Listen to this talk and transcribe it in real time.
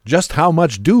Just how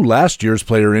much do last year's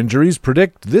player injuries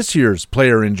predict this year's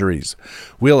player injuries?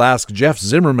 We'll ask Jeff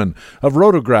Zimmerman of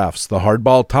Rotographs, The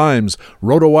Hardball Times,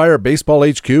 RotoWire,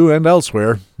 BaseballHQ, and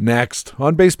elsewhere, next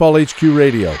on BaseballHQ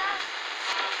Radio.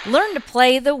 Learn to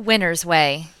play the winner's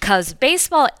way, 'cause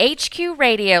Baseball HQ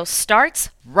Radio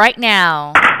starts right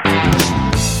now.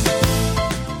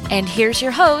 And here's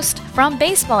your host from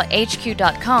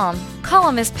BaseballHQ.com,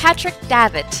 columnist Patrick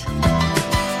Davitt.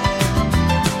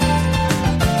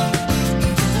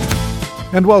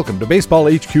 And welcome to Baseball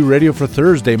HQ Radio for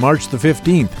Thursday, March the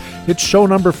 15th. It's show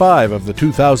number 5 of the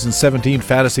 2017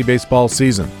 fantasy baseball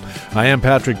season. I am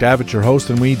Patrick Davitt, your host,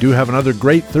 and we do have another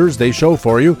great Thursday show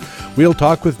for you. We'll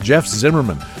talk with Jeff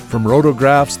Zimmerman from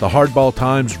Rotographs, The Hardball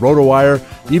Times, RotoWire,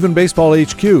 even Baseball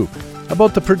HQ,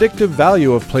 about the predictive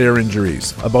value of player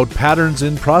injuries, about patterns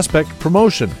in prospect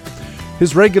promotion,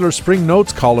 his regular spring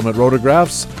notes column at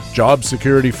Rotographs, job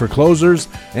security for closers,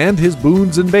 and his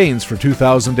boons and banes for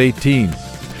 2018.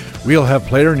 We'll have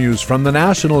player news from the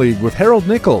National League with Harold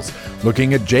Nichols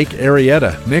looking at Jake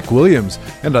Arrieta, Nick Williams,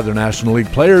 and other National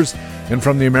League players. And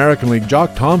from the American League,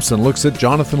 Jock Thompson looks at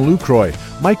Jonathan Lucroy,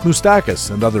 Mike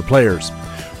Moustakas, and other players.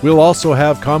 We'll also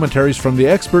have commentaries from the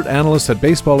expert analysts at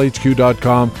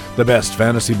BaseballHQ.com, the best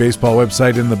fantasy baseball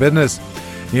website in the business.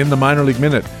 In the Minor League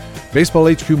Minute, Baseball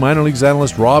HQ Minor Leagues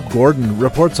analyst Rob Gordon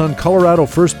reports on Colorado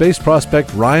first base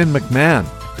prospect Ryan McMahon.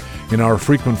 In our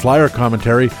frequent flyer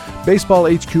commentary, Baseball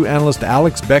HQ analyst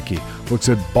Alex Becky looks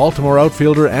at Baltimore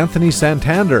outfielder Anthony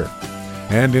Santander.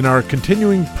 And in our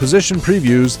continuing position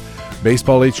previews,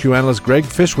 Baseball HQ analyst Greg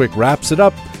Fishwick wraps it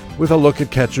up with a look at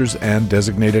catchers and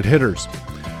designated hitters.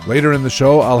 Later in the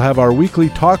show, I'll have our weekly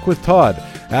Talk with Todd,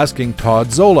 asking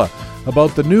Todd Zola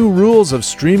about the new rules of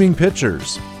streaming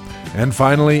pitchers. And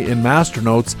finally, in Master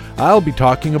Notes, I'll be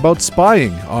talking about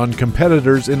spying on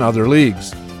competitors in other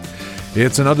leagues.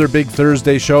 It's another big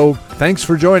Thursday show. Thanks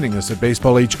for joining us at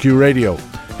Baseball HQ Radio.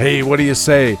 Hey, what do you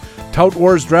say? Tout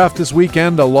Wars draft this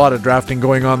weekend, a lot of drafting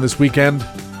going on this weekend.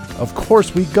 Of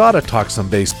course, we gotta talk some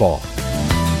baseball.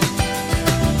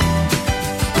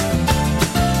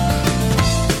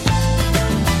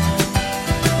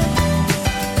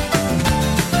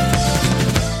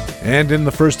 And in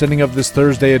the first inning of this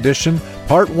Thursday edition,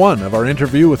 part 1 of our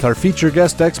interview with our feature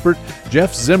guest expert,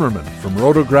 Jeff Zimmerman from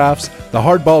Rotographs, The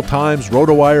Hardball Times,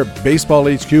 RotoWire, Baseball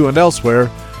HQ, and elsewhere.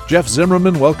 Jeff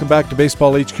Zimmerman, welcome back to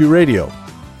Baseball HQ Radio.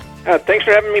 Thanks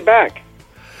for having me back.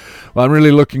 Well, I'm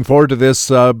really looking forward to this.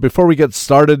 Before we get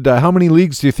started, how many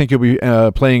leagues do you think you'll be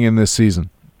playing in this season?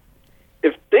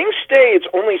 If things stay, it's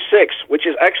only 6, which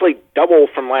is actually double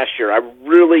from last year. I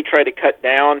really tried to cut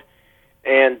down,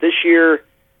 and this year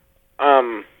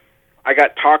I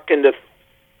got talked into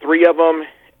 3 of them,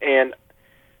 and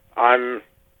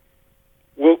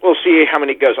we'll see how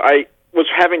many it goes. I was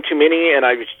having too many, and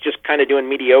I was just kind of doing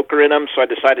mediocre in them, so I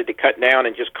decided to cut down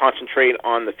and just concentrate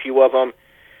on the few of them.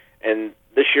 And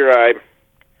this year I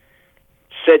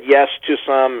said yes to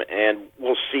some, and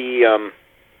we'll see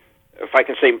if I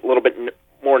can say a little bit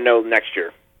more no next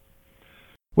year.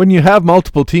 When you have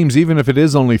multiple teams, even if it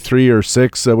is only 3 or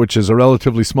 6, which is a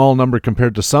relatively small number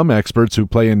compared to some experts who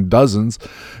play in dozens,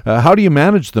 how do you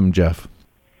manage them, Jeff?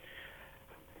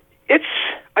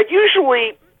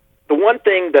 The one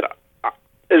thing that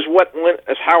is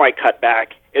how I cut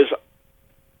back is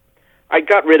I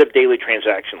got rid of daily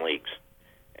transaction leagues,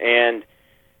 and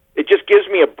it just gives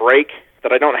me a break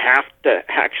that I don't have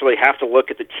to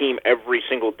look at the team every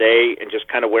single day and just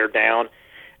kind of wear down.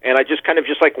 And I just kind of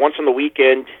just like once on the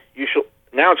weekend,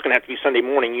 now it's going to have to be Sunday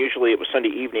morning. Usually it was Sunday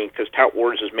evening because Tout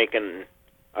Wars is making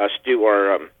us do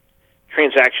our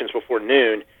transactions before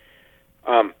noon.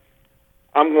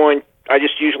 I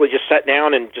just usually just sat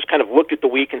down and just kind of looked at the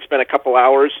week and spent a couple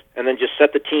hours and then just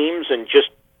set the teams and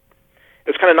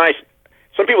it's kind of nice.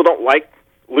 Some people don't like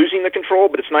losing the control,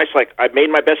 but it's nice. Like I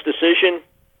made my best decision,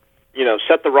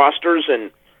 set the rosters and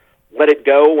let it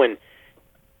go. And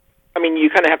I mean, you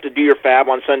kind of have to do your fab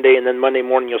on Sunday, and then Monday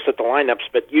morning you'll set the lineups,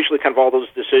 but usually kind of all those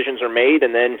decisions are made,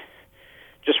 and then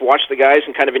just watch the guys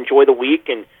and kind of enjoy the week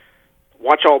and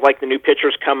watch all, like, the new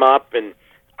pitchers come up. And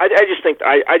I just think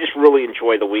I just really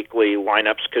enjoy the weekly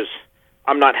lineups because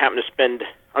I'm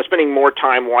spending more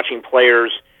time watching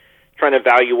players, trying to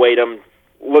evaluate them,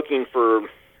 looking for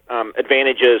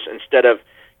advantages instead of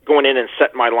going in and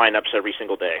setting my lineups every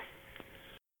single day.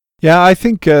 Yeah, I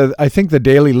think the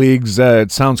daily leagues,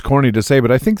 it sounds corny to say,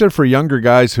 but I think they're for younger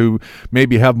guys who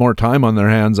maybe have more time on their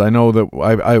hands. I know that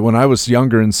I when I was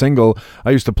younger and single,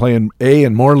 I used to play in A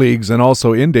and more leagues and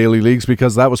also in daily leagues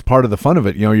because that was part of the fun of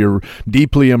it. You know, you're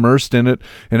deeply immersed in it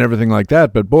and everything like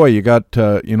that. But boy, you got,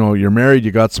 you're married,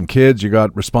 you got some kids, you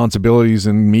got responsibilities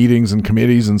and meetings and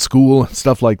committees and school and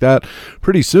stuff like that.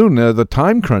 Pretty soon, the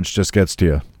time crunch just gets to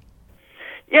you.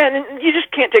 Yeah, and you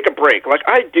just can't take a break. Like,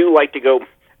 I do like to go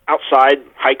outside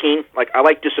hiking. Like, I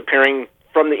like disappearing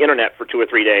from the internet for 2 or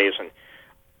 3 days, and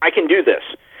I can do this.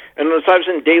 And as I was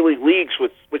in daily leagues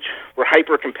which were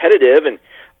hyper competitive, and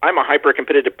I'm a hyper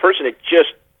competitive person, it just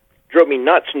drove me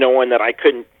nuts knowing that I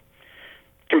couldn't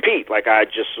compete. Like, I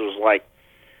just was like,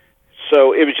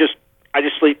 so it was just, I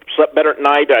just slept better at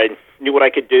night. I knew what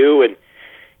I could do, and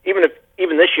even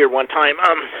this year, one time,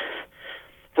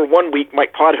 for 1 week,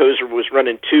 Mike Podhoser was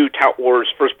running 2 Tout Wars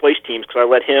first place teams because I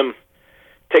let him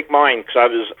take mine because I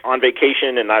was on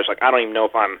vacation, and I was like, I don't even know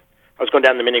if I was going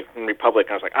down to the Dominican Republic,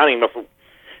 and I was like, I don't even know if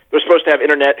they're supposed to have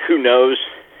internet. Who knows?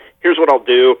 Here's what I'll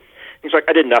do. He's like,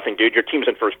 I did nothing, dude. Your team's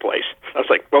in first place. I was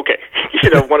like, okay,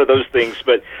 one of those things.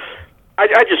 But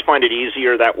I just find it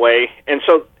easier that way. And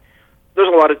so there's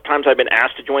a lot of times I've been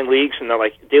asked to join leagues, and they're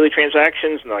like, daily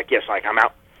transactions, and they're like, yes, like I'm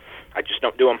out. I just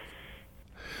don't do them.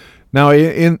 Now,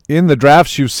 in the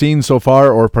drafts you've seen so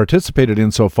far or participated in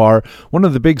so far, one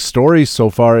of the big stories so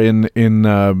far in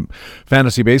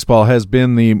fantasy baseball has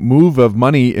been the move of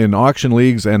money in auction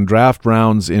leagues and draft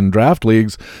rounds in draft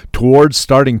leagues towards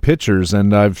starting pitchers.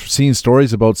 And I've seen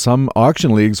stories about some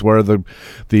auction leagues where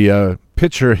the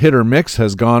pitcher-hitter mix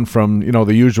has gone from,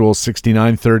 the usual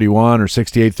 69-31 or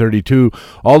 68-32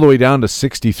 all the way down to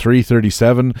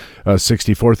 63-37,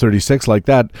 64-36, like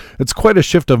that. It's quite a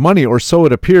shift of money, or so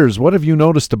it appears. What have you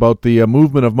noticed about the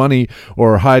movement of money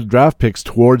or high draft picks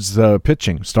towards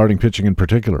pitching, starting pitching in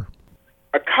particular?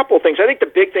 A couple things. I think the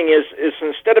big thing is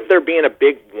instead of there being a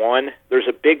big 1, there's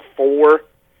a big 4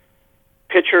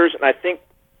 pitchers, and I think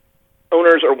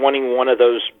owners are wanting one of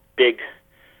those big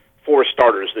 4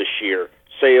 starters this year: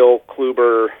 Sale,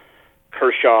 Kluber,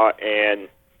 Kershaw, and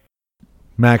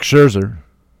Max Scherzer.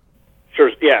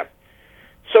 Scherzer, yeah.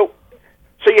 So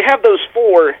you have those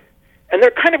 4, and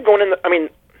they're kind of going in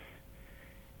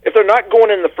if they're not going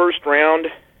in the first round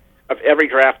of every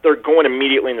draft, they're going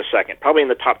immediately in the second, probably in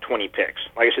the top 20 picks.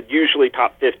 Like I said, usually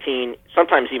top 15,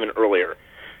 sometimes even earlier.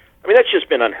 That's just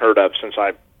been unheard of since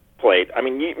I played.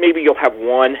 Maybe you'll have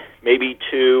 1, maybe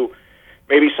 2,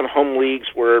 maybe some home leagues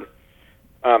where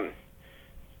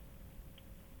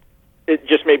it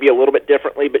just may be a little bit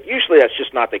differently, but usually that's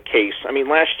just not the case.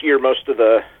 Last year most of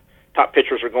the top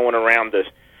pitchers were going around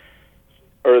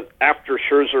or after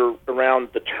Scherzer around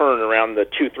the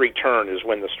 2-3 turn is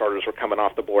when the starters were coming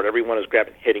off the board. Everyone is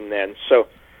grabbing hitting then. So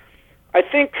I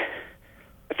think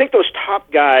those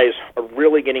top guys are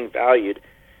really getting valued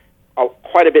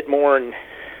quite a bit more, and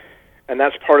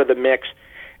that's part of the mix.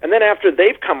 And then after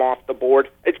they've come off the board,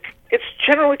 it's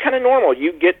generally kind of normal.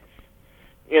 You get,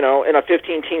 in a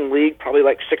 15-team league, probably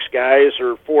like 6 guys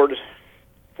or 4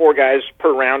 guys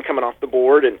per round coming off the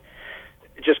board, and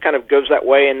it just kind of goes that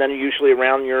way. And then usually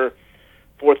around your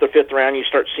 4th or 5th round, you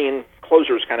start seeing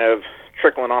closers kind of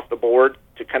trickling off the board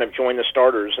to kind of join the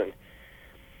starters. And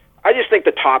I just think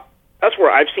the top, that's where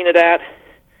I've seen it at.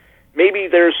 Maybe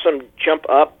there's some jump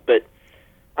up, but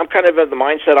I'm kind of the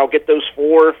mindset I'll get those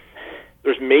 4.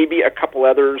 There's maybe a couple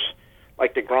others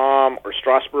like DeGrom or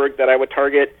Strasburg that I would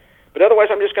target. But otherwise,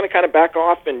 I'm just going to kind of back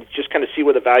off and just kind of see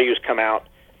where the values come out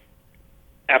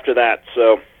after that.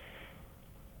 So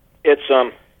it's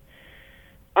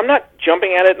I'm not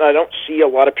jumping at it, and I don't see a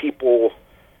lot of people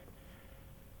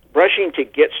rushing to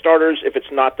get starters if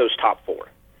it's not those top 4.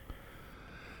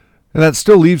 And that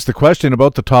still leaves the question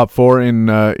about the top 4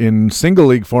 in single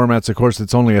league formats. Of course,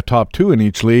 it's only a top 2 in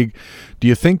each league. Do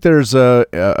you think there's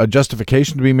a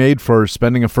justification to be made for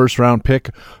spending a first-round pick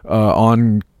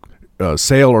on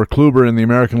Sale or Kluber in the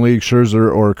American League,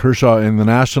 Scherzer or Kershaw in the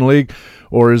National League,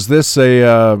 or is this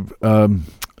a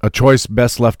choice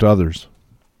best left to others?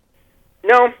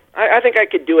 No, I think I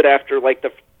could do it after like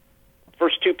the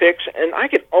first 2 picks, and I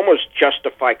could almost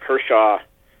justify Kershaw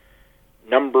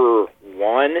number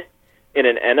 1 in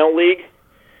an NL league,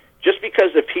 just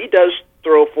because if he does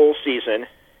throw a full season,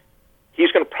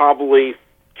 he's going to probably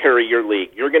carry your league.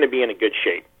 You're going to be in a good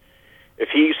shape if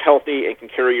he's healthy and can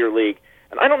carry your league.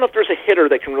 And I don't know if there's a hitter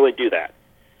that can really do that.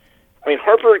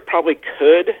 Harper probably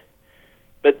could,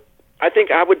 but I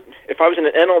think I would, if I was in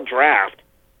an NL draft,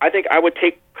 I think I would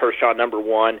take Kershaw number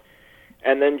 1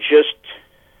 and then just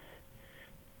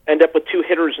end up with 2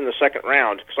 hitters in the second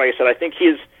round. Because like I said, I think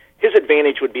his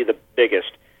advantage would be the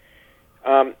biggest.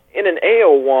 In an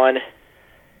AL one,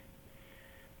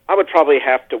 I would probably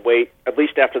have to wait at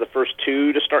least after the first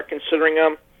two to start considering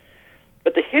them.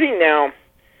 But the hitting now,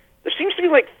 there seems to be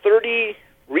like 30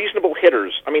 reasonable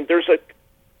hitters. I mean, there's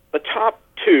the top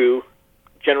two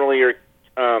generally are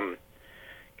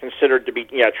considered to be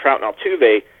Trout and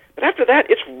Altuve. But after that,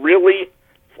 it's really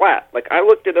flat. Like I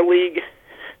looked at a league,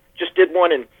 just did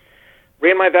one and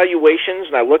ran my valuations,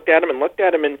 and I looked at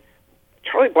them, and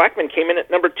Charlie Blackmon came in at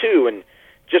number 2, and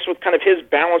just with kind of his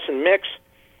balance and mix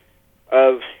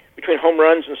of between home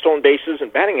runs and stolen bases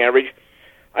and batting average,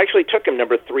 I actually took him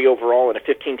number 3 overall in a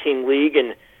 15-team league,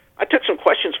 and I took some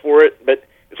questions for it, but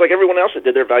it's like everyone else that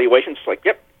did their valuations. It's like,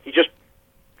 yep,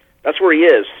 that's where he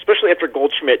is, especially after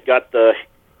Goldschmidt got the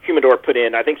humidor put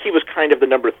in. I think he was kind of the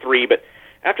number 3, but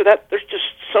after that, there's just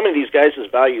so many of these guys'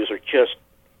 values are just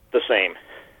the same.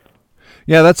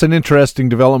 Yeah, that's an interesting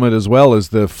development as well, as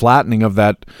the flattening of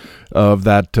that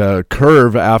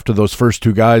curve after those first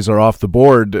two guys are off the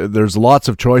board. There's lots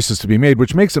of choices to be made,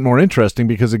 which makes it more interesting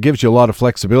because it gives you a lot of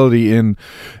flexibility in,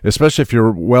 especially if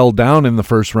you're well down in the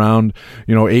first round,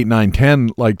 8, 9, 10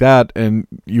 like that, and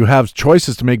you have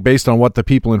choices to make based on what the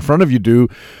people in front of you do.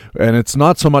 And it's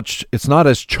not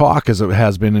as chalk as it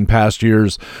has been in past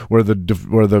years, where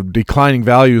the declining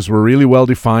values were really well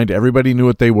defined. Everybody knew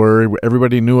what they were.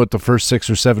 Everybody knew what the first 6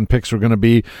 or 7 picks were going to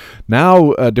be.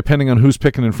 Now, depending on who's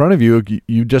picking in front of you,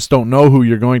 you just don't know who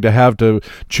you're going to have to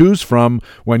choose from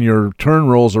when your turn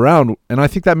rolls around, and I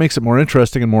think that makes it more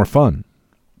interesting and more fun.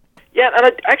 Yeah,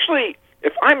 and actually,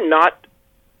 if I'm not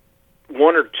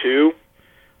 1 or 2,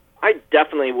 I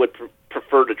definitely would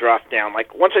prefer to drop down.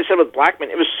 Like once I said with Blackmon,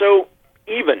 it was so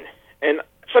even, and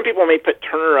some people may put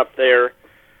Turner up there,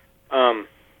 and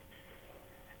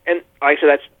like I said,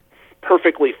 that's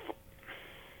perfectly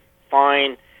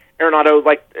fine. Arenado,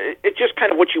 like, it's just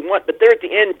kind of what you want. But there at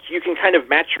the end, you can kind of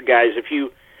match your guys. If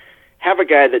you have a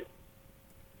guy that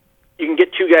you can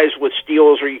get 2 guys with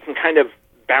steals, or you can kind of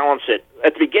balance it.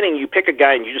 At the beginning, you pick a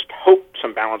guy and you just hope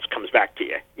some balance comes back to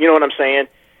you. You know what I'm saying?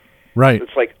 Right.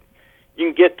 It's like you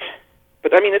can get,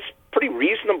 but I mean, it's pretty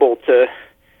reasonable to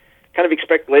kind of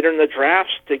expect later in the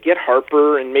drafts to get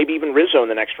Harper and maybe even Rizzo in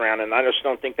the next round, and I just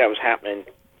don't think that was happening.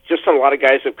 Just a lot of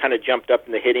guys have kind of jumped up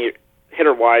in the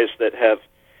hitter-wise that have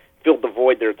filled the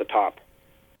void there at the top.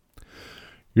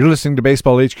 You're listening to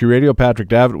Baseball HQ Radio. Patrick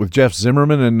Davitt with Jeff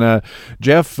Zimmerman. And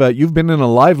Jeff, you've been in a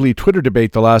lively Twitter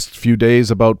debate the last few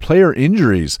days about player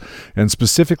injuries, and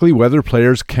specifically whether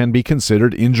players can be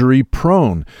considered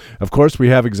injury-prone. Of course, we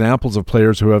have examples of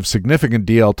players who have significant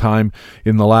DL time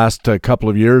in the last couple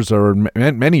of years, or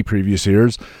many previous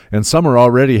years, and some are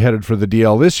already headed for the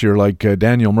DL this year, like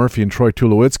Daniel Murphy and Troy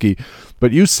Tulowitzki.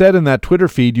 But you said in that Twitter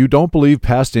feed you don't believe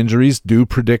past injuries do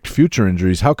predict future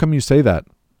injuries. How come you say that?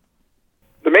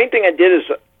 The main thing I did is,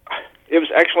 it was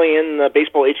actually in the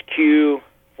Baseball HQ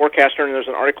forecaster, and there's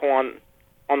an article on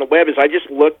the web, is I just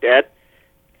looked at,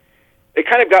 it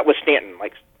kind of got with Stanton.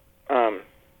 Like,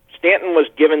 Stanton was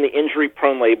given the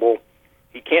injury-prone label.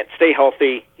 He can't stay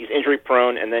healthy, he's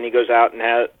injury-prone, and then he goes out and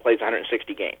plays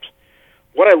 160 games.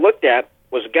 What I looked at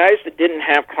was guys that didn't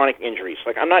have chronic injuries.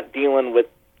 Like, I'm not dealing with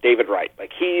David Wright.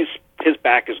 Like, his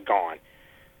back is gone.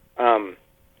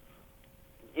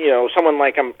 Someone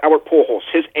like Albert Pujols,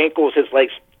 his ankles, his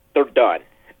legs, they're done.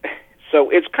 So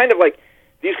it's kind of like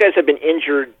these guys have been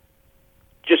injured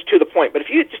just to the point. But if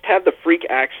you just have the freak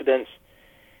accidents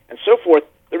and so forth,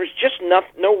 there was just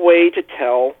no way to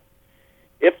tell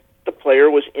if the player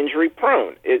was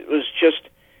injury-prone. It was just,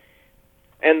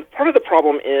 and part of the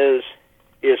problem is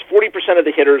 40% of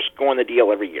the hitters go on the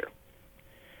DL every year.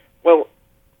 Well,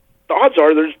 the odds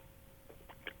are there's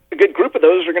a good group of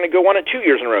those are going to go on it 2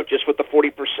 years in a row, just with the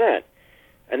 40%.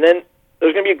 And then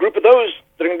there's going to be a group of those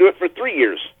that are going to do it for 3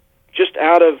 years, just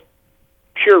out of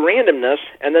pure randomness.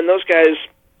 And then those guys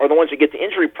are the ones that get the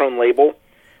injury-prone label.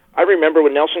 I remember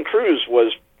when Nelson Cruz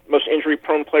was the most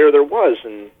injury-prone player there was,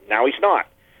 and now he's not.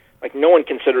 Like, no one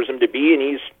considers him to be, and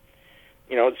he's,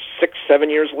 6, 7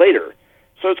 years later.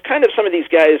 So it's kind of some of these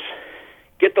guys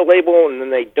get the label, and then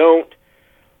they don't.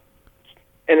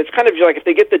 And it's kind of like if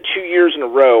they get the 2 years in a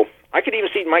row, I could even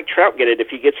see Mike Trout get it if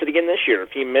he gets it again this year. If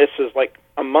he misses like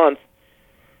a month,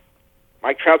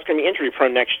 Mike Trout's going to be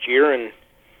injury-prone next year.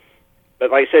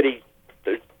 But like I said,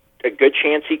 there's a good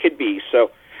chance he could be.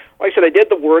 So, like I said, I did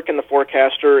the work in the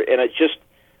forecaster, and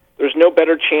there's no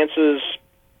better chances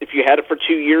if you had it for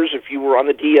 2 years, if you were on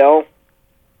the DL,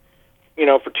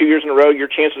 for 2 years in a row, your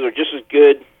chances are just as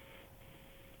good,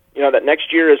 that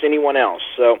next year as anyone else.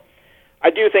 So I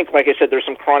do think, like I said, there's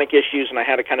some chronic issues, and I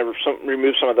had to kind of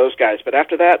remove some of those guys. But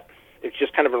after that, it's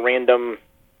just kind of a random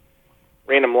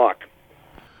luck.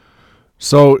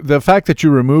 So the fact that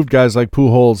you removed guys like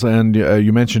Pujols and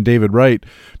you mentioned David Wright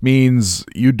means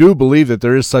you do believe that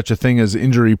there is such a thing as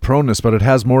injury proneness, but it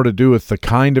has more to do with the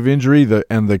kind of injury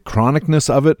and the chronicness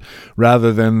of it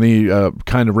rather than the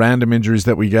kind of random injuries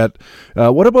that we get.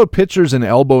 What about pitchers and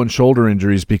elbow and shoulder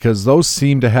injuries? Because those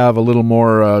seem to have a little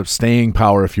more staying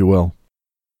power, if you will.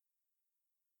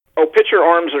 Oh, pitcher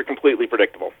arms are completely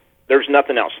predictable. There's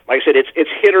nothing else. Like I said, it's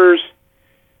hitters.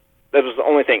 That was the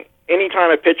only thing.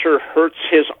 Anytime a pitcher hurts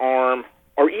his arm,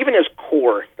 or even his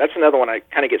core, that's another one I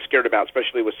kind of get scared about,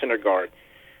 especially with Syndergaard.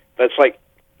 That's like,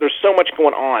 there's so much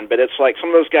going on, but it's like some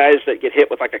of those guys that get hit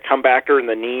with like a comebacker in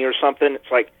the knee or something,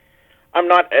 it's like, I'm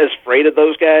not as afraid of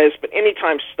those guys, but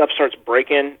anytime stuff starts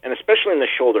breaking, and especially in the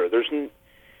shoulder, the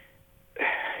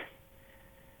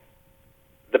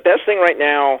best thing right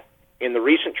now in the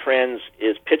recent trends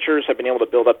is pitchers have been able to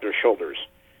build up their shoulders.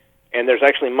 And there's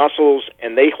actually muscles,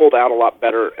 and they hold out a lot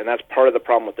better, and that's part of the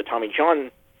problem with the Tommy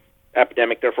John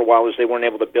epidemic there for a while is they weren't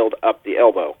able to build up the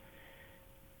elbow.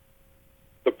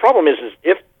 The problem is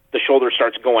if the shoulder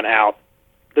starts going out,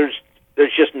 there's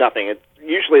just nothing.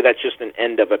 Usually that's just an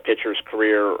end of a pitcher's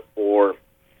career, or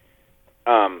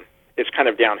it's kind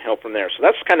of downhill from there. So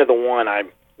that's kind of the one I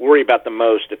worry about the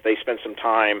most if they spend some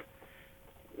time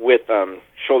with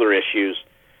shoulder issues.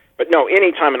 But no,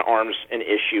 anytime an arm's an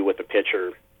issue with a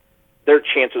pitcher, their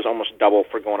chances almost double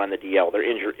for going on the DL. They're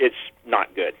injured. It's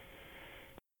not good.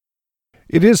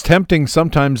 It is tempting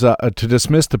sometimes to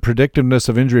dismiss the predictiveness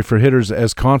of injury for hitters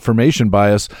as confirmation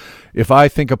bias. If I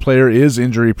think a player is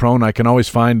injury prone, I can always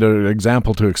find an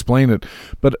example to explain it.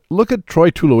 But look at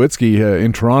Troy Tulowitzki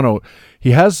in Toronto.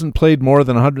 He hasn't played more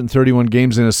than 131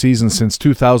 games in a season since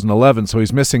 2011, so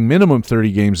he's missing minimum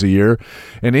 30 games a year.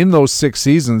 And in those 6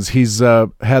 seasons, he's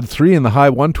had 3 in the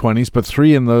high 120s, but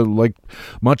 3 in the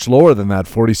much lower than that,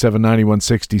 47, 91,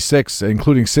 66,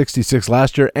 including 66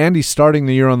 last year. And he's starting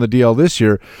the year on the DL this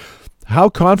year. How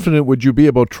confident would you be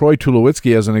about Troy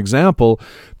Tulowitzki as an example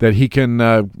that he can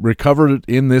recover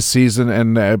in this season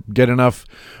and get enough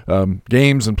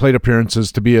games and plate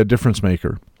appearances to be a difference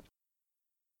maker?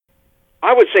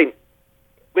 I would say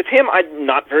with him, I'm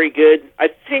not very good. I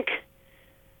think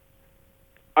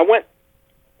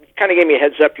kind of gave me a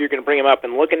heads up, you're going to bring him up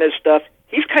and look at his stuff.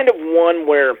 He's kind of one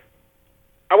where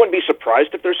I wouldn't be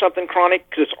surprised if there's something chronic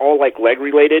because it's all like leg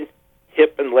related,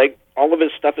 hip and leg. All of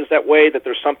his stuff is that way, that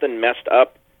there's something messed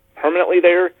up permanently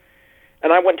there.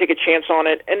 And I wouldn't take a chance on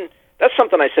it. And that's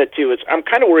something I said too. I'm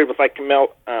kind of worried with like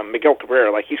Miguel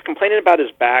Cabrera. Like he's complaining about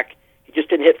his back. He just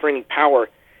didn't hit for any power.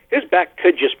 His back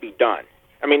could just be done.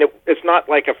 I mean, it's not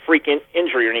like a freak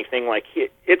injury or anything. Like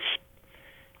it's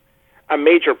a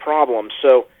major problem.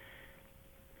 So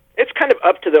it's kind of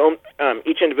up to the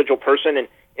each individual person. And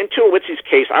in Tulowitzki's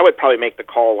case, I would probably make the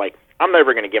call. Like I'm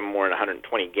never going to give him more than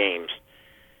 120 games.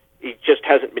 He just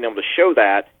hasn't been able to show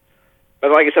that.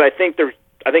 But like I said, I think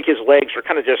his legs are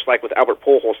kind of just like with Albert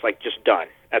Pujols, like just done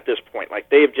at this point. Like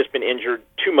they have just been injured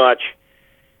too much,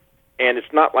 and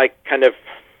it's not like kind of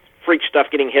freak stuff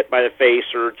getting hit by the face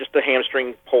or just a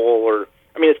hamstring pull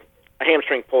a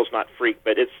hamstring pull is not freak,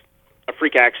 but it's a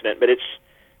freak accident, but it's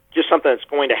just something that's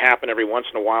going to happen every once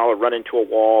in a while or run into a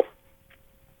wall.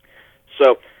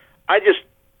 So I just,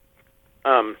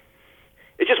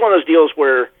 it's just one of those deals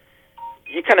where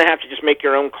you kind of have to just make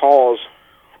your own calls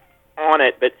on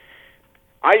it. But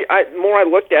the more I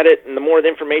looked at it and the more the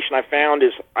information I found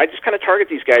is I just kind of target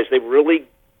these guys. They really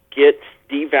get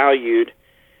devalued,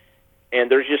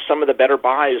 and there's just some of the better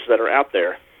buys that are out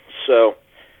there. So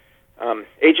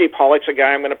A.J. Pollock's a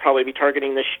guy I'm going to probably be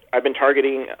targeting this. I've been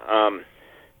targeting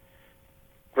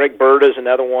Greg Bird is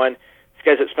another one. These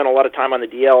guys that spent a lot of time on the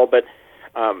DL, but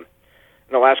in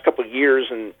the last couple of years,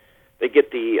 and they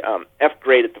get the F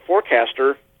grade at the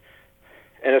forecaster,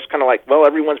 and it's kind of like, well,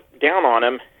 everyone's down on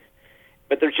him,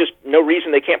 but there's just no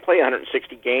reason they can't play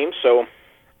 160 games, so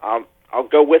I'll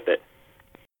go with it.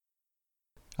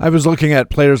 I was looking at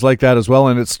players like that as well,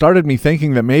 and it started me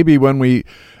thinking that maybe when we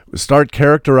start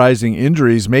characterizing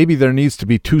injuries, maybe there needs to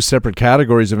be 2 separate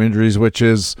categories of injuries, which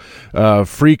is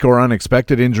freak or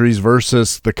unexpected injuries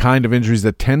versus the kind of injuries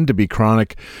that tend to be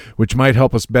chronic, which might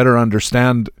help us better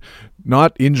understand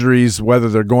not injuries, whether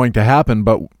they're going to happen,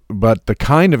 but the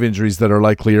kind of injuries that are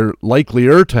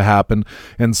likelier to happen,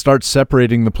 and start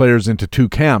separating the players into 2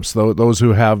 camps, those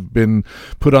who have been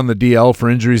put on the DL for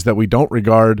injuries that we don't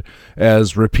regard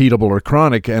as repeatable or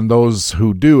chronic, and those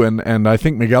who do. And I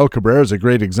think Miguel Cabrera is a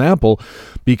great example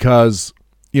because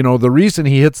the reason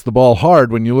he hits the ball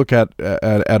hard when you look at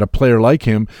a player like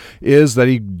him is that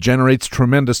he generates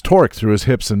tremendous torque through his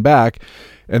hips and back.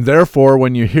 And therefore,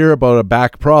 when you hear about a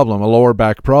lower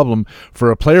back problem,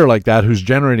 for a player like that who's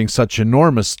generating such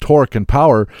enormous torque and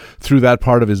power through that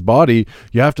part of his body,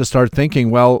 you have to start thinking,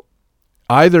 well,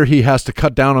 either he has to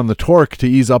cut down on the torque to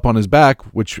ease up on his back,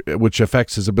 which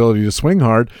affects his ability to swing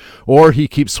hard, or he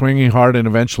keeps swinging hard and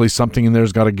eventually something in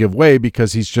there's got to give way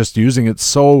because he's just using it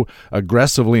so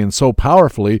aggressively and so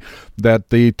powerfully that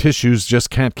the tissues just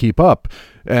can't keep up.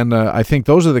 And I think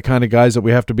those are the kind of guys that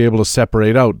we have to be able to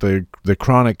separate out, the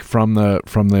chronic from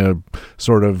the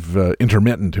sort of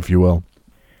intermittent, if you will.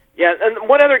 Yeah, and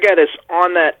one other guy that's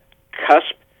on that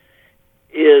cusp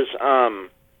is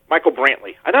Michael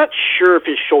Brantley. I'm not sure if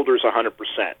his shoulder's 100%,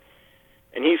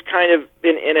 and he's kind of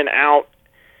been in and out.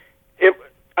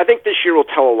 I think this year will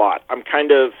tell a lot. I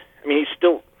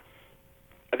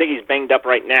think he's banged up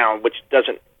right now, which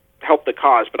doesn't help the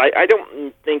cause, but I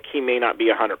don't think he may not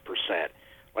be 100%.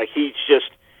 Like, he's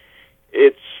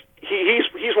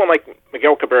one like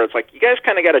Miguel Cabrera. It's like, you guys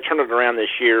kind of got to turn it around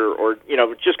this year, or,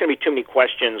 it's just going to be too many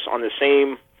questions on the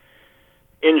same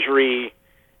injury,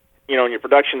 and your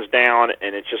production's down,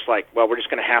 and it's just like, well, we're just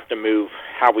going to have to move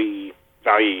how we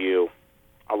value you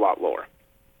a lot lower.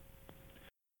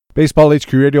 Baseball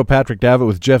HQ Radio, Patrick Davitt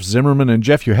with Jeff Zimmerman. And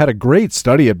Jeff, you had a great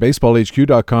study at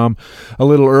baseballhq.com a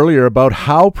little earlier about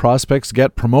how prospects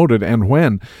get promoted and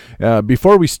when.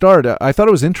 Before we start, I thought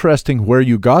it was interesting where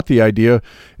you got the idea.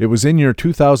 It was in your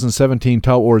 2017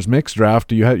 Tout Wars Mixed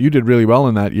Draft. You did really well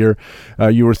in that year.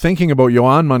 You were thinking about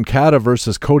Yoan Moncada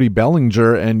versus Cody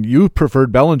Bellinger, and you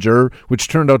preferred Bellinger, which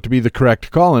turned out to be the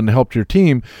correct call and helped your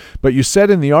team. But you said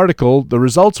in the article, the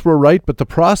results were right, but the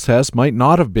process might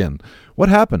not have been. What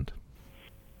happened?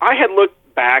 I had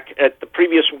looked back at the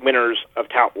previous winners of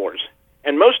Tout Wars,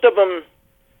 and most of them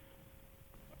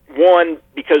won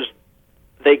because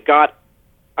they got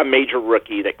a major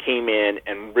rookie that came in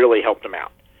and really helped them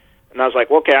out. And I was like,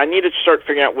 well, okay, I need to start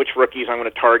figuring out which rookies I'm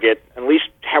going to target, at least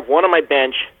have one on my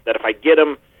bench that if I get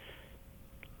them,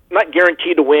 I'm not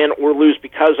guaranteed to win or lose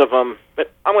because of them,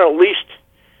 but I'm going to at least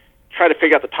try to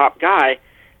figure out the top guy.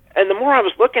 And the more I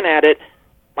was looking at it,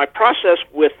 my process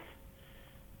with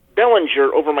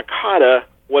Bellinger over Moncada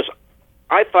was,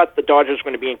 I thought the Dodgers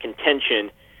were going to be in contention,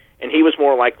 and he was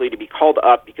more likely to be called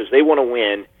up because they want to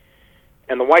win,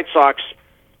 and the White Sox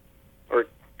are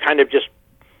kind of just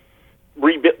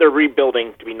they're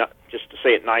rebuilding, just to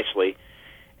say it nicely.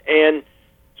 And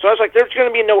so I was like, there's going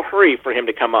to be no hurry for him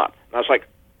to come up. And I was like,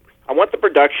 I want the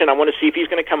production. I want to see if he's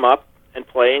going to come up and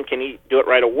play, and can he do it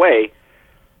right away?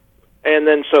 And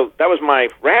then so that was my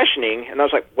rationing, and I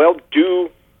was like, well, do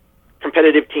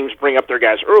competitive teams bring up their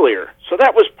guys earlier? So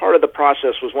that was part of the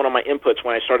process, was one of my inputs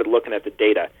when I started looking at the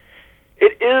data.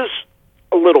 It is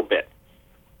a little bit,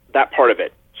 that part of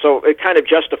it. So it kind of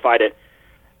justified it.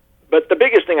 But the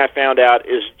biggest thing I found out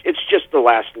is it's just the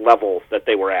last level that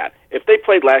they were at. If they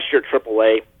played last year at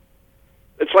AAA,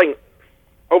 it's like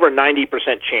over 90%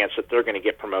 chance that they're going to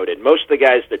get promoted. Most of the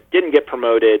guys that didn't get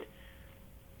promoted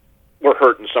were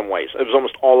hurt in some ways. It was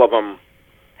almost all of them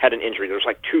had an injury. There's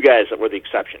like two guys that were the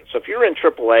exception. So if you're in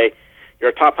AAA, you're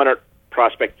a top 100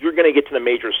 prospect, you're going to get to the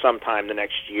majors sometime the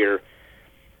next year.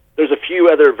 There's a few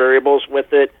other variables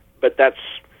with it, but that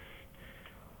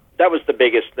was the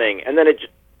biggest thing. And then if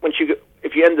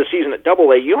you end the season at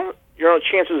AA, your own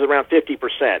chances around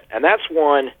 50%, and that's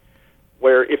one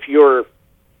where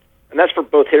and that's for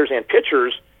both hitters and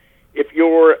pitchers. If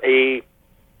you're a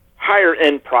higher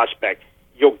end prospect,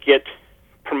 you'll get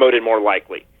promoted more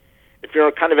likely. If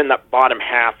you're kind of in that bottom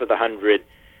half of the 100,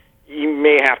 you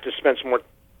may have to spend some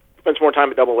more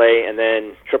time at AA and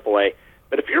then AAA.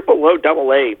 But if you're below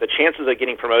AA, the chances of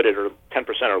getting promoted are 10%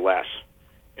 or less.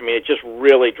 I mean, it just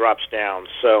really drops down.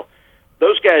 So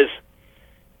those guys,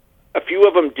 a few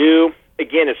of them do.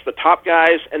 Again, it's the top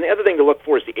guys. And the other thing to look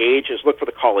for is the age, is look for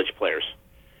the college players.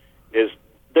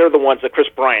 They're the ones, the Chris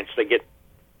Bryants, that get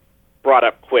brought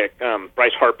up quick,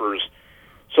 Bryce Harper's.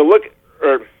 So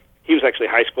he was actually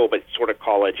high school, but sort of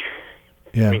college.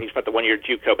 Yeah. I mean, he spent the 1 year at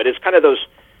JUCO, but it's kind of those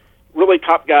really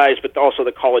top guys, but also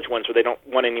the college ones where they don't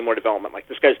want any more development. Like,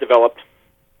 this guy's developed,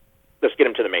 let's get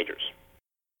him to the majors.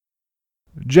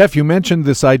 Jeff, you mentioned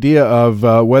this idea of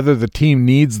whether the team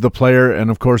needs the player, and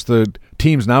of course the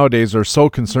teams nowadays are so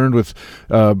concerned with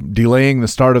delaying the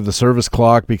start of the service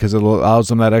clock because it allows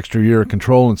them that extra year of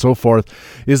control and so forth.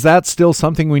 Is that still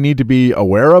something we need to be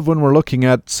aware of when we're looking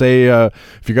at, say,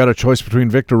 if you got a choice between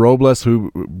Victor Robles,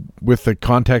 who, with the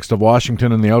context of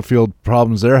Washington and the outfield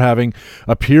problems they're having,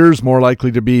 appears more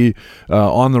likely to be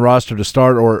on the roster to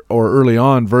start or early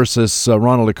on, versus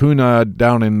Ronald Acuna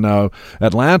down in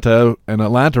Atlanta, and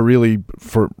Atlanta really,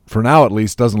 for now at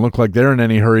least, doesn't look like they're in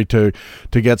any hurry to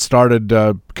get started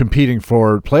competing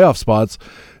for playoff spots.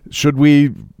 Should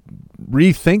we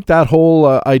rethink that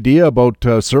whole idea about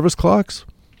service clocks?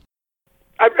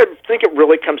 I think it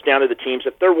really comes down to the teams.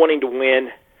 If they're wanting to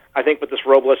win, I think with this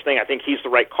Robles thing, I think he's the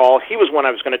right call. He was one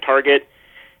I was going to target.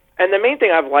 And the main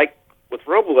thing I've liked with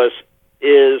Robles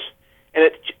is,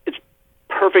 and it's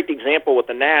perfect example with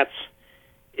the Nats,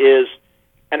 is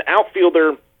an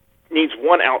outfielder needs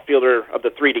one outfielder of the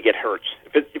three to get hurt.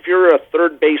 If you're a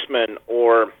third baseman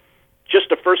or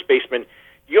just a first baseman,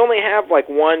 you only have like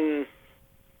one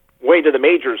way to the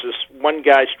majors is one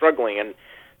guy struggling. And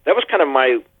that was kind of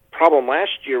my problem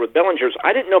last year with Bellinger's.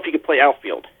 I didn't know if he could play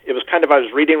outfield. It was kind of, I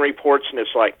was reading reports, and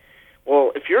it's like,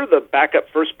 well, if you're the backup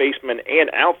first baseman and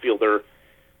outfielder,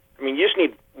 I mean, you just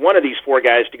need one of these four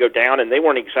guys to go down, and they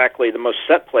weren't exactly the most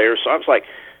set players. So I was like,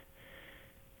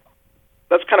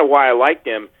 that's kind of why I liked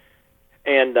him.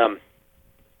 And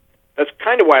that's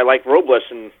kind of why I like Robles,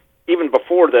 and even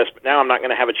before this, but now I'm not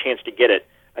going to have a chance to get it.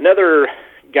 Another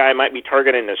guy I might be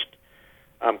targeting is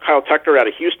Kyle Tucker out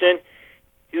of Houston.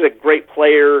 He's a great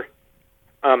player.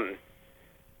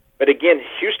 But again,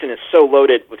 Houston is so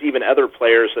loaded with even other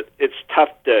players that it's tough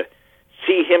to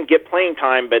see him get playing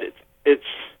time, but it's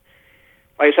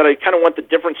like I said, I kind of want the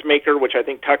difference maker, which I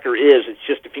think Tucker is. It's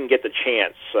just if he can get the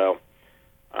chance. So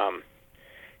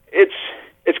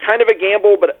it's kind of a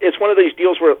gamble, but it's one of these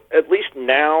deals where at least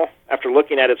now, after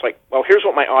looking at it, it's like, well, here's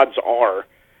what my odds are,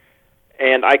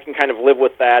 and I can kind of live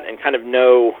with that and kind of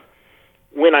know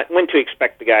when to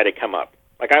expect the guy to come up.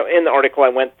 Like in the article, I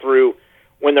went through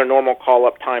when their normal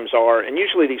call-up times are, and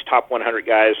usually these top 100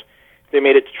 guys, if they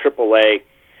made it to AAA,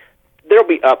 they'll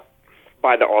be up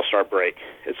by the All-Star break.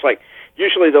 It's like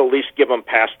usually they'll at least give them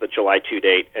past the July 2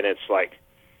 date, and it's like,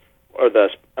 or the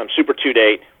Super 2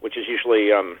 date, which is usually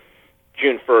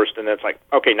June 1st, and it's like,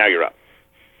 okay, now you're up.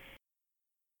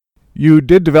 You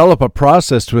did develop a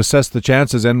process to assess the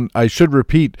chances, and I should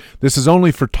repeat, this is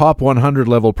only for top 100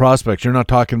 level prospects. You're not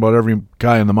talking about every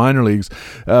guy in the minor leagues,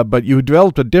 but you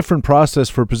developed a different process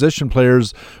for position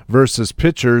players versus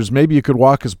pitchers. Maybe you could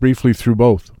walk us briefly through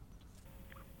both.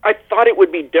 I thought it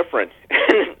would be different,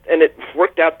 and it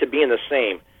worked out to being the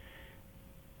same.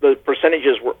 The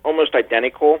percentages were almost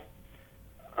identical.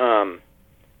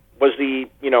 Was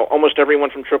almost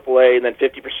everyone from AAA, and then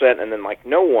 50%, and then like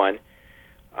no one.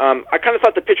 I kind of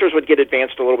thought the pitchers would get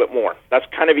advanced a little bit more. That's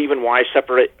kind of even why I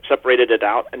separated it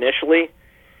out initially.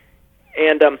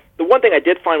 And the one thing I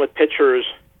did find with pitchers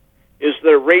is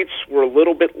their rates were a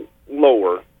little bit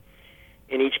lower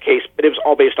in each case, but it was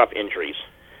all based off injuries.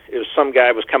 It was some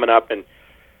guy was coming up and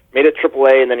made it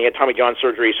AAA, and then he had Tommy John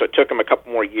surgery, so it took him a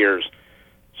couple more years.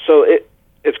 So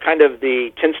it's kind of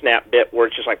the 10-snap bit where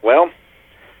it's just like, well,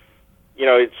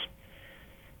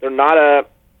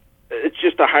 it's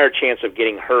just a higher chance of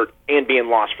getting hurt and being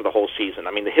lost for the whole season.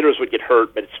 I mean, the hitters would get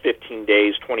hurt, but it's 15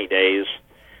 days, 20 days.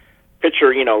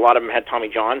 Pitcher, a lot of them had Tommy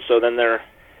John, so then they're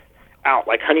out.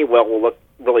 Like Honeywell will look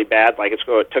really bad. Like it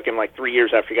took him like 3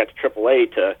 years after he got to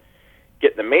AAA to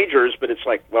get in the majors, but it's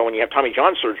like, well, when you have Tommy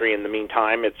John surgery in the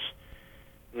meantime, it's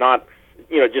not,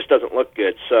 it just doesn't look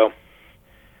good. So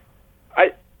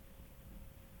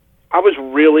I was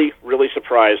really, really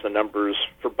surprised the numbers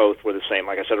for both were the same.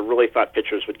 Like I said, I really thought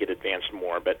pitchers would get advanced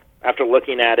more, but after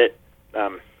looking at it,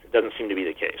 it doesn't seem to be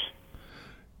the case.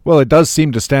 Well, it does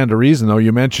seem to stand to reason, though.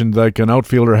 You mentioned like an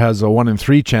outfielder has a 1 in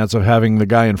 3 chance of having the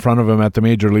guy in front of him at the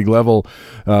major league level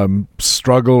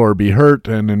struggle or be hurt.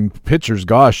 And in pitchers,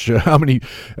 gosh,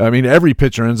 every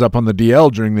pitcher ends up on the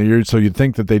DL during the year, so you'd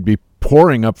think that they'd be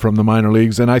pouring up from the minor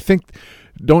leagues. And I think,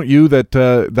 don't you, that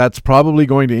that's probably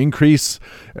going to increase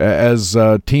as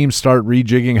teams start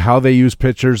rejigging how they use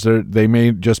pitchers? They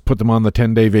may just put them on the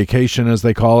 10-day vacation, as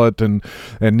they call it, and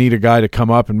need a guy to come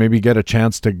up and maybe get a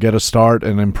chance to get a start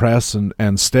and impress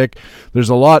and stick. There's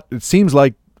a lot. It seems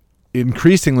like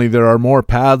increasingly there are more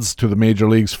paths to the major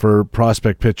leagues for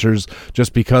prospect pitchers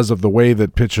just because of the way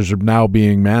that pitchers are now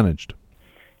being managed.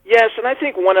 Yes, and I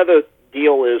think one other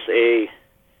deal is a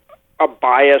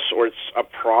bias, or it's a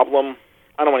problem.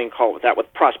 I don't want to even call it that,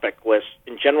 with prospect lists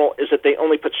in general, is that they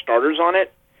only put starters on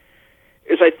it.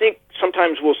 Is I think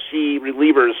sometimes we'll see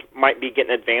relievers might be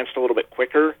getting advanced a little bit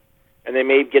quicker, and they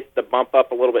may get the bump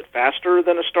up a little bit faster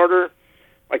than a starter.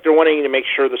 like they're wanting to make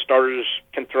sure the starters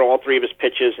can throw all three of his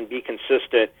pitches and be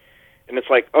consistent. And it's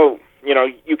like, oh,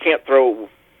 you can't throw,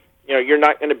 you're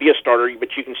not going to be a starter, but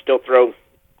you can still throw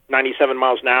 97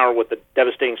 miles an hour with a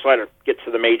devastating slider, get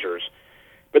to the majors.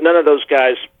 But none of those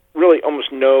guys, really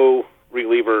almost no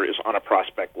reliever is on a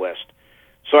prospect list.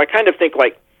 So I kind of think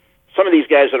like some of these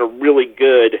guys that are really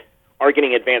good are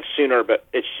getting advanced sooner, but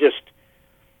it's just,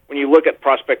 when you look at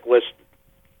prospect lists,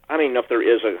 I don't even know if there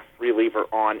is a reliever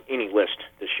on any list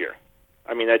this year.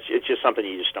 I mean, it's just something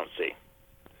you just don't see.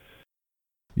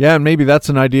 Yeah, and maybe that's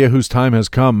an idea whose time has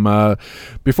come.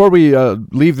 Before we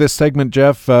leave this segment,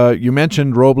 Jeff, you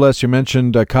mentioned Robles, you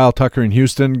mentioned Kyle Tucker in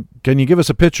Houston. Can you give us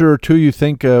a pitcher or two you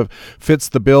think fits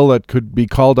the bill that could be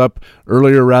called up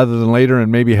earlier rather than later and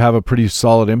maybe have a pretty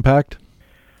solid impact?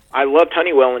 I loved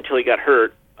Honeywell until he got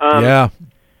hurt. Yeah.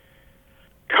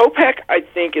 Kopech, I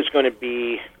think, is going to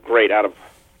be great out of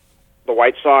the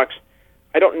White Sox.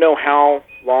 I don't know how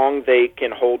long they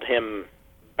can hold him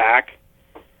back.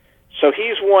 So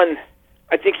he's one,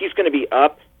 I think he's going to be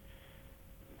up.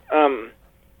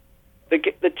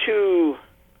 The two,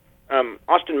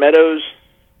 Austin Meadows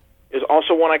is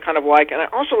also one I kind of like. And I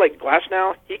also like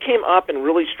Glasnow. He came up and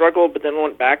really struggled, but then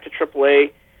went back to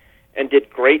AAA and did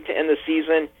great to end the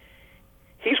season.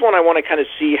 He's one I want to kind of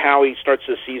see how he starts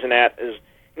the season at. And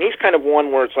he's kind of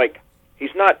one where it's like,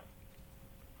 he's not,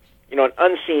 an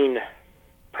unseen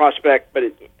prospect, but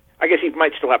I guess he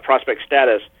might still have prospect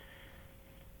status.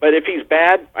 But if he's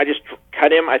bad, I just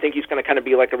cut him. I think he's going to kind of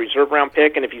be like a reserve round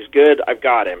pick, and if he's good, I've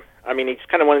got him. I mean, he's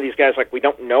kind of one of these guys like we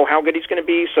don't know how good he's going to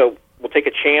be, so we'll take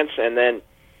a chance, and then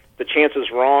if the chance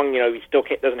is wrong, he still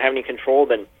doesn't have any control,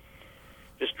 then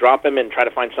just drop him and try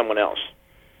to find someone else.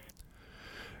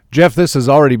 Jeff, this has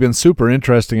already been super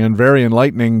interesting and very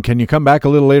enlightening. Can you come back a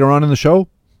little later on in the show?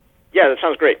 Yeah, that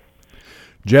sounds great.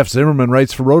 Jeff Zimmerman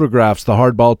writes for Rotographs, The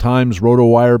Hardball Times,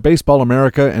 RotoWire, Baseball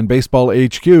America, and Baseball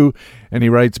HQ, and he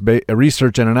writes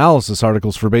research and analysis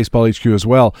articles for Baseball HQ as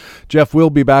well. Jeff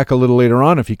will be back a little later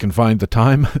on if he can find the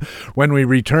time. When we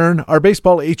return, our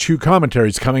Baseball HQ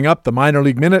commentaries coming up, the Minor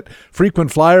League Minute,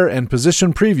 Frequent Flyer, and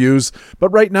Position Previews. But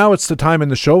right now it's the time in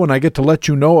the show when I get to let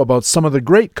you know about some of the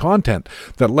great content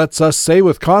that lets us say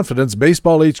with confidence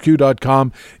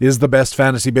BaseballHQ.com is the best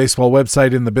fantasy baseball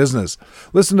website in the business.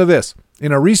 Listen to this.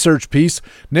 In a research piece,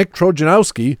 Nick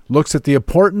Trojanowski looks at the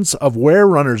importance of where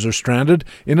runners are stranded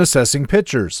in assessing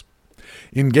pitchers.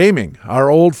 In gaming, our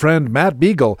old friend Matt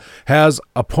Beagle has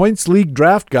a points league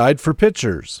draft guide for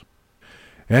pitchers.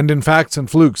 And in Facts and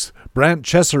Flukes, Brant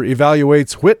Chesser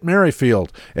evaluates Whit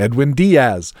Merrifield, Edwin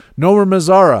Diaz, Nomar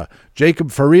Mazara, Jacob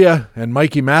Faria, and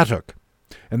Mikey Mattock.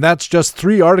 And that's just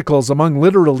 3 articles among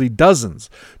literally dozens.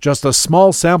 Just a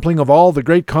small sampling of all the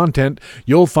great content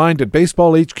you'll find at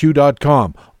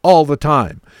BaseballHQ.com all the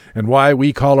time. And why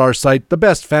we call our site the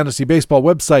best fantasy baseball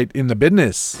website in the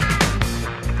business.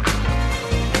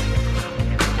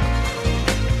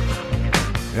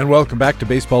 And welcome back to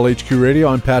Baseball HQ Radio.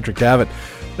 I'm Patrick Davitt.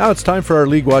 Now it's time for our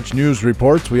League Watch News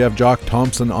reports. We have Jock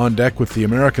Thompson on deck with the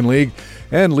American League.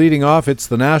 And leading off, it's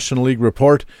the National League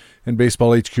report and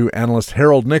Baseball HQ analyst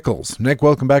Harold Nichols. Nick,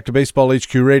 welcome back to Baseball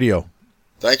HQ Radio.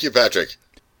 Thank you, Patrick.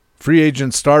 Free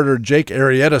agent starter Jake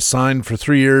Arrieta signed for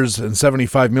 3 years and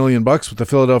 $75 million with the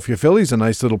Philadelphia Phillies, a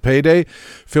nice little payday.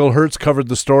 Phil Hertz covered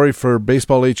the story for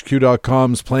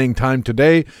BaseballHQ.com's Playing Time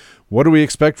Today. What do we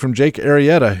expect from Jake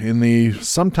Arrieta in the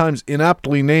sometimes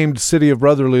inaptly named city of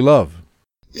brotherly love?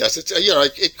 Yes, it's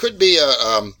it could be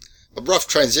a rough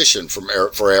transition for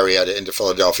Arrieta into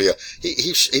Philadelphia.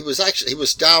 He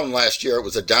was down last year. It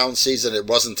was a down season. It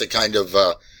wasn't the kind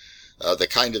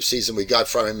of season we got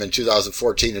from him in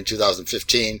 2014 and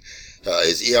 2015.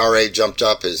 His ERA jumped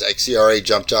up. His xERA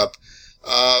jumped up.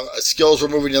 Skills were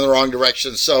moving in the wrong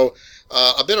direction. So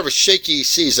a bit of a shaky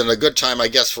season. A good time, I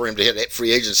guess, for him to hit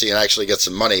free agency and actually get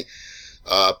some money.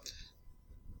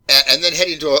 And then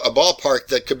heading to a ballpark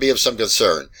that could be of some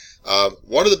concern.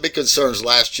 One of the big concerns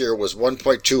last year was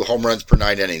 1.2 home runs per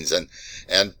 9 innings, and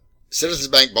Citizens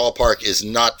Bank Ballpark is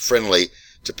not friendly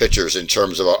to pitchers in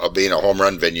terms of being a home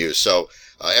run venue. So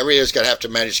Arrieta's going to have to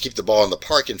manage to keep the ball in the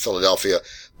park in Philadelphia.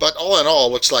 But all in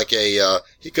all, looks like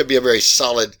he could be a very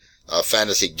solid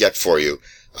fantasy get for you.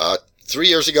 3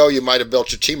 years ago, you might have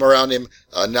built your team around him.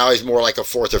 Now he's more like a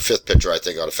 4th or 5th pitcher, I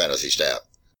think, on a fantasy staff.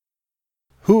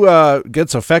 Who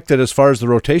gets affected as far as the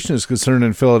rotation is concerned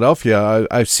in Philadelphia?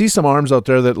 I see some arms out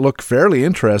there that look fairly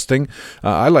interesting.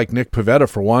 I like Nick Pivetta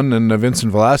for one, and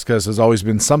Vincent Velasquez has always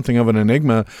been something of an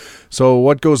enigma. So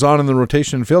what goes on in the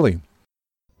rotation in Philly?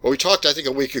 Well, we talked, I think,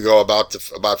 a week ago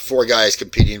about 4 guys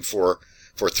competing for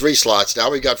for 3 slots. Now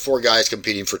we've got 4 guys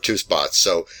competing for 2 spots.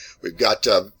 So we've got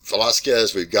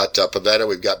Velasquez, we've got Pivetta,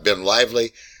 we've got Ben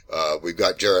Lively, we've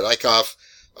got Jared Eichhoff,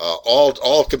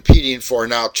 all competing for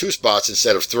now 2 spots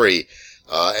instead of 3.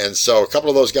 And so a couple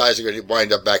of those guys are going to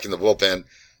wind up back in the bullpen,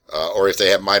 or if they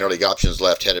have minor league options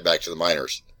left, headed back to the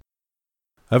minors.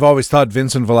 I've always thought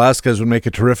Vincent Velasquez would make a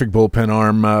terrific bullpen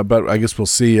arm, but I guess we'll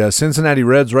see. Cincinnati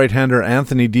Reds right-hander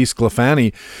Anthony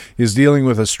DeSclafani is dealing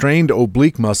with a strained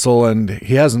oblique muscle, and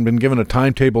he hasn't been given a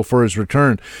timetable for his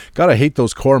return. Gotta hate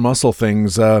those core muscle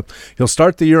things. He'll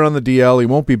start the year on the DL. He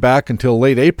won't be back until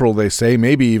late April, they say,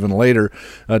 maybe even later.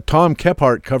 Tom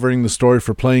Kephart covering the story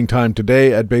for Playing Time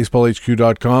today at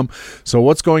BaseballHQ.com. So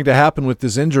what's going to happen with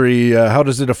this injury? How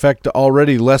does it affect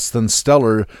already less than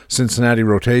stellar Cincinnati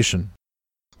rotation?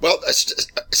 Well,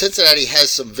 Cincinnati has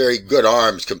some very good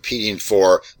arms competing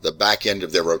for the back end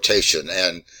of their rotation,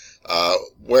 and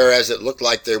whereas it looked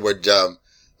like they would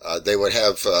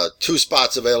have 2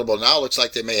 spots available, now it looks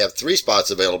like they may have 3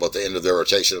 spots available at the end of their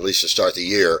rotation, at least to start the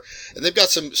year. And they've got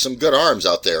some good arms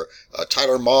out there.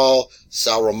 Tyler Mahle,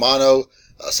 Sal Romano.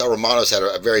 Sal Romano's had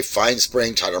a very fine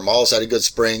spring. Tyler Mahle's had a good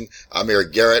spring. Amir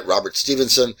Garrett, Robert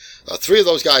Stevenson. 3 of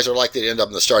those guys are likely to end up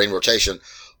in the starting rotation.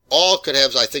 All could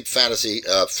have, I think, fantasy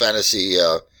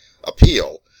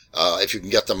appeal if you can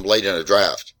get them late in a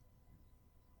draft.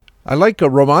 I like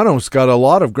Romano's got a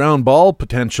lot of ground ball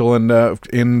potential, and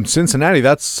in Cincinnati,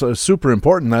 that's super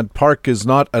important. That park is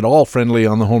not at all friendly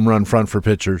on the home run front for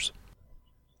pitchers.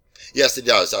 Yes, it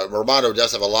does. Romano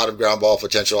does have a lot of ground ball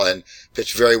potential and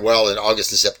pitched very well in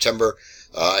August and September,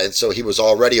 and so he was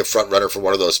already a front runner for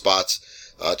one of those spots.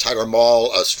 Tyler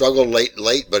Mahle struggled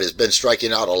late, but has been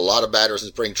striking out a lot of batters in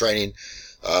spring training.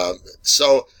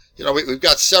 So, we've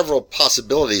got several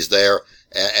possibilities there,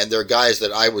 and they're guys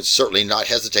that I would certainly not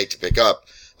hesitate to pick up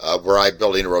were I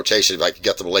building a rotation if I could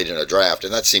get them late in a draft,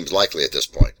 and that seems likely at this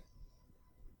point.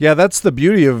 Yeah, that's the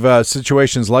beauty of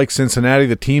situations like Cincinnati.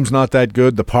 The team's not that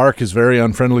good. The park is very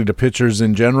unfriendly to pitchers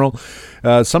in general.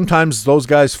 Sometimes those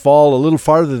guys fall a little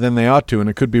farther than they ought to, and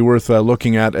it could be worth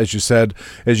looking at, as you said,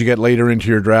 as you get later into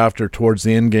your draft or towards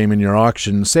the end game in your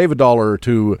auction. Save $1 or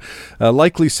 $2.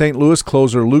 Likely St. Louis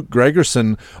closer Luke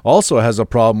Gregerson also has a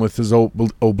problem with his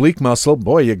oblique muscle.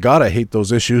 Boy, you gotta hate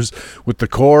those issues with the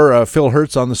core. Phil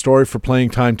Hertz on the story for Playing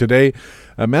Time today.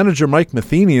 Manager Mike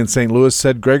Matheny in St. Louis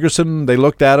said Gregerson, they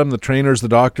looked at him, the trainers, the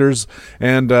doctors,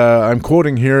 and I'm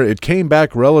quoting here, it came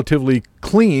back relatively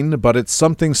clean, but it's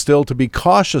something still to be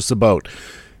cautious about.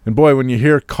 And boy, when you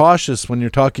hear cautious when you're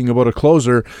talking about a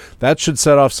closer, that should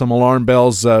set off some alarm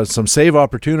bells, some save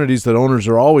opportunities that owners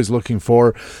are always looking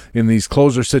for in these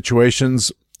closer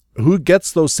situations. Who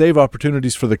gets those save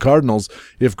opportunities for the Cardinals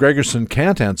if Gregerson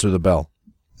can't answer the bell?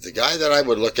 The guy that I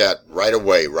would look at right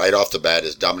away, right off the bat,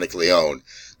 is Dominic Leone.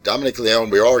 Dominic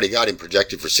Leone, we already got him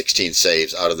projected for 16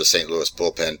 saves out of the St. Louis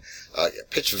bullpen.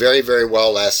 Pitched very, very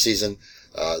well last season.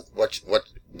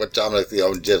 What Dominic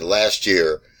Leone did last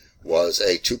year was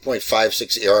a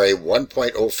 2.56 ERA,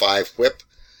 1.05 WHIP,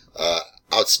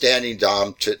 outstanding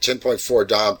DOM, 10.4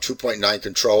 DOM, 2.9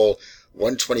 control,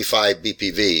 125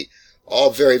 BPV.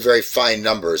 All very, very fine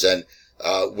numbers. And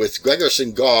with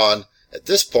Gregerson gone, at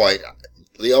this point,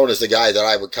 Leone is the guy that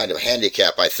I would kind of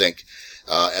handicap, I think,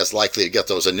 as likely to get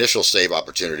those initial save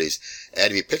opportunities.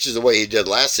 And if he pitches the way he did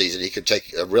last season, he could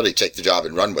really take the job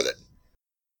and run with it.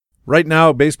 Right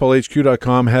now,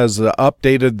 BaseballHQ.com has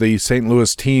updated the St.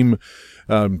 Louis team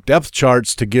depth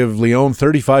charts to give Leone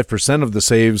 35% of the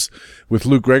saves, with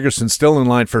Luke Gregerson still in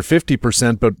line for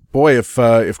 50%. But boy, if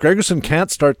Gregerson can't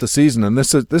start the season, and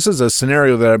this is a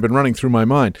scenario that I've been running through my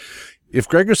mind, if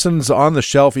Gregerson's on the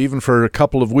shelf even for a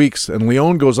couple of weeks and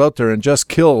Leone goes out there and just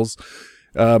kills,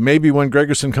 maybe when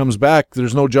Gregerson comes back,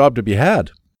 there's no job to be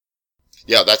had.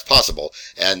 Yeah, that's possible.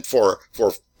 And for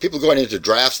people going into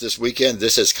drafts this weekend,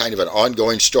 this is kind of an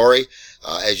ongoing story.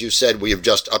 As you said, we have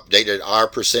just updated our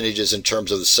percentages in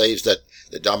terms of the saves that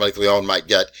Dominic Leone might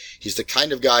get. He's the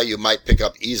kind of guy you might pick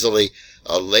up easily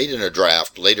late in a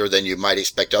draft, later than you might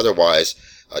expect otherwise,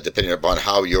 depending upon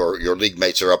how your league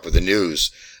mates are up with the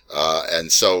news.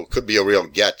 And so could be a real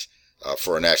get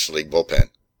for a National League bullpen.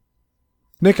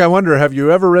 Nick, I wonder, have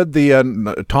you ever read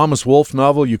the Thomas Wolfe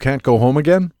novel, You Can't Go Home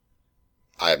Again?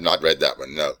 I have not read that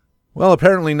one, no. Well,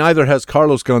 apparently neither has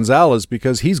Carlos Gonzalez,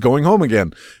 because he's going home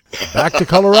again, back to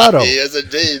Colorado. He is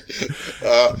indeed.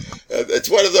 It's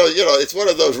one of those, it's one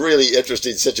of those really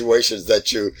interesting situations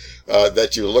that you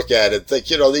look at and think,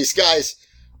 these guys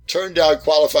turn down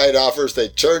qualified offers, they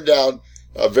turn down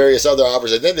various other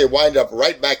offers, and then they wind up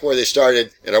right back where they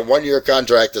started in a 1-year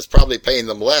contract that's probably paying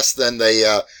them less than they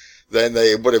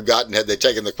would have gotten had they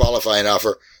taken the qualifying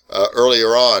offer earlier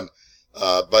on.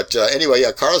 But anyway,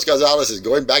 Carlos Gonzalez is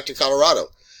going back to Colorado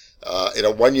in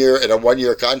a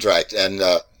 1-year contract, and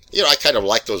I kind of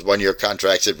like those 1-year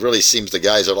contracts. It really seems the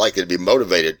guys are likely to be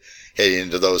motivated heading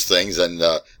into those things, and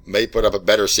may put up a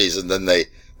better season than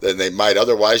they might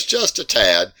otherwise, just a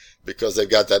tad, because they've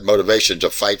got that motivation to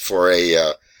fight for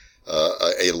a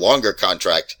longer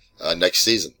contract next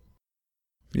season.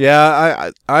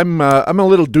 Yeah, I'm a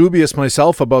little dubious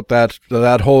myself about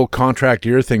that whole contract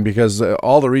year thing, because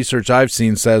all the research I've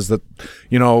seen says that,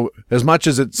 as much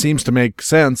as it seems to make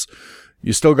sense,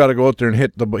 you still got to go out there and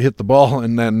hit the ball,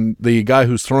 and then the guy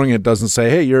who's throwing it doesn't say,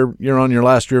 "Hey, you're on your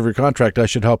last year of your contract. I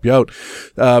should help you out."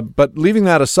 But leaving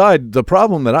that aside, the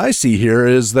problem that I see here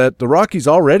is that the Rockies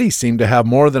already seem to have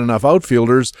more than enough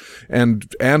outfielders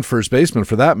and first basemen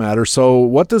for that matter. So,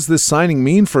 what does this signing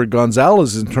mean for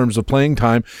Gonzalez in terms of playing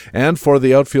time and for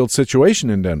the outfield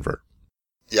situation in Denver?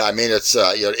 Yeah, I mean, it's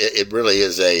it really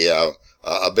is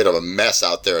a bit of a mess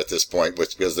out there at this point,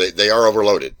 because they are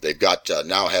overloaded. They've got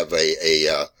now have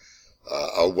a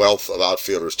wealth of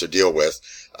outfielders to deal with.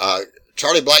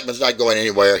 Charlie Blackmon's not going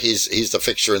anywhere. He's the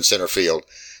fixture in center field.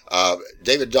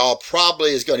 David Dahl probably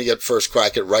is going to get first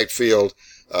crack at right field.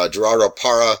 Gerardo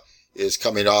Parra is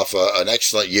coming off an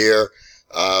excellent year.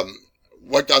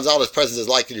 What Gonzalez's presence is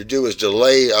likely to do is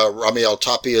delay Ramiel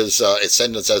Tapia's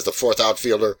ascendance as the fourth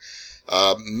outfielder.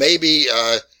 Maybe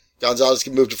Gonzalez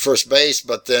can move to first base,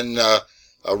 but then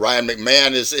Ryan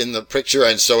McMahon is in the picture,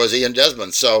 and so is Ian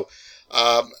Desmond. So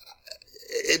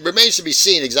it remains to be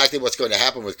seen exactly what's going to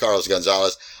happen with Carlos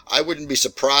Gonzalez. I wouldn't be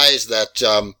surprised that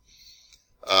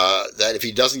that if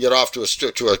he doesn't get off to a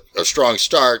strong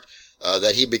start,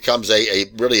 that he becomes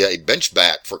really a bench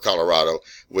bat for Colorado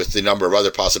with the number of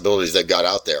other possibilities they've got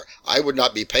out there. I would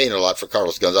not be paying a lot for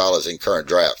Carlos Gonzalez in current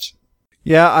drafts.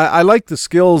 Yeah, I like the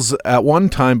skills at one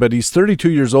time, but he's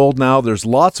 32 years old now. There's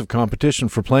lots of competition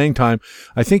for playing time.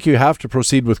 I think you have to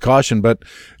proceed with caution, but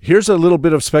here's a little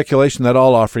bit of speculation that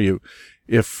I'll offer you.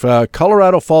 If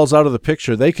Colorado falls out of the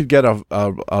picture, they could get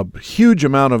a huge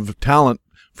amount of talent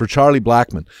for Charlie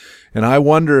Blackmon. And I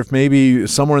wonder if maybe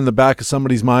somewhere in the back of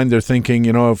somebody's mind they're thinking,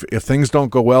 if things don't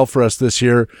go well for us this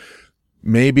year,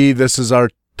 maybe this is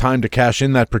our time to cash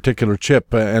in that particular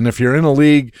chip. And if you're in a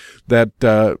league that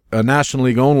a National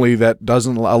League only that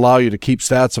doesn't allow you to keep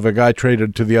stats of a guy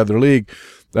traded to the other league,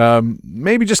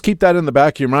 maybe just keep that in the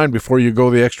back of your mind before you go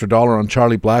the extra dollar on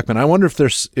Charlie Blackmon. I wonder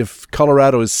if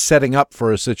Colorado is setting up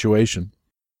for a situation.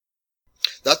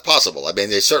 That's possible. I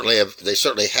mean, they certainly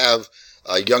have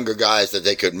younger guys that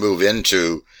they could move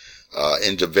into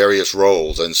various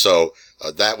roles, and so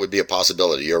that would be a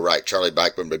possibility. You're right. Charlie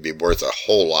Blackmon would be worth a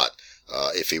whole lot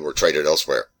if he were traded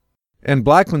elsewhere. And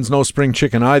Blackmon's no spring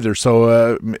chicken either,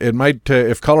 so it might,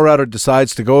 if Colorado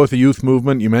decides to go with the youth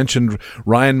movement. You mentioned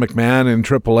Ryan McMahon in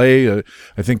AAA.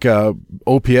 I think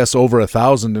OPS over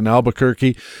 1,000 in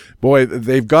Albuquerque. Boy,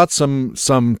 they've got some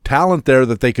talent there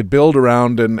that they could build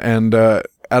around, and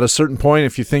at a certain point,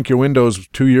 if you think your window's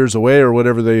 2 years away or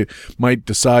whatever they might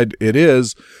decide it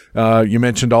is, you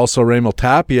mentioned also Ramiel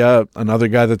Tapia, another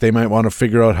guy that they might want to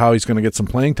figure out how he's going to get some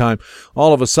playing time.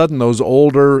 All of a sudden, those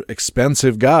older,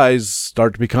 expensive guys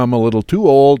start to become a little too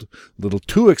old, a little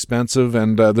too expensive,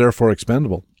 and therefore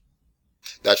expendable.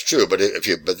 That's true, but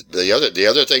the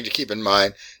other thing to keep in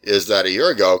mind is that a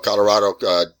year ago, Colorado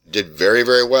did very,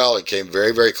 very well. It came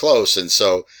very, very close, and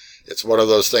so it's one of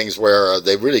those things where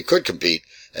they really could compete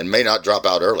and may not drop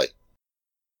out early.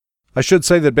 I should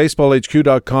say that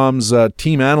BaseballHQ.com's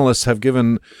team analysts have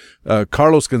given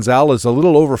Carlos Gonzalez a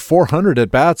little over 400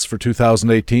 at-bats for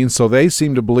 2018, so they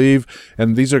seem to believe,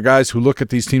 and these are guys who look at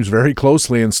these teams very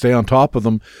closely and stay on top of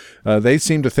them, they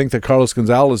seem to think that Carlos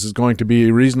Gonzalez is going to be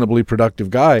a reasonably productive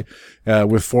guy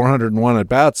with 401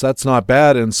 at-bats. That's not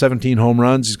bad, and 17 home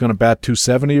runs. He's going to bat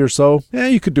 270 or so. Yeah,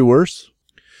 you could do worse.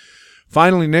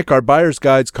 Finally, Nick, our Buyer's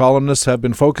Guides columnists have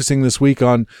been focusing this week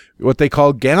on what they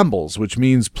call gambles, which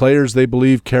means players they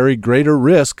believe carry greater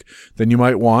risk than you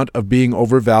might want of being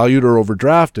overvalued or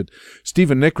overdrafted.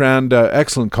 Stephen Nickrand,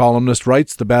 excellent columnist,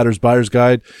 writes the Batter's Buyer's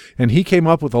Guide, and he came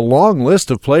up with a long list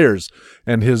of players,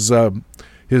 and his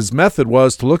method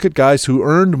was to look at guys who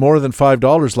earned more than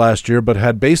 $5 last year but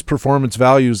had base performance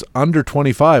values under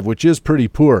 25, which is pretty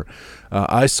poor.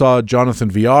 I saw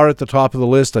Jonathan Villar at the top of the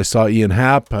list. I saw Ian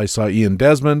Happ. I saw Ian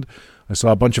Desmond. I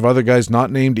saw a bunch of other guys not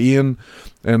named Ian.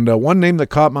 And one name that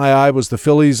caught my eye was the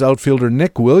Phillies outfielder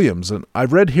Nick Williams. And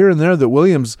I've read here and there that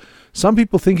Williams, some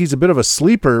people think he's a bit of a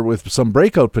sleeper with some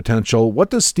breakout potential. What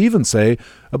does Steven say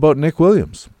about Nick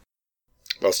Williams?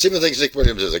 Well, Stephen thinks Nick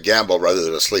Williams is a gamble rather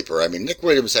than a sleeper. I mean, Nick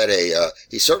Williams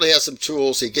he certainly has some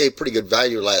tools. He gave pretty good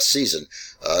value last season.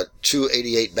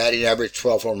 288 batting average,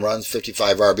 12 home runs,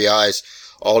 55 RBIs,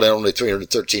 all in only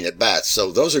 313 at bats.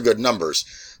 So those are good numbers.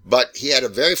 But he had a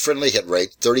very friendly hit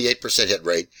rate, 38% hit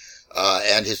rate.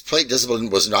 And his plate discipline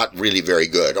was not really very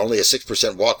good. Only a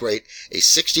 6% walk rate, a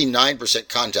 69%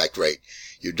 contact rate.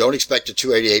 You don't expect a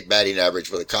 288 batting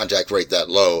average with a contact rate that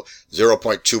low,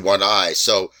 0.21 I.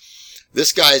 So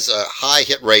this guy's high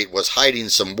hit rate was hiding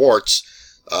some warts,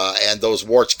 and those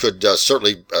warts could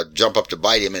certainly jump up to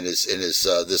bite him in his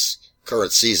this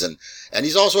current season. And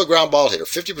he's also a ground ball hitter,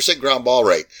 50% ground ball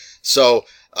rate. So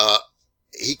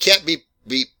he can't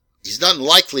he's not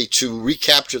likely to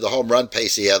recapture the home run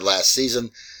pace he had last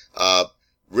season.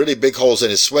 Really big holes in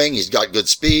his swing. He's got good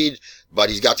speed, but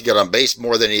he's got to get on base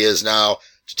more than he is now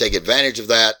to take advantage of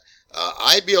that.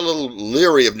 I'd be a little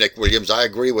leery of Nick Williams. I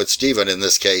agree with Stephen in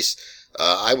this case.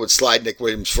 I would slide Nick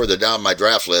Williams further down my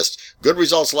draft list. Good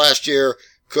results last year.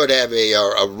 Could have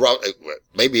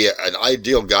maybe an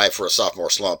ideal guy for a sophomore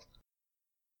slump.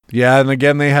 Yeah, and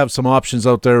again, they have some options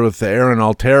out there with Aaron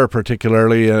Altair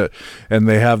particularly, and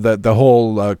they have the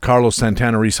whole Carlos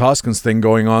Santana, Rhys Hoskins thing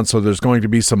going on, so there's going to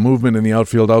be some movement in the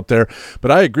outfield out there. But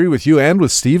I agree with you and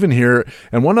with Steven here,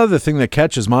 and one other thing that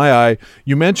catches my eye,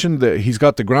 you mentioned that he's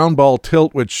got the ground ball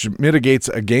tilt, which mitigates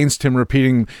against him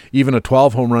repeating even a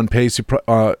 12 home run pace.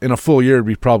 In a full year, it'd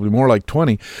be probably more like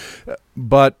 20.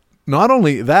 But not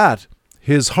only that,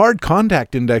 his hard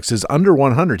contact index is under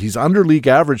 100. He's under league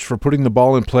average for putting the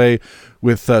ball in play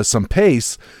with some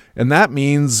pace, and that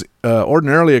means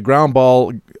ordinarily a ground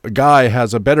ball guy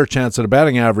has a better chance at a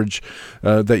batting average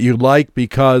that you like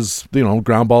because,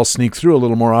 ground balls sneak through a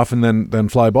little more often than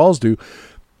fly balls do.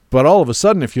 But all of a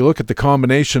sudden, if you look at the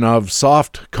combination of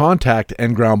soft contact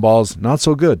and ground balls, not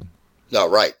so good. No,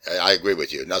 right. I agree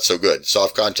with you. Not so good.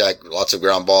 Soft contact, lots of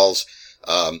ground balls.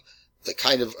 The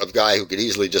kind of guy who could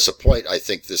easily disappoint, I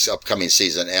think, this upcoming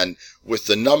season. And with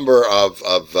the number of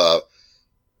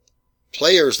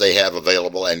players they have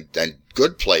available and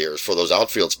good players for those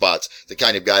outfield spots, the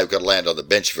kind of guy who could land on the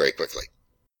bench very quickly.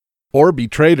 Or be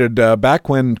traded. Back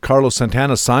when Carlos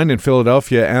Santana signed in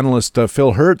Philadelphia, analyst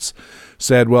Phil Hertz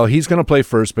said, well, he's going to play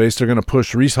first base. They're going to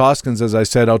push Rhys Hoskins, as I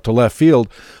said, out to left field.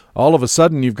 All of a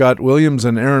sudden, you've got Williams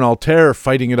and Aaron Altair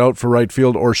fighting it out for right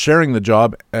field or sharing the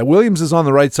job. Williams is on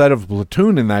the right side of a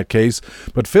platoon in that case,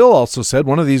 but Phil also said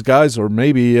one of these guys, or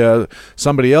maybe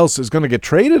somebody else, is going to get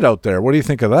traded out there. What do you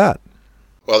think of that?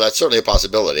 Well, that's certainly a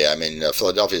possibility. I mean,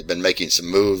 Philadelphia's been making some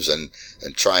moves and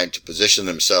trying to position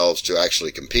themselves to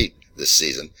actually compete this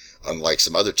season, unlike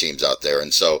some other teams out there,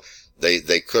 and so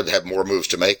they could have more moves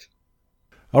to make.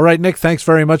 All right, Nick, thanks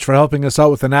very much for helping us out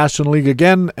with the National League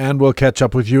again, and we'll catch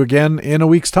up with you again in a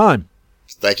week's time.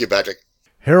 Thank you, Patrick.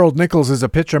 Harold Nichols is a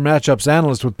pitcher matchups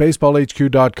analyst with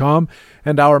BaseballHQ.com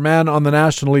and our man on the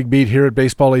National League beat here at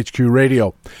BaseballHQ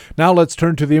Radio. Now let's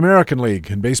turn to the American League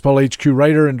and BaseballHQ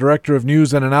writer and director of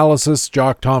news and analysis,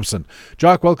 Jock Thompson.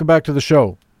 Jock, welcome back to the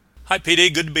show. Hi,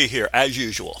 PD. Good to be here, as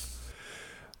usual.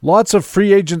 Lots of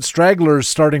free agent stragglers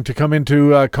starting to come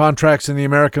into contracts in the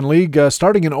American League,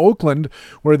 starting in Oakland,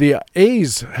 where the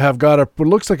A's have got what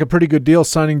looks like a pretty good deal,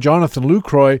 signing Jonathan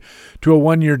Lucroy to a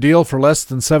one-year deal for less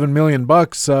than $7 million.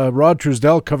 Rod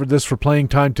Truesdell covered this for Playing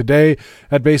Time today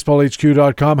at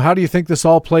BaseballHQ.com. How do you think this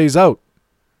all plays out?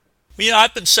 Well,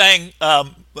 I've been saying,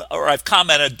 or I've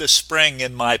commented this spring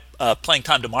in my Playing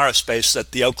Time Tomorrow space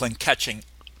that the Oakland catching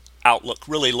outlook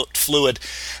really looked fluid,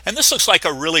 and this looks like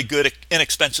a really good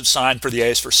inexpensive sign for the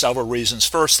A's for several reasons.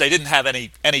 First, they didn't have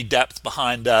any depth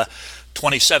behind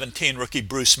 2017 rookie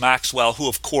Bruce Maxwell, who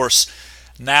of course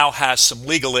now has some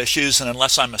legal issues and,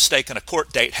 unless I'm mistaken, a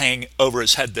court date hanging over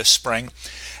his head this spring,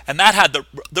 and that had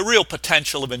the real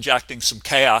potential of injecting some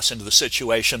chaos into the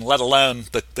situation, let alone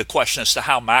the question as to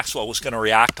how Maxwell was going to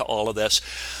react to all of this.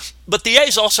 But the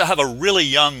A's also have a really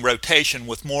young rotation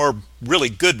with more really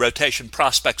good rotation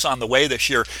prospects on the way this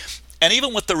year. And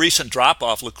even with the recent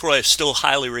drop-off, Lucroy is still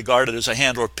highly regarded as a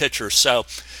handler pitcher. So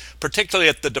particularly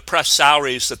at the depressed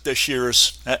salaries that this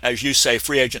year's, as you say,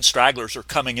 free agent stragglers are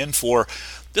coming in for,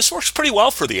 this works pretty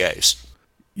well for the A's.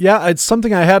 Yeah, it's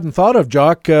something I hadn't thought of,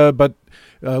 Jock, but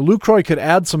Lucroy could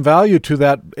add some value to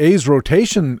that A's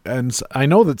rotation, and I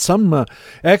know that some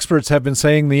experts have been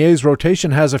saying the A's rotation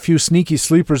has a few sneaky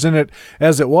sleepers in it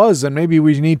as it was, and maybe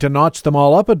we need to notch them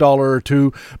all up $1 or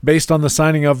 $2 based on the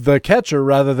signing of the catcher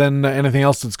rather than anything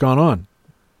else that's gone on.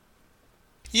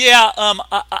 Yeah,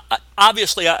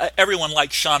 obviously everyone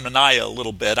likes Sean Manaea a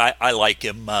little bit. I like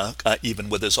him even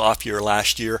with his off year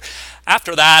last year.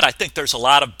 After that, I think there's a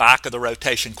lot of back of the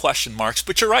rotation question marks.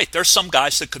 But you're right, there's some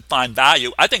guys that could find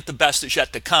value. I think the best is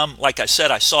yet to come. Like I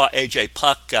said, I saw A.J.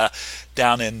 Puck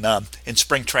down in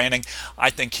spring training. I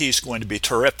think he's going to be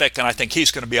terrific, and I think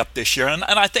he's going to be up this year. And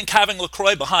I think having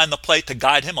LaCroix behind the plate to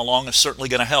guide him along is certainly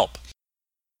going to help.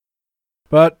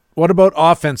 But what about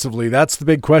offensively? That's the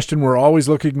big question. We're always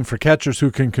looking for catchers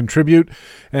who can contribute.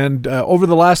 And over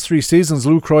the last 3 seasons,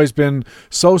 Lucroy's been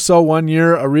so-so one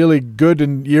year, a really good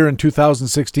year in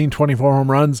 2016, 24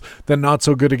 home runs, then not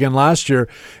so good again last year.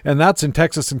 And that's in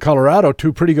Texas and Colorado,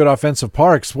 2 pretty good offensive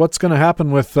parks. What's going to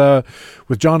happen with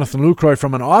Jonathan Lucroy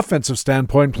from an offensive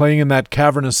standpoint playing in that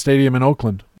cavernous stadium in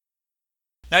Oakland?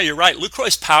 Now, you're right.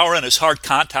 Lucroy's power and his hard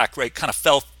contact rate kind of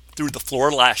fell through the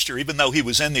floor last year, even though he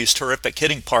was in these terrific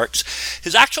hitting parks.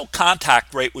 His actual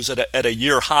contact rate was at a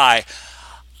year high.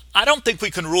 I don't think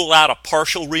we can rule out a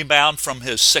partial rebound from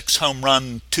his 6 home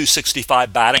run,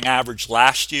 265 batting average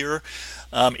last year.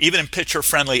 Even in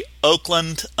pitcher-friendly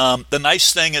Oakland, the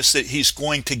nice thing is that he's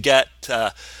going to get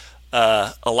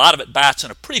a lot of at-bats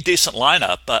in a pretty decent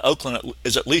lineup. Oakland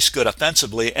is at least good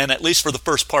offensively, and at least for the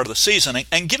first part of the season.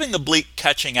 And given the bleak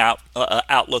catching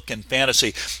outlook in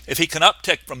fantasy, if he can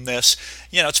uptick from this,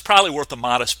 it's probably worth a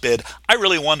modest bid. I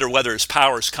really wonder whether his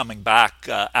power is coming back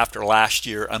after last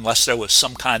year, unless there was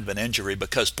some kind of an injury.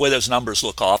 Because boy, those numbers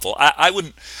look awful. I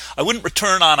wouldn't I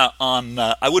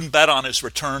wouldn't bet on his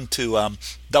return to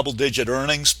double-digit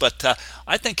earnings, but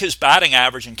I think his batting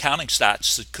average and counting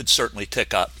stats could certainly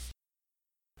tick up.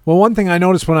 Well, one thing I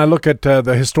noticed when I look at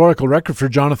the historical record for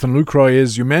Jonathan Lucroy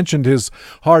is you mentioned his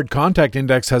hard contact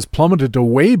index has plummeted to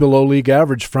way below league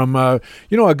average from a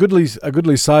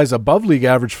goodly size above league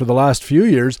average for the last few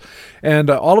years, and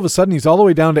all of a sudden he's all the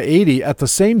way down to 80 at the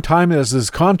same time as his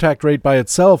contact rate by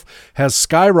itself has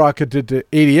skyrocketed to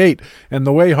 88. And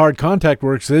the way hard contact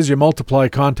works is you multiply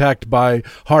contact by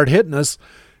hard hitness.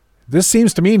 This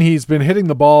seems to mean he's been hitting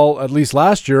the ball, at least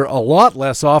last year, a lot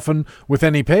less often with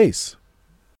any pace.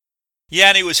 Yeah,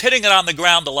 and he was hitting it on the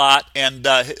ground a lot, and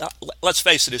let's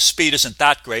face it, his speed isn't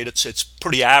that great. It's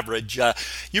pretty average.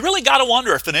 You really got to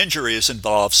wonder if an injury is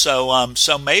involved.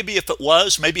 So maybe if it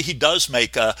was, maybe he does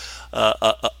make a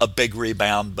big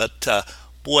rebound. But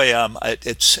boy,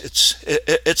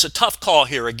 it's a tough call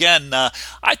here. Again,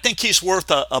 I think he's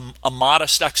worth a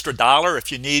modest extra dollar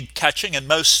if you need catching, and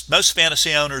most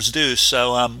fantasy owners do.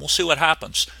 So we'll see what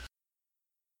happens.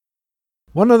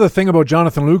 One other thing about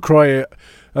Jonathan Lucroy,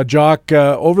 Jock,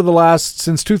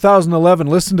 since 2011,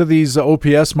 listen to these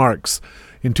OPS marks.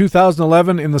 In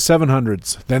 2011, in the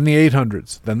 700s, then the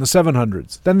 800s, then the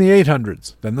 700s, then the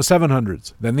 800s, then the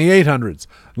 700s, then the 800s.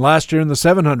 Last year in the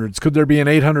 700s. Could there be an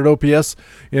 800 OPS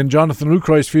in Jonathan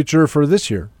Lucroy's future for this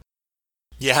year?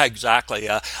 Yeah, exactly.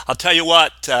 I'll tell you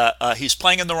what, he's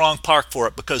playing in the wrong park for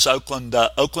it, because Oakland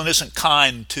isn't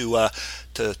kind to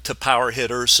power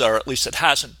hitters, or at least it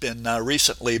hasn't been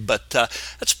recently. But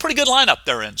it's a pretty good lineup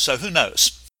they're in, so who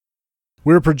knows?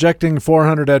 We're projecting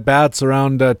 400 at-bats,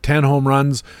 around 10 home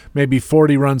runs, maybe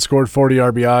 40 runs scored, 40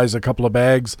 RBIs, a couple of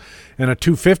bags, and a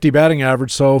 250 batting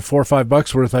average, so $4 or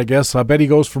 $5 worth, I guess. I bet he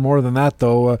goes for more than that,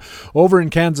 though. Over in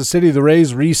Kansas City, the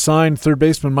Rays re-signed third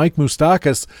baseman Mike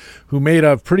Moustakas, who made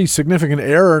a pretty significant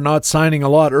error not signing a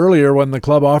lot earlier when the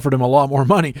club offered him a lot more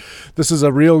money. This is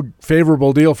a real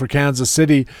favorable deal for Kansas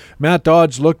City. Matt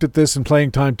Dodge looked at this in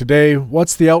playing time today.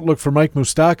 What's the outlook for Mike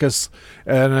Moustakas,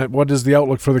 and what is the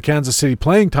outlook for the Kansas City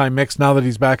playing time mix now that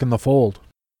he's back in the fold?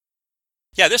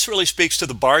 Yeah, this really speaks to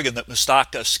the bargain that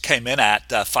Moustakas came in at,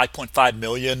 $5.5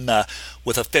 million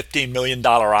with a $15 million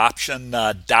option.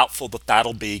 Doubtful that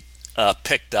that'll be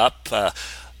picked up.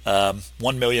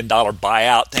 $1 million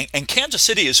buyout. And Kansas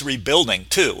City is rebuilding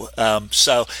too.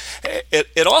 So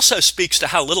it also speaks to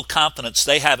how little confidence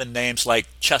they have in names like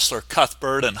Cheslor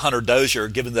Cuthbert and Hunter Dozier,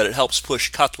 given that it helps push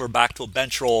Cuthbert back to a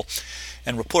bench role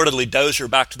and reportedly Dozier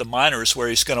back to the minors, where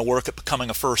he's going to work at becoming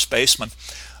a first baseman.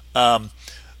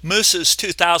 Moose's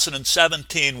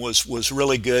 2017 was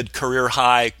really good, career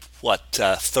high,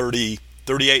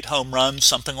 38 home runs,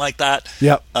 something like that.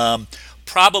 Yep.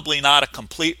 Probably not a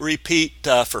complete repeat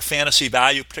for fantasy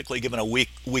value, particularly given a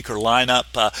weaker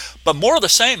lineup. But more of the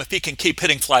same if he can keep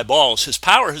hitting fly balls. His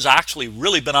power has actually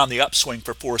really been on the upswing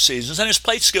for 4 seasons, and his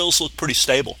plate skills look pretty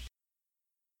stable.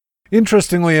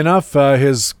 Interestingly enough,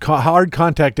 his hard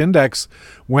contact index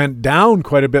went down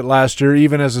quite a bit last year,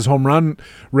 even as his home run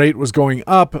rate was going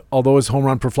up, although his home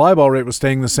run per fly ball rate was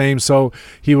staying the same. So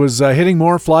he was hitting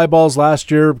more fly balls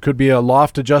last year. Could be a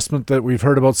loft adjustment that we've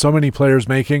heard about so many players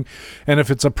making. And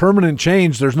if it's a permanent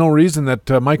change, there's no reason that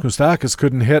Mike Moustakas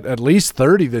couldn't hit at least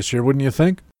 30 this year, wouldn't you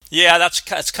think? Yeah, that's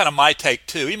kind of my take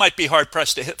too. He might be hard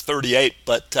pressed to hit 38,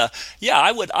 but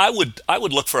I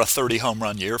would look for a 30 home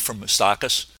run year from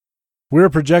Moustakas. We're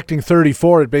projecting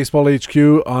 34 at Baseball HQ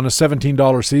on a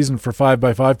 $17 season for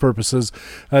 5x5 purposes.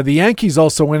 The Yankees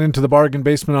also went into the bargain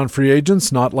basement on free agents,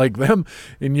 not like them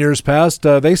in years past.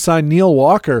 They signed Neil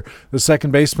Walker, the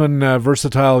second baseman,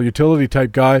 versatile utility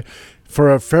type guy,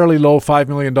 for a fairly low $5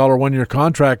 million one-year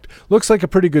contract. Looks like a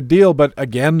pretty good deal, but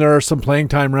again, there are some playing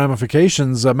time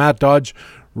ramifications. Matt Dodge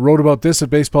wrote about this at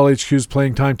Baseball HQ's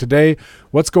Playing Time today.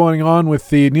 What's going on with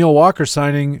the Neil Walker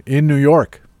signing in New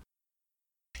York?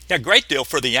 Yeah, great deal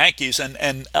for the Yankees,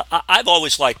 and I've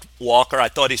always liked Walker. I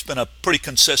thought he's been a pretty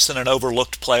consistent and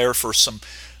overlooked player for some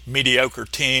mediocre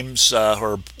teams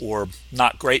or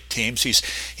not great teams.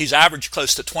 He's averaged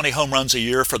close to 20 home runs a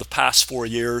year for the past 4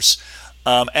 years.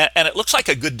 And it looks like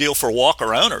a good deal for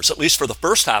Walker owners, at least for the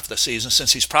first half of the season,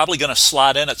 since he's probably going to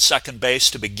slot in at second base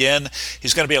to begin.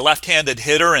 He's going to be a left-handed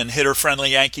hitter in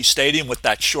hitter-friendly Yankee Stadium with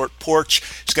that short porch.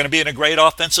 He's going to be in a great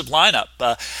offensive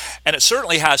lineup. And it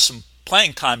certainly has some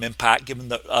playing time impact, given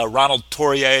that Ronald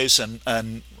Torres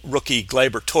and rookie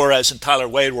Gleyber Torres and Tyler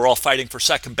Wade were all fighting for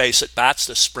second base at bats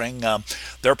this spring.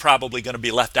 They're probably going to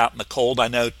be left out in the cold. I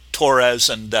know Torres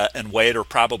and Wade are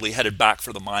probably headed back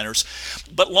for the minors.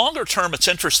 But longer term, it's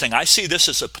interesting. I see this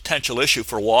as a potential issue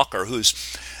for Walker,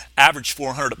 who's averaged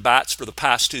 400 at bats for the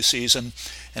past 2 seasons,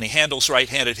 and he handles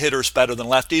right-handed hitters better than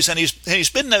lefties, and he's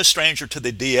been no stranger to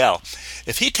the DL.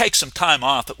 If he takes some time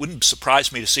off, it wouldn't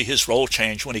surprise me to see his role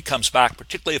change when he comes back,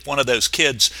 particularly if one of those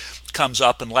kids comes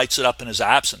up and lights it up in his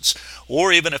absence,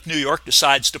 or even if New York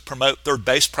decides to promote third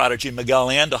base prodigy Miguel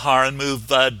Andujar and move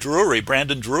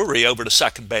Brandon Drury over to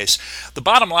second base. The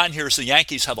bottom line here is the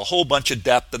Yankees have a whole bunch of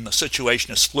depth and the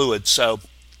situation is fluid, so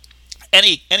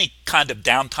any kind of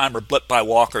downtime or blip by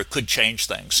Walker could change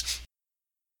things.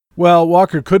 Well,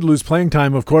 Walker could lose playing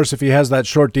time, of course, if he has that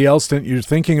short DL stint you're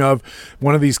thinking of.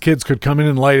 One of these kids could come in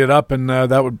and light it up, and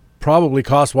that would probably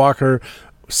cost Walker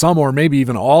some or maybe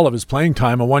even all of his playing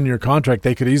time. A one-year contract,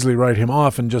 they could easily write him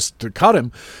off and just cut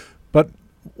him. But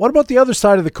what about the other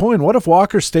side of the coin? What if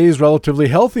Walker stays relatively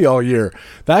healthy all year?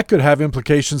 That could have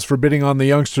implications for bidding on the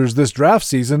youngsters this draft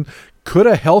season. Could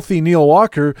a healthy Neil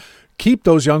Walker keep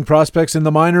those young prospects in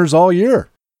the minors all year?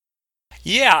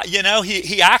 Yeah,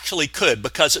 he actually could,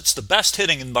 because it's the best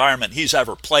hitting environment he's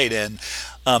ever played in.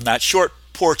 That short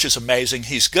porch is amazing.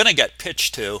 He's going to get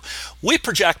pitched to. We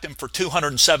project him for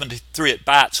 273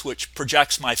 at-bats, which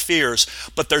projects my fears,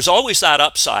 but there's always that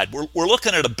upside. We're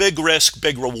looking at a big risk,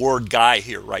 big reward guy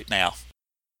here right now.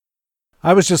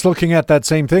 I was just looking at that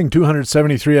same thing,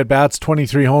 273 at-bats,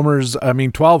 12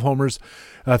 homers,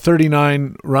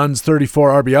 39 runs,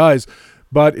 34 RBIs.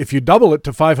 But if you double it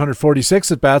to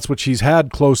 546 at-bats, which he's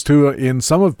had close to in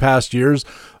some of past years,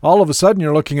 all of a sudden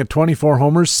you're looking at 24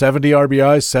 homers, 70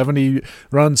 RBIs, 70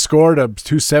 runs scored, a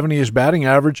 270-ish batting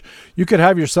average. You could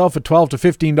have yourself a $12 to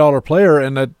 $15 player,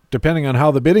 and that, depending on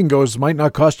how the bidding goes, might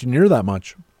not cost you near that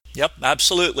much. Yep,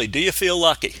 absolutely. Do you feel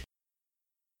lucky?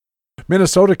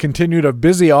 Minnesota continued a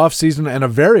busy offseason and a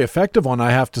very effective one,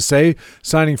 I have to say,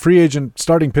 signing free agent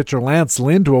starting pitcher Lance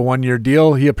Lynn to a one-year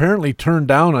deal. He apparently turned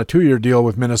down a 2-year deal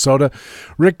with Minnesota.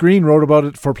 Rick Green wrote about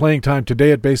it for Playing Time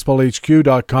today at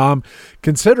BaseballHQ.com.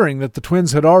 Considering that the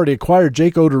Twins had already acquired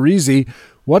Jake Odorizzi,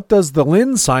 what does the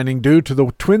Lynn signing do to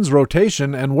the Twins'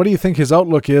 rotation, and what do you think his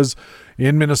outlook is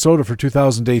in Minnesota for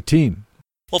 2018?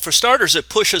 Well, for starters, it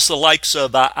pushes the likes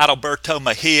of Adalberto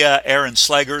Mejia, Aaron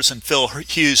Slegers, and Phil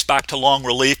Hughes back to long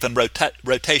relief and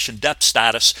rotation depth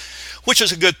status, which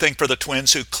is a good thing for the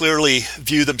Twins, who clearly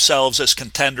view themselves as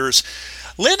contenders.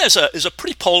 Lynn is a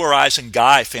pretty polarizing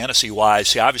guy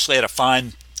fantasy-wise. He obviously had a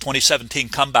fine 2017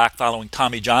 comeback following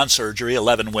Tommy John surgery,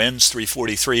 11 wins,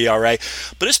 3.43 ERA,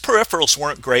 but his peripherals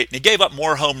weren't great, and he gave up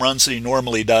more home runs than he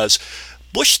normally does.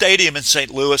 Busch Stadium in St.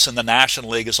 Louis in the National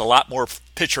League is a lot more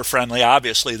pitcher-friendly,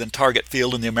 obviously, than Target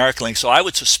Field in the American League, so I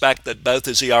would suspect that both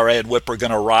his ERA and WHIP are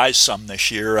going to rise some this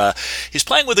year. He's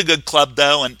playing with a good club,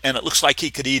 though, and it looks like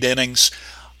he could eat innings.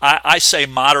 I say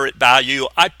moderate value.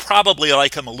 I probably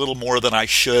like him a little more than I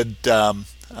should. I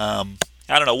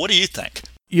don't know. What do you think?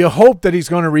 you hope that he's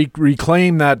going to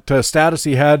reclaim that status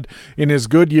he had in his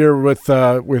good year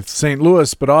with St.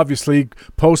 Louis, but obviously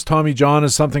post Tommy John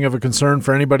is something of a concern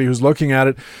for anybody who's looking at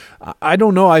it. I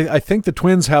don't know. I think the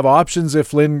Twins have options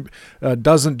if Lynn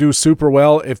doesn't do super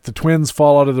well. If the Twins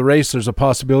fall out of the race, there's a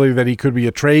possibility that he could be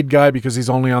a trade guy because he's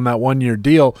only on that 1-year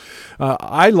deal.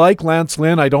 I like Lance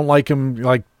Lynn. I don't like him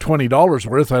like $20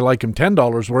 worth. I like him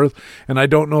 $10 worth, and I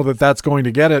don't know that that's going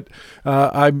to get it.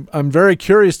 I'm very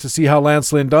curious to see how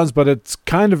Lance Lynn does, but it's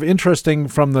kind of interesting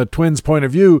from the Twins' point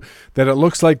of view that it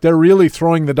looks like they're really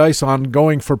throwing the dice on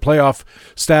going for playoff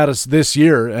status this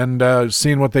year and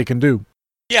seeing what they can do.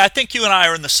 Yeah, I think you and I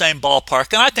are in the same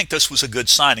ballpark, and I think this was a good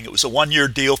signing. It was a 1-year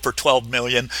deal for $12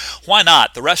 million. Why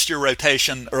not? The rest of your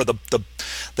rotation, or the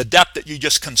depth that you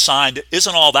just consigned,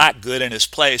 isn't all that good in his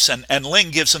place, and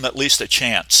Ling gives him at least a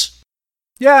chance.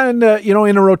 Yeah, and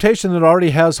in a rotation that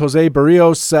already has Jose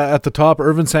Barrios at the top,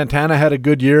 Irvin Santana had a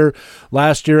good year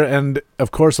last year, and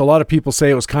of course a lot of people say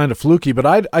it was kind of fluky, but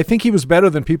I think he was better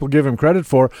than people give him credit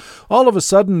for. All of a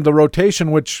sudden, the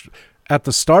rotation, which at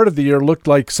the start of the year looked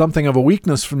like something of a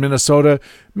weakness for Minnesota,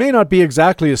 may not be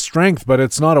exactly a strength, but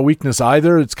it's not a weakness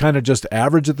either. It's kind of just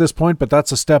average at this point, but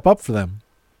that's a step up for them.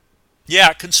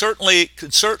 Yeah, could certainly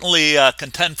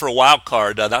contend for a wild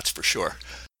card, that's for sure.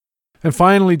 And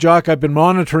finally, Jock, I've been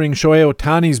monitoring Shohei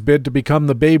Ohtani's bid to become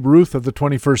the Babe Ruth of the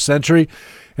 21st century,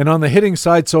 and on the hitting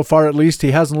side so far at least,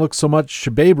 he hasn't looked so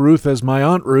much Babe Ruth as my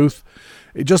Aunt Ruth.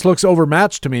 It just looks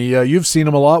overmatched to me. You've seen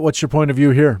him a lot. What's your point of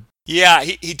view here? Yeah,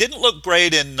 he didn't look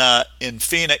great in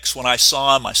Phoenix when I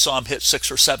saw him. I saw him hit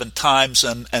 6 or 7 times,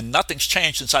 and nothing's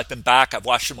changed since I've been back. I've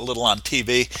watched him a little on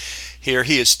TV here.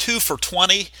 He is 2 for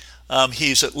 20.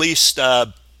 He's at least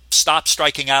stopped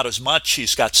striking out as much.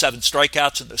 He's got 7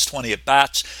 strikeouts and there's 20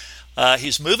 at-bats.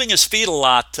 He's moving his feet a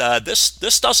lot.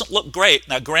 This doesn't look great.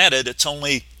 Now, granted, it's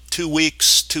only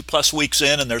 2+ weeks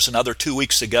in, and there's another 2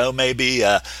 weeks to go maybe.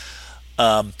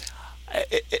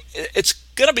 It's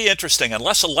going to be interesting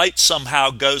unless a light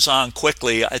somehow goes on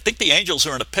quickly. I think the Angels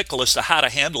are in a pickle as to how to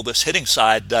handle this hitting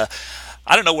side.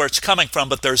 I don't know where it's coming from,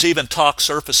 but there's even talk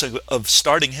surfacing of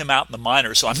starting him out in the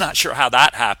minors, so I'm not sure how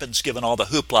that happens given all the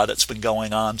hoopla that's been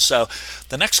going on. So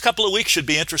the next couple of weeks should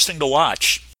be interesting to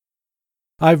watch.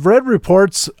 I've read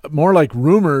reports, more like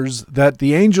rumors, that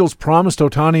the Angels promised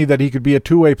Ohtani that he could be a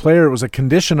two-way player. It was a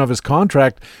condition of his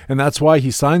contract, and that's why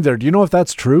he signed there. Do you know if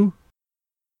that's true?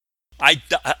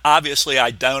 Obviously I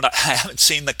don't. I haven't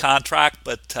seen the contract,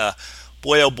 but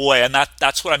boy, oh boy, and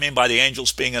that's what I mean by the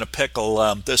Angels being in a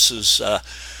pickle. This is a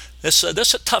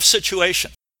tough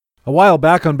situation. A while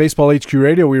back on Baseball HQ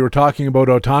Radio, we were talking about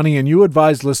Ohtani, and you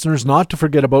advised listeners not to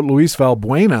forget about Luis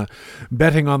Valbuena,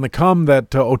 betting on the come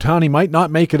that Ohtani might not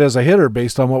make it as a hitter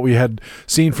based on what we had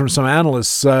seen from some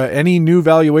analysts. Any new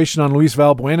valuation on Luis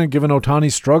Valbuena given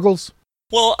Ohtani's struggles?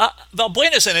 Well,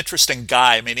 Valbuena's an interesting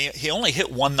guy. I mean, he only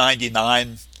hit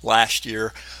 199 last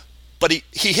year, but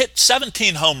he hit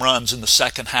 17 home runs in the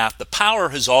second half. The power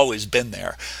has always been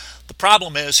there. The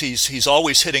problem is he's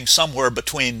always hitting somewhere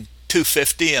between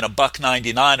 250 and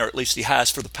 $199, or at least he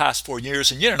has for the past 4 years,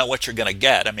 and you don't know what you're going to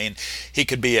get. I mean, he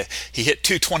hit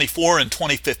 224 in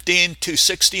 2015,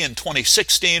 260 in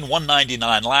 2016,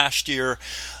 199 last year.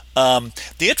 The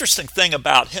interesting thing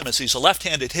about him is he's a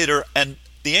left-handed hitter, and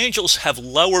the Angels have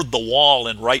lowered the wall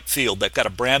in right field. They've got a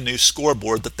brand new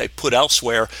scoreboard that they put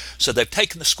elsewhere. So they've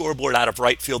taken the scoreboard out of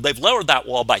right field. They've lowered that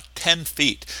wall by 10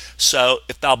 feet. So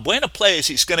if Valbuena plays,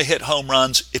 he's going to hit home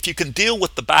runs. If you can deal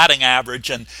with the batting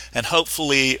average and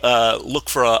hopefully look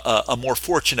for a more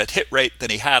fortunate hit rate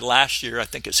than he had last year, I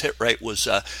think his hit rate was,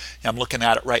 I'm looking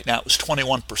at it right now, it was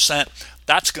 21%.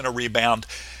 That's going to rebound.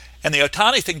 And the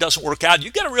Ohtani thing doesn't work out,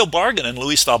 you get a real bargain in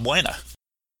Luis Valbuena.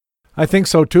 I think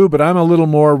so too, but I'm a little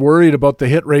more worried about the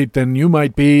hit rate than you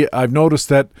might be. I've noticed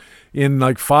that in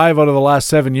like 5 out of the last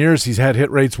 7 years, he's had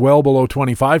hit rates well below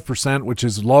 25%, which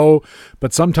is low.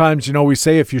 But sometimes, we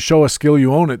say if you show a skill,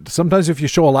 you own it. Sometimes if you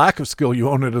show a lack of skill, you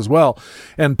own it as well.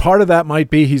 And part of that might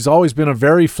be he's always been a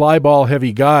very fly ball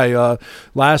heavy guy.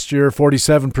 Last year,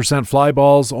 47% fly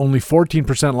balls, only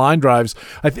 14% line drives.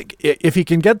 I think if he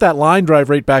can get that line drive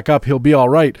rate back up, he'll be all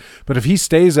right. But if he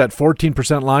stays at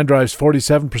 14% line drives,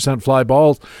 47% fly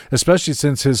balls, especially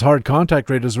since his hard contact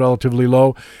rate is relatively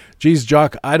low, geez,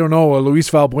 Jock, I don't know. Luis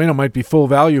Valbuena might be full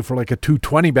value for like a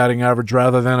 220 batting average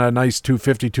rather than a nice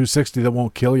 250, 260 that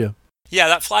won't kill you. Yeah,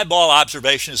 that fly ball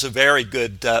observation is a very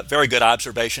good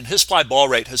observation. His fly ball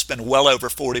rate has been well over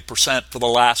 40% for the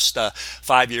last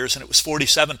 5 years, and it was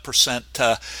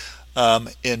 47%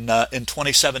 in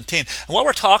 2017. And while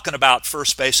we're talking about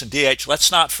first base and DH,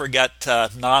 let's not forget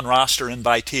non-roster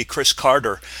invitee Chris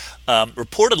Carter.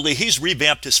 reportedly, he's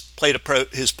revamped his plate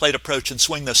approach and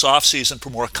swing this offseason for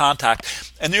more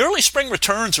contact. And the early spring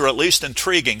returns are at least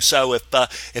intriguing. So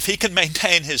if he can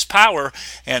maintain his power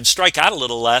and strike out a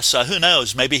little less, who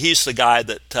knows? Maybe he's the guy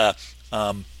that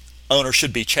owners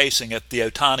should be chasing if the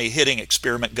Ohtani hitting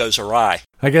experiment goes awry.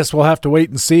 I guess we'll have to wait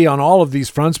and see on all of these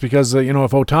fronts because, if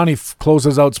Ohtani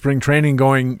closes out spring training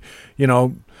going,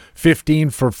 15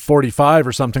 for 45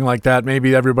 or something like that,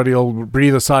 maybe everybody will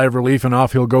breathe a sigh of relief and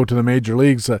off he'll go to the major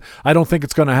leagues. I don't think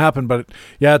it's going to happen, but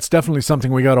yeah, it's definitely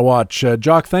something we got to watch.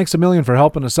 Jock, thanks a million for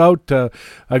helping us out.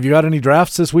 Have you got any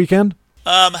drafts this weekend?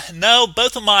 No,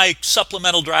 both of my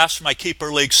supplemental drafts for my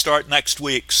keeper league start next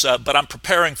week, but I'm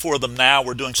preparing for them now.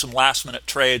 We're doing some last-minute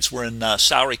trades. We're in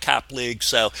salary cap league,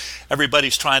 so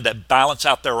everybody's trying to balance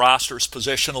out their rosters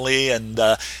positionally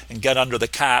and get under the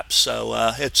cap.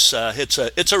 So it's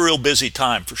a real busy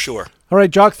time for sure. All right,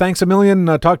 Jock, thanks a million.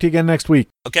 Talk to you again next week.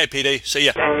 Okay, PD. See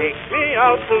ya. Take me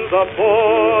out to the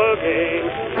ball game.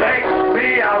 Take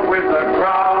me out with the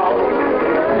crowd.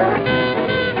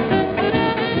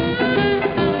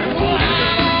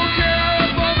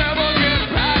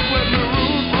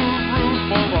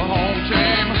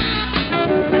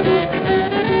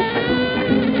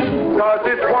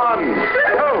 It's 1, 2,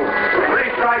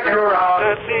 3 strikes, you're out.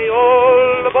 At the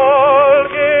old ball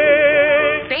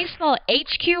game. Baseball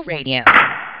HQ Radio.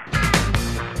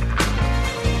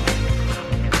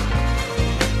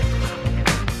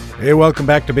 Hey, welcome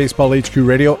back to Baseball HQ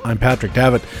Radio. I'm Patrick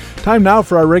Davitt. Time now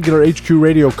for our regular HQ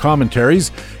Radio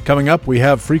commentaries. Coming up, we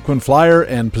have frequent flyer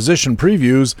and position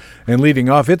previews. And leading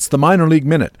off, it's the Minor League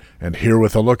Minute. And here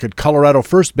with a look at Colorado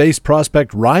first base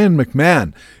prospect Ryan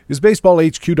McMahon is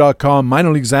BaseballHQ.com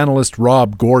minor leagues analyst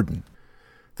Rob Gordon.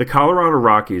 The Colorado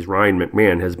Rockies' Ryan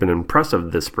McMahon has been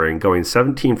impressive this spring, going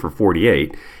 17 for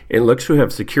 48, and looks to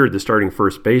have secured the starting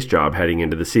first base job heading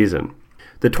into the season.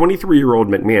 The 23-year-old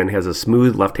McMahon has a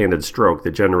smooth left-handed stroke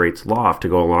that generates loft to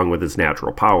go along with his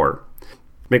natural power.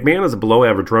 McMahon is a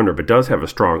below-average runner but does have a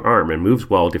strong arm and moves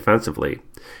well defensively.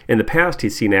 In the past,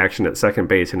 he's seen action at second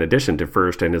base in addition to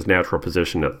first and his natural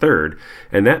position at third,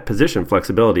 and that position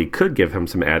flexibility could give him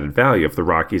some added value if the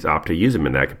Rockies opt to use him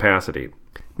in that capacity.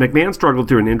 McMahon struggled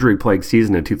through an injury-plagued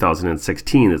season in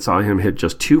 2016 that saw him hit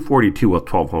just .242 with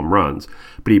 12 home runs,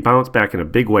 but he bounced back in a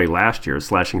big way last year,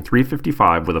 slashing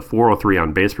 .355 with a .403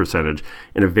 on-base percentage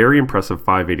and a very impressive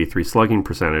 .583 slugging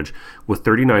percentage with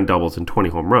 39 doubles and 20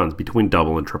 home runs between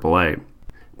Double and AAA.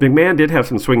 McMahon did have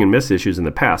some swing and miss issues in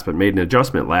the past, but made an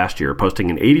adjustment last year, posting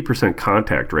an 80%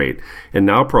 contact rate, and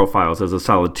now profiles as a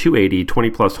solid .280,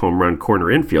 20-plus home run corner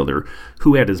infielder,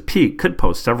 who at his peak could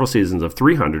post several seasons of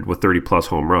 .300 with 30-plus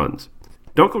home runs.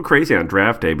 Don't go crazy on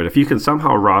draft day, but if you can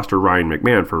somehow roster Ryan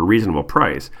McMahon for a reasonable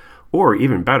price, or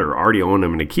even better, already own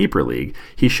him in a keeper league,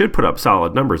 he should put up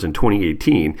solid numbers in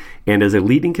 2018 and is a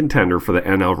leading contender for the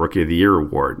NL Rookie of the Year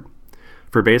award.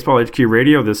 For Baseball HQ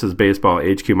Radio, this is Baseball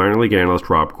HQ minor league analyst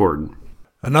Rob Gordon.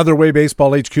 Another way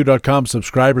BaseballHQ.com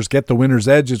subscribers get the winner's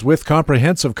edge is with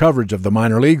comprehensive coverage of the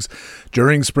minor leagues.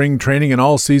 During spring training and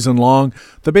all season long,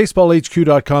 the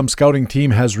BaseballHQ.com scouting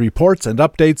team has reports and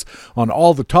updates on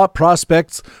all the top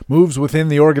prospects, moves within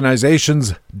the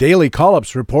organizations, daily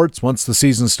call-ups reports once the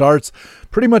season starts,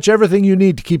 pretty much everything you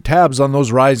need to keep tabs on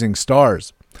those rising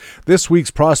stars. This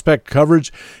week's prospect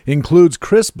coverage includes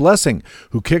Chris Blessing,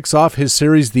 who kicks off his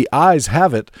series The Eyes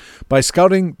Have It by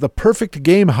scouting the perfect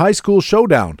game high school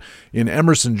showdown in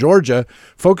Emerson, Georgia,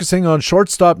 focusing on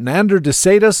shortstop Nander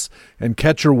DeSatis and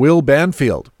catcher Will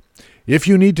Banfield. If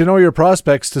you need to know your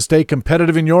prospects to stay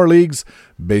competitive in your leagues,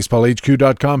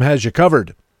 BaseballHQ.com has you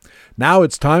covered. Now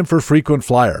it's time for Frequent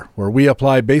Flyer, where we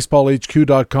apply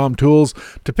BaseballHQ.com tools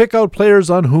to pick out players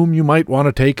on whom you might want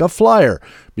to take a flyer,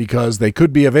 because they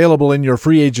could be available in your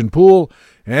free agent pool,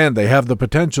 and they have the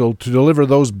potential to deliver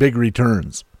those big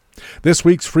returns. This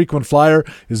week's Frequent Flyer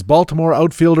is Baltimore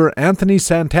outfielder Anthony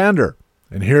Santander,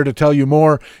 and here to tell you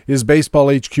more is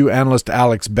Baseball HQ analyst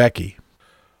Alex Becky.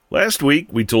 Last week,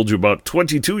 we told you about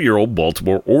 22-year-old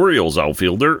Baltimore Orioles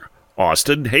outfielder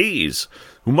Austin Hayes,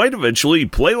 who might eventually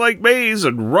play like Mays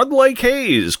and run like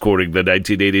Hayes, quoting the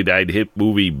 1989 hit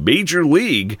movie Major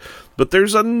League. But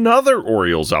there's another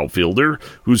Orioles outfielder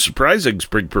whose surprising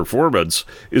spring performance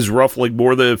is ruffling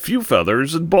more than a few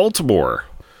feathers in Baltimore.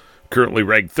 Currently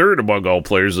ranked third among all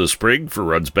players this spring for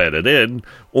runs batted in,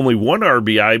 only one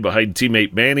RBI behind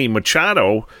teammate Manny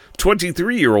Machado,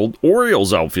 23-year-old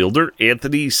Orioles outfielder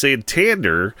Anthony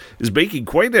Santander is making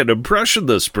quite an impression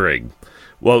this spring.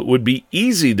 While it would be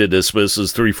easy to dismiss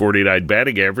his .349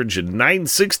 batting average and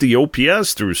 .960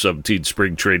 OPS through 17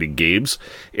 spring training games,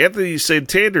 Anthony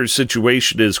Santander's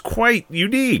situation is quite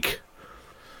unique.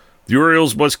 The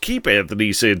Orioles must keep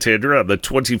Anthony Santander on the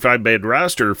 25-man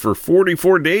roster for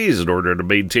 44 days in order to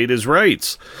maintain his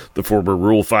rights. The former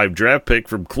Rule 5 draft pick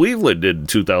from Cleveland in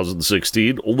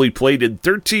 2016 only played in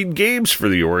 13 games for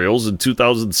the Orioles in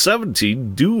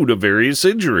 2017 due to various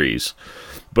injuries.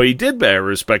 But he did bat a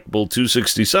respectable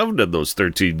 .267 in those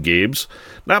 13 games.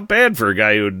 Not bad for a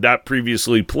guy who had not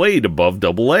previously played above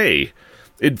Double-A.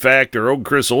 In fact, our own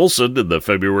Chris Olson, in the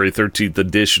February 13th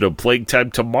edition of Playing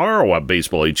Time Tomorrow on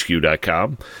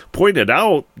BaseballHQ.com, pointed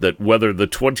out that whether the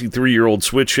 23-year-old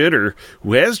switch hitter,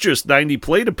 who has just 90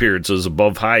 plate appearances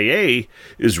above High A,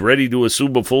 is ready to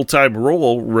assume a full-time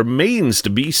role remains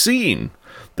to be seen.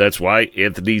 That's why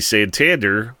Anthony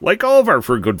Santander, like all of our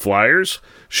frequent flyers,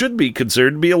 should be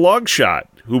considered to be a long shot,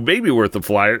 who may be worth a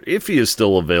flyer if he is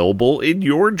still available in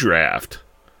your draft.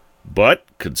 But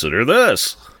consider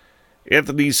this.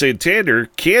 Anthony Santander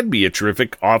can be a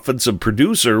terrific offensive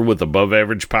producer with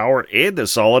above-average power and a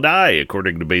solid eye,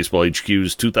 according to Baseball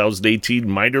HQ's 2018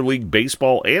 Minor League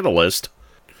Baseball analyst.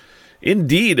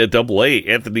 Indeed, at Double-A,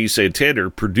 Anthony Santander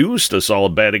produced a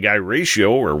solid batting eye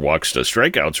ratio, or walks to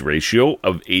strikeouts ratio,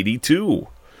 of 82.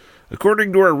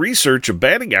 According to our research, a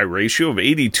batting eye ratio of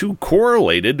 82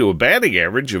 correlated to a batting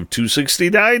average of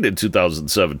 .269 in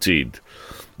 2017.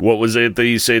 What was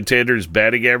Anthony Santander's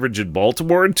batting average in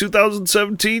Baltimore in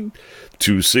 2017?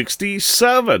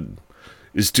 .267.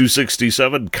 Is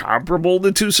 .267 comparable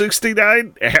to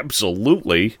 .269?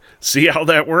 Absolutely. See how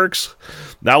that works?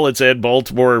 Now let's add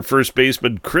Baltimore first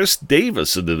baseman Chris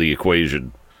Davis into the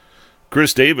equation.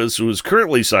 Chris Davis, who is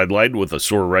currently sidelined with a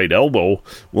sore right elbow,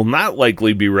 will not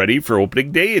likely be ready for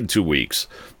opening day in 2 weeks.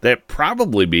 That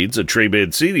probably means that Trey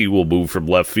Mancini will move from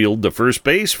left field to first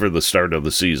base for the start of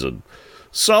the season.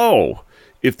 So,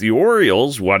 if the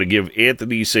Orioles want to give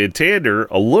Anthony Santander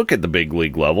a look at the big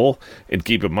league level, and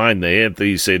keep in mind that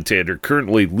Anthony Santander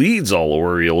currently leads all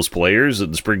Orioles players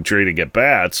in spring training at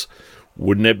bats,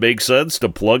 wouldn't it make sense to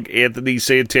plug Anthony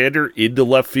Santander into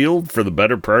left field for the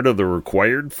better part of the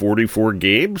required 44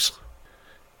 games?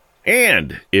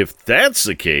 And if that's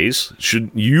the case,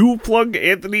 shouldn't you plug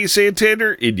Anthony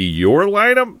Santander into your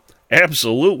lineup?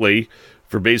 Absolutely.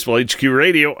 For Baseball HQ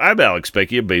Radio, I'm Alex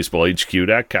Becky of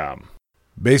BaseballHQ.com.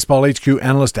 Baseball HQ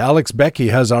analyst Alex Becky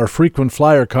has our frequent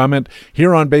flyer comment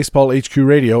here on Baseball HQ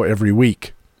Radio every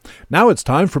week. Now it's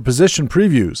time for position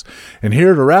previews, and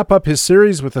here to wrap up his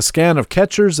series with a scan of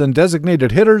catchers and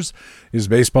designated hitters is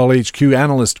Baseball HQ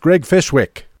analyst Greg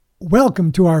Fishwick.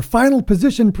 Welcome to our final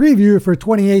position preview for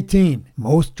 2018.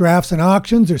 Most drafts and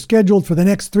auctions are scheduled for the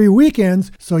next 3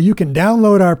 weekends, so you can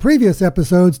download our previous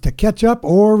episodes to catch up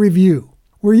or review.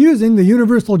 We're using the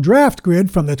Universal Draft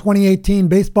Grid from the 2018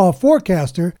 Baseball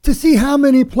Forecaster to see how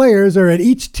many players are at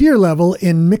each tier level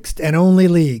in mixed and only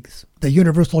leagues. The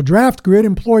Universal Draft Grid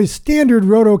employs standard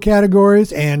roto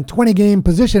categories and 20-game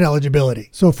position eligibility.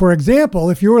 So, for example,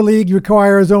 if your league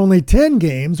requires only 10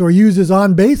 games or uses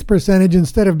on-base percentage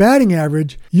instead of batting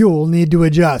average, you'll need to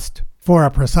adjust. For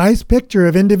a precise picture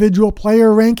of individual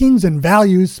player rankings and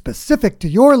values specific to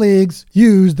your leagues,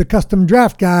 use the custom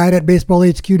draft guide at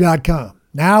BaseballHQ.com.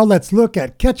 Now let's look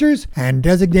at catchers and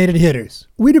designated hitters.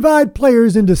 We divide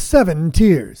players into 7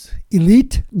 tiers: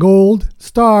 Elite, Gold,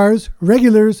 Stars,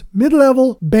 Regulars,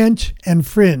 Mid-Level, Bench, and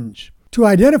Fringe. To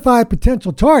identify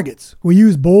potential targets, we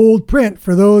use bold print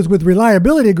for those with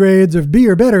reliability grades of B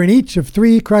or better in each of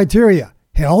 3 criteria: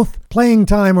 health, playing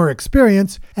time or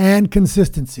experience, and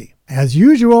consistency. As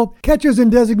usual, catchers and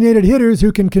designated hitters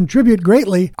who can contribute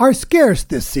greatly are scarce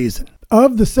this season.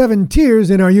 Of the 7 tiers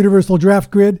in our Universal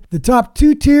Draft Grid, the top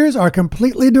 2 tiers are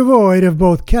completely devoid of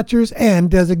both catchers and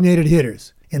designated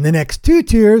hitters. In the next 2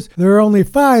 tiers, there are only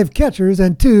 5 catchers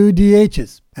and 2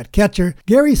 DHs. At catcher,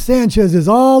 Gary Sanchez is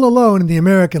all alone in the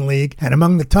American League, and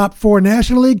among the top 4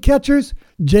 National League catchers,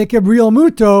 Jacob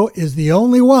Realmuto is the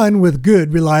only one with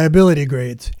good reliability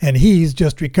grades, and he's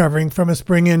just recovering from a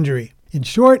spring injury. In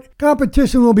short,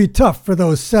 competition will be tough for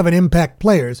those 7 impact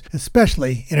players,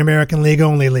 especially in American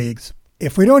League-only leagues.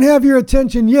 If we don't have your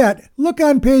attention yet, look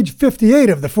on page 58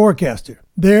 of the Forecaster.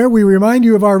 There, we remind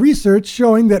you of our research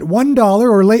showing that $1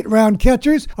 or late-round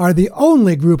catchers are the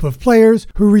only group of players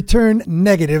who return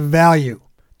negative value.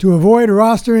 To avoid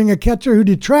rostering a catcher who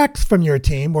detracts from your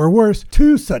team, or worse,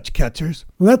 2 such catchers,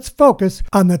 let's focus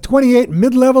on the 28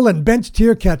 mid-level and bench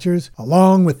tier catchers,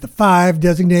 along with the 5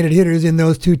 designated hitters in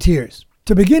those 2 tiers.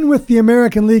 To begin with the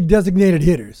American League designated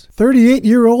hitters,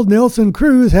 38-year-old Nelson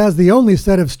Cruz has the only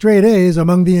set of straight A's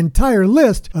among the entire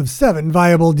list of 7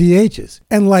 viable DHs,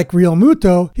 and like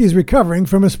Realmuto, he's recovering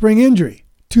from a spring injury.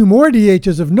 2 more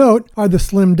DHs of note are the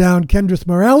slimmed-down Kendrys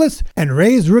Morales and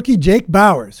Rays rookie Jake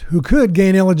Bauers, who could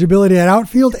gain eligibility at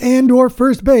outfield and or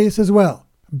first base as well.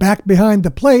 Back behind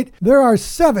the plate, there are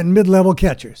 7 mid-level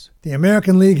catchers. The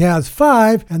American League has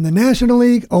 5, and the National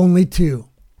League only 2.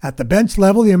 At the bench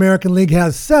level, the American League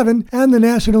has 7, and the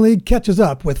National League catches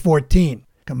up with 14.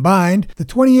 Combined, the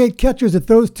 28 catchers at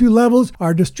those two levels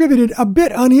are distributed a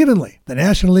bit unevenly. The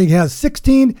National League has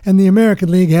 16, and the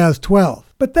American League has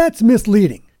 12. But that's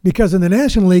misleading, because in the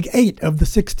National League, 8 of the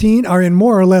 16 are in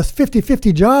more or less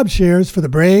 50-50 job shares for the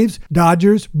Braves,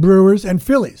 Dodgers, Brewers, and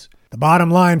Phillies. The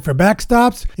bottom line for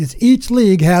backstops is each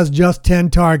league has just 10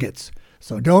 targets.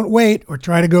 So don't wait or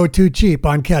try to go too cheap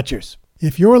on catchers.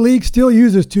 If your league still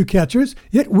uses 2 catchers,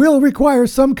 it will require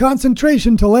some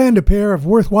concentration to land a pair of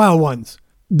worthwhile ones.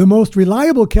 The most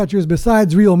reliable catchers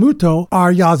besides Real Muto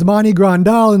are Yasmani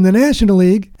Grandal in the National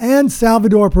League and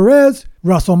Salvador Perez,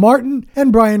 Russell Martin,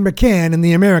 and Brian McCann in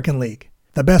the American League.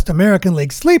 The best American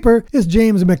League sleeper is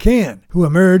James McCann, who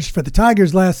emerged for the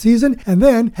Tigers last season and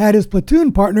then had his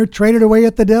platoon partner traded away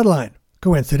at the deadline.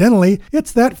 Coincidentally,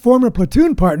 it's that former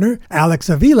platoon partner, Alex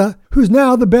Avila, who's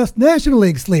now the best National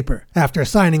League sleeper after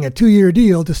signing a 2-year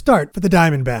deal to start for the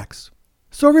Diamondbacks.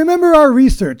 So remember our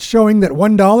research showing that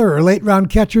 $1 or late-round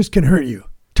catchers can hurt you.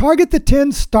 Target the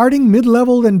 10 starting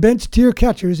mid-level and bench-tier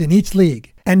catchers in each league.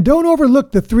 And don't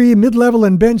overlook the 3 mid-level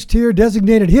and bench-tier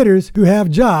designated hitters who have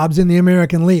jobs in the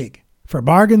American League. For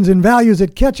bargains and values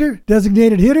at catcher,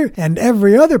 designated hitter, and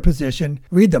every other position,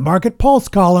 read the Market Pulse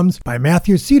columns by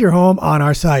Matthew Cederholm on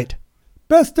our site.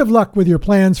 Best of luck with your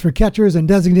plans for catchers and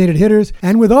designated hitters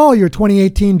and with all your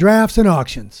 2018 drafts and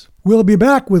auctions. We'll be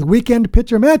back with weekend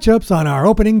pitcher matchups on our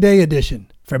opening day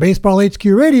edition. For Baseball HQ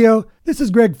Radio, this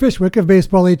is Greg Fishwick of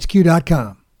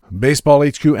BaseballHQ.com. Baseball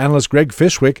HQ analyst Greg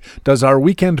Fishwick does our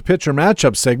weekend pitcher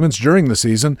matchup segments during the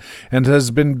season and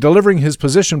has been delivering his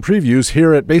position previews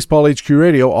here at Baseball HQ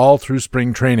Radio all through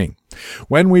spring training.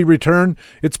 When we return,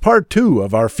 it's part 2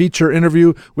 of our feature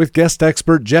interview with guest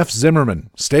expert Jeff Zimmerman.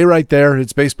 Stay right there.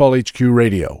 It's Baseball HQ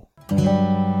Radio.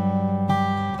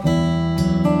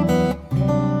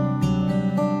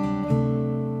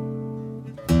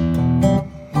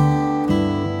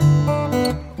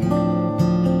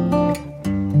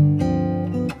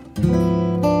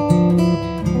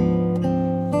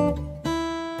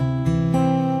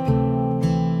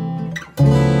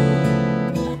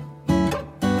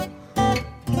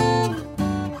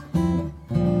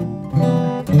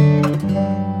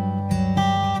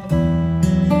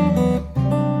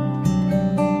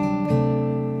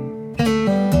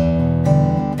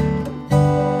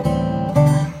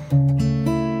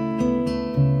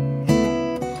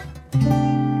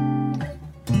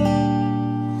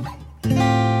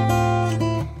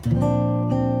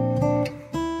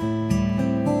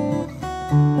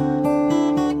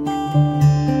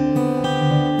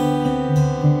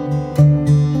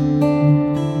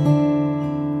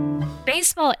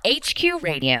 Baseball HQ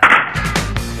Radio.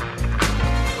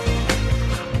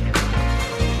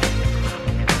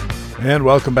 And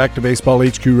welcome back to Baseball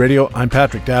HQ Radio. I'm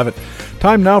Patrick Davitt.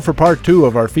 Time now for part 2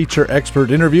 of our feature expert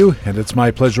interview, and it's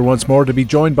my pleasure once more to be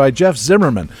joined by Jeff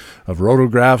Zimmerman of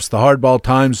Rotographs, The Hardball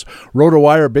Times,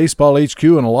 RotoWire, Baseball HQ,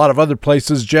 and a lot of other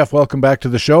places. Jeff, welcome back to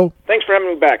the show. Thanks for having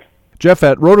me back. Jeff,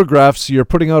 at Rotographs, you're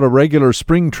putting out a regular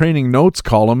spring training notes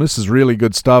column. This is really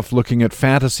good stuff, looking at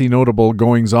fantasy notable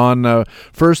goings-on.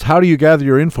 First, how do you gather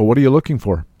your info? What are you looking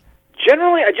for?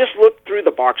 Generally, I just look through the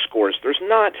box scores. There's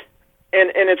not, and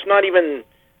it's not even,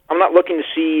 I'm not looking to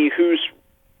see who's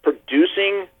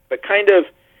producing, but kind of,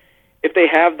 if they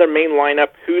have their main lineup,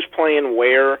 who's playing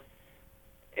where.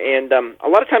 And a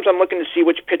lot of times I'm looking to see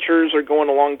which pitchers are going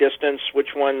a long distance,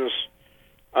 which ones...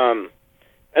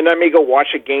 and I may go watch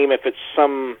a game if it's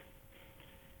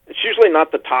usually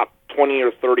not the top 20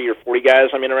 or 30 or 40 guys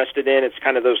I'm interested in. It's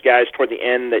kind of those guys toward the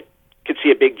end that could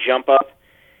see a big jump up.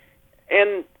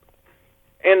 And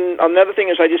another thing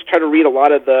is I just try to read a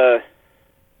lot of the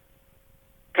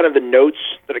kind of the notes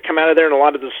that come out of there, and a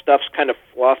lot of the stuff's kind of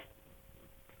fluff.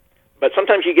 But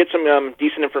sometimes you get some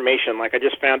decent information. Like I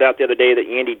just found out the other day that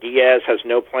Yandy Diaz has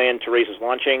no plan to raise his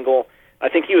launch angle. I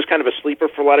think he was kind of a sleeper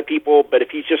for a lot of people, but if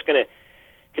he's just going to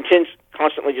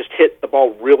constantly just hit the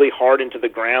ball really hard into the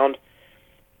ground,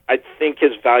 I think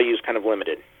his value is kind of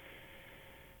limited.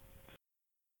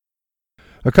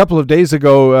 A couple of days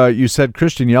ago, you said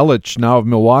Christian Yelich, now of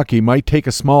Milwaukee, might take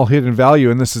a small hit in value,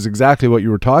 and this is exactly what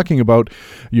you were talking about.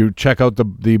 You check out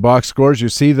the box scores, you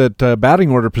see that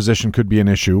batting order position could be an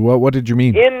issue. What did you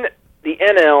mean? In the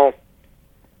NL,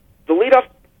 the leadoff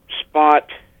spot,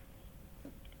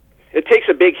 it takes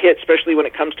a big hit, especially when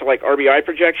it comes to like RBI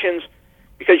projections,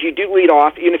 because you do lead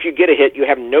off. Even if you get a hit, you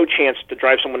have no chance to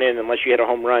drive someone in unless you hit a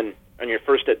home run on your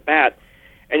first at bat.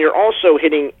 And you're also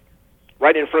hitting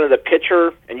right in front of the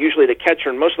pitcher and usually the catcher,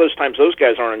 and most of those times those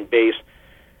guys aren't on base.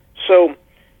 So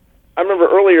I remember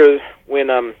earlier when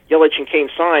Yelich and Kane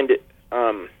signed,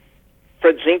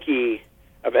 Fred Zinke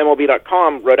of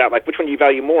MLB.com wrote out, like, which one do you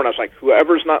value more? And I was like,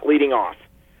 whoever's not leading off.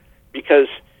 Because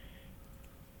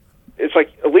it's like,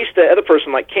 at least the other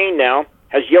person, like Kane now,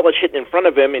 has Yelich hitting in front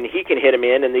of him, and he can hit him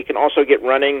in, and he can also get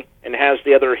running and has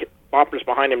the other boppers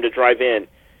behind him to drive in.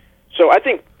 So I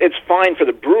think it's fine for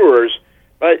the Brewers,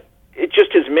 but it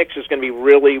just his mix is going to be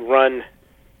really run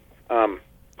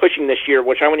pushing this year,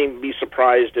 which I wouldn't even be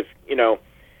surprised if,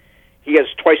 he has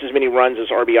twice as many runs as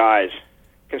RBIs,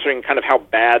 considering kind of how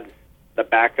bad the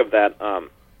back of that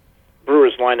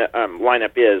Brewers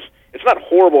lineup is. It's not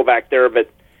horrible back there, but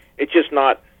it's just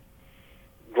not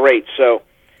great. So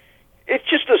it's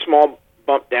just a small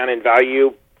bump down in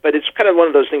value, but it's kind of one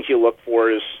of those things you look for,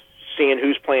 is seeing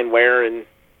who's playing where, and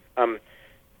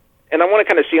I want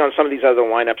to kind of see on some of these other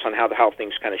lineups on how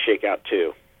things kind of shake out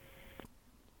too.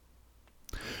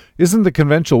 Isn't the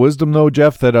conventional wisdom, though,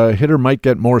 Jeff, that a hitter might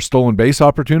get more stolen base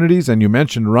opportunities? And you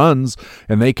mentioned runs,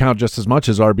 and they count just as much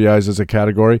as RBIs as a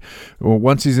category. Well,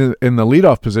 once he's in the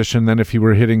leadoff position, then if he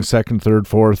were hitting second, third,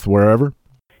 fourth, wherever?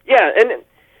 Yeah,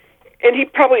 and he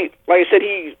probably, like I said,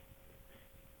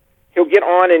 he'll get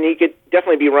on, and he could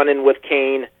definitely be running with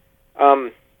Kane.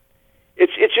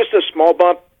 It's just a small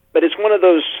bump, but it's one of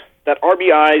those that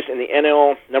RBIs in the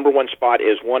NL number one spot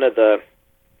is one of the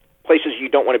places you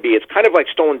don't want to be. It's kind of like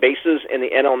stolen bases in the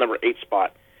NL number 8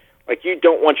 spot. Like, you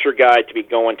don't want your guy to be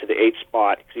going to the 8th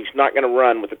spot because he's not going to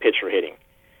run with the pitcher hitting.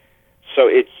 So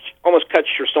it almost cuts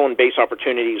your stolen base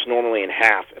opportunities normally in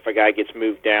half if a guy gets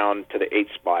moved down to the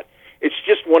 8th spot. It's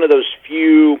just one of those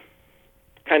few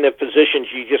kind of positions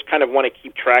you just kind of want to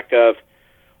keep track of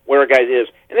where a guy is.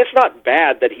 And it's not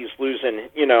bad that he's losing.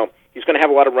 He's going to have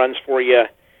a lot of runs for you.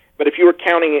 But if you were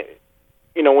counting,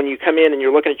 when you come in and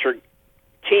you're looking at your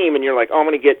team and you're like, I'm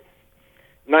going to get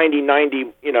 90,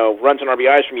 runs and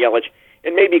RBIs from Yelich,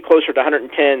 it may be closer to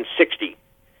 110, 60.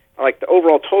 Like, the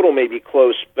overall total may be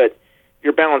close, but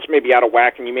your balance may be out of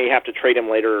whack, and you may have to trade him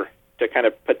later to kind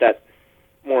of put that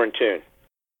more in tune.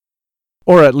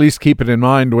 Or at least keep it in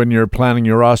mind when you're planning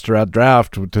your roster at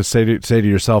draft to say to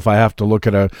yourself, I have to look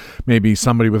at maybe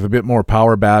somebody with a bit more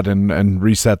power bat and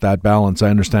reset that balance. I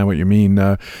understand what you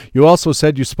mean. You also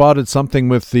said you spotted something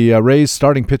with the Rays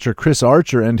starting pitcher Chris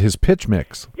Archer and his pitch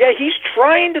mix. Yeah, he's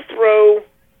trying to throw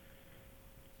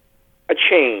a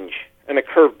change and a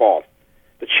curveball.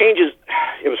 The change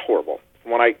it was horrible.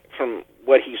 From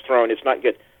what he's thrown, it's not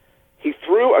good. He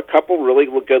threw a couple really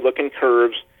good-looking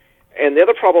curves, and the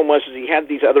other problem was he had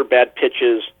these other bad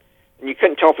pitches, and you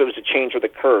couldn't tell if it was a change or the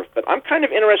curve. But I'm kind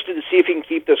of interested to see if he can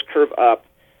keep this curve up.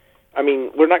 I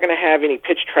mean, we're not going to have any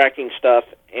pitch tracking stuff,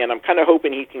 and I'm kind of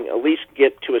hoping he can at least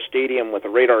get to a stadium with a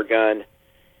radar gun.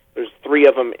 There's 3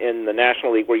 of them in the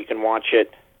National League where you can watch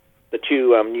it, the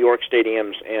 2 New York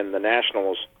stadiums and the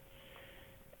Nationals,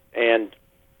 and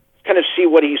kind of see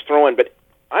what he's throwing. But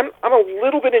I'm a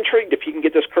little bit intrigued if he can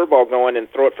get this curveball going and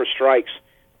throw it for strikes,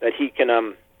 that he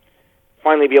can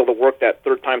finally be able to work that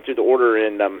third time through the order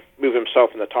and move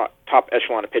himself in the top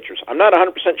echelon of pitchers. I'm not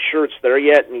 100% sure it's there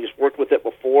yet, and he's worked with it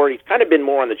before. He's kind of been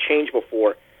more on the change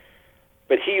before,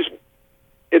 but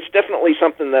it's definitely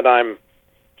something that I'm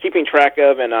keeping track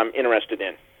of and I'm interested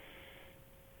in.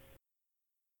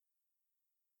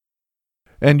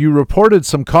 And you reported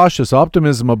some cautious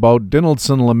optimism about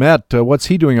Dinelson Lamet. What's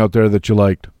he doing out there that you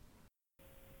liked?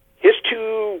 His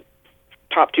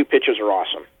top two pitches are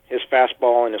awesome. His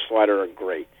fastball and his slider are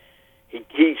great.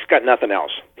 He's got nothing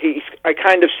else. I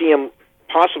kind of see him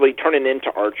possibly turning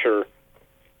into Archer,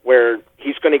 where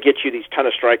he's going to get you these ton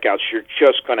of strikeouts. You're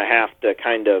just going to have to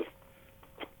kind of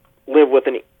live with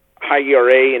a high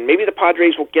ERA, and maybe the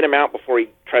Padres will get him out before he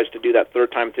tries to do that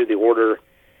third time through the order,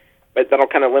 but that'll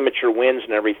kind of limit your wins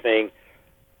and everything.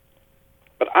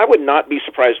 But I would not be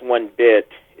surprised one bit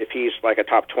if he's like a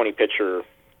top 20 pitcher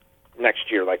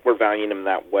next year, like we're valuing him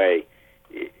that way.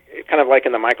 Kind of like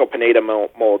in the Michael Pineda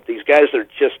mold. These guys are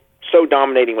just so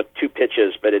dominating with 2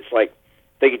 pitches, but it's like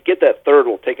they could get that third,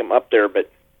 will take them up there,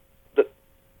 but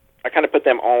I kind of put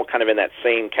them all kind of in that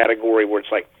same category where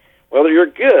it's like, well, you're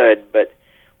good, but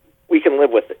we can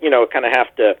live with it. Kind of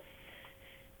have to,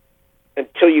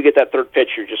 until you get that third pitch,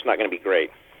 you're just not going to be great.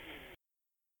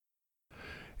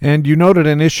 And you noted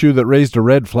an issue that raised a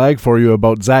red flag for you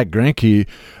about Zach Greinke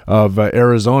of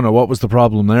Arizona. What was the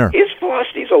problem there? His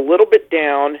velocity's a little bit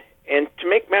down, and to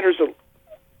make matters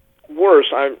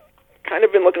worse, I've kind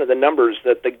of been looking at the numbers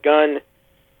that the gun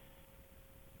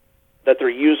that they're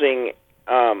using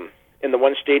in the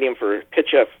one stadium for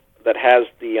pitch-up that has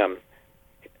the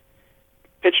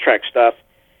pitch track stuff,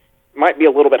 might be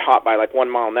a little bit hot by like 1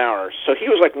 mile an hour. So he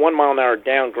was like 1 mile an hour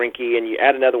down, Greinke, and you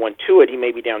add another one to it, he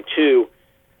may be down 2.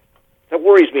 That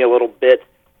worries me a little bit.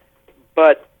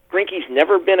 But Greinke's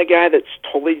never been a guy that's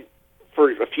totally,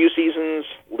 for a few seasons,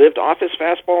 lived off his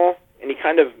fastball, and he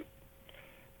kind of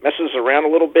messes around a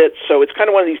little bit. So it's kind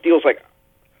of one of these deals like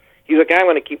he's a guy I'm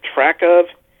going to keep track of,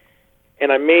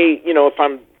 and I may, if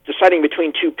I'm deciding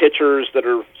between two pitchers that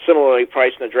are similarly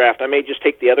priced in the draft, I may just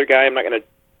take the other guy. I'm not going to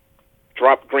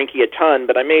drop Greinke a ton,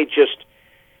 but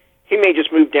he may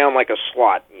just move down like a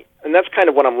slot. And that's kind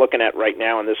of what I'm looking at right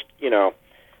now in this,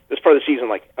 this part of the season.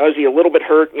 Like, is he a little bit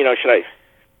hurt?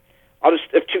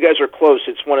 If two guys are close,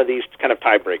 it's one of these kind of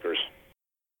tiebreakers.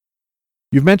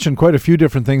 You've mentioned quite a few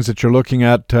different things that you're looking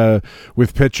at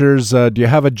with pitchers. Do you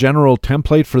have a general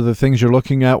template for the things you're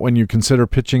looking at when you consider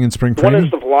pitching in spring training? One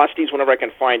is the velocities whenever I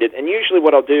can find it. And usually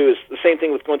what I'll do is the same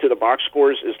thing with going through the box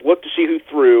scores is look to see who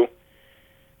threw,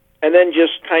 and then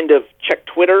just kind of check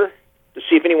Twitter to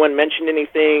see if anyone mentioned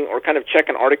anything, or kind of check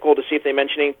an article to see if they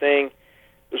mentioned anything.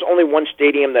 There's only one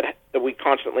stadium that we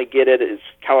constantly get it. It's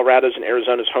Colorado's and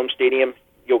Arizona's home stadium.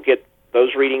 You'll get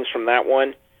those readings from that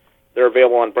one. They're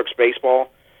available on Brooks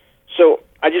Baseball. So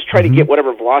I just try to get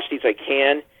whatever velocities I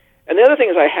can. And the other thing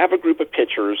is I have a group of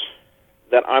pitchers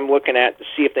that I'm looking at to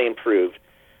see if they improved.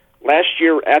 Last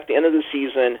year, at the end of the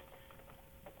season,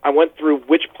 I went through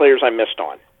which players I missed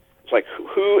on. It's like,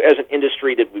 who as an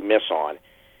industry did we miss on?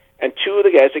 And two of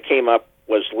the guys that came up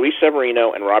was Luis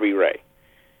Severino and Robbie Ray.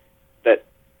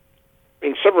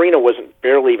 Severino wasn't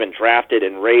barely even drafted,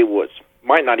 and Ray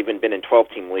might not even been in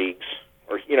 12-team leagues,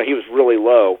 or he was really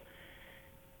low.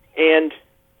 And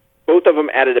both of them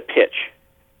added a pitch.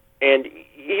 And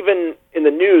even in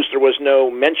the news, there was no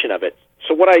mention of it.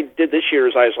 So what I did this year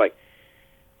is I was like,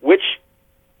 which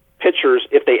pitchers,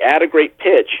 if they add a great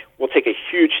pitch, will take a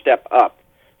huge step up?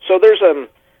 So there's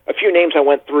a few names I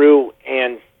went through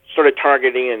and started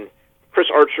targeting, and Chris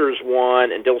Archer's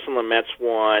one, and Dilson Lamet's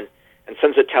one, and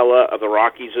Senzatella of the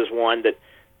Rockies is one, that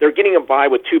they're getting a bye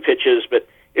with two pitches, but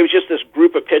it was just this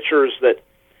group of pitchers that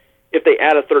if they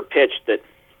add a third pitch, that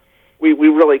we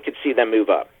really could see them move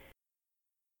up.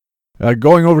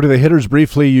 Going over to the hitters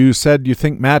briefly, you said you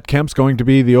think Matt Kemp's going to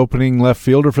be the opening left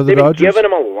fielder for the Dodgers? They've given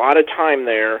him a lot of time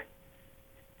there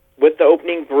with the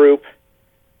opening group,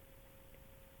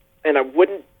 and I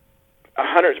wouldn't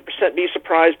 100% be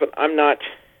surprised, but I'm not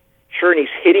sure, and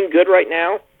he's hitting good right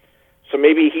now. So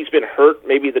maybe he's been hurt.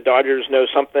 Maybe the Dodgers know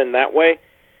something that way.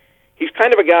 He's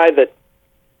kind of a guy that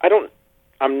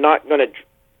I'm not going to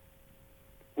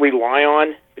rely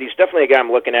on, but he's definitely a guy I'm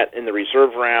looking at in the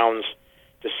reserve rounds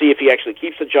to see if he actually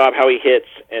keeps the job, how he hits,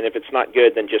 and if it's not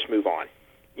good, then just move on.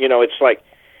 It's like,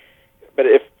 but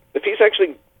if he's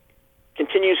actually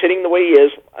continues hitting the way he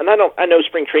is, and I know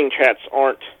spring training chats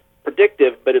aren't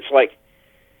predictive, but it's like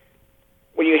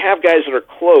when you have guys that are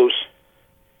close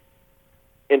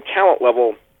in talent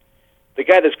level, the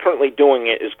guy that's currently doing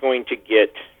it is going to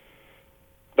get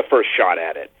the first shot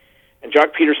at it. And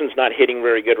Jock Peterson's not hitting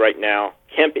very good right now.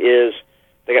 Kemp is.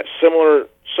 They got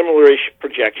similar-ish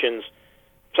projections.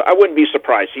 So I wouldn't be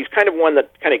surprised. He's kind of one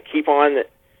that kind of keep on. If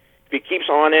he keeps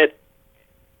on it,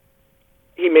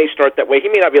 he may start that way. He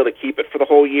may not be able to keep it for the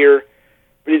whole year,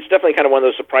 but it's definitely kind of one of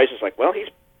those surprises. Like, well, he's,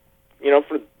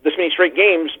 for this many straight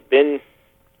games, been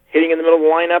hitting in the middle of the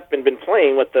lineup and been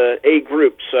playing with the A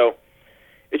group. So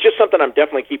it's just something I'm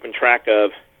definitely keeping track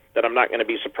of, that I'm not going to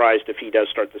be surprised if he does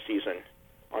start the season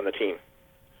on the team.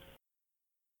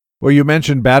 Well, you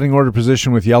mentioned batting order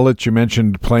position with Yelich. You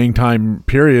mentioned playing time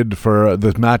period for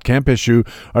the Matt Kemp issue.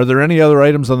 Are there any other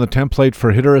items on the template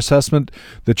for hitter assessment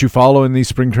that you follow in these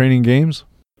spring training games?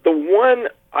 The one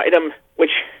item,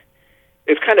 which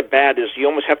is kind of bad, is you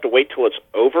almost have to wait till it's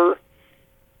over,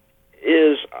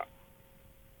 is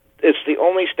it's the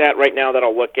only stat right now that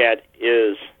I'll look at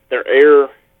is their air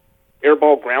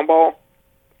ball, ground ball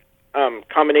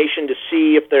combination, to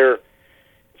see if they're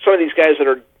some of these guys that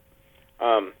are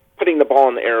putting the ball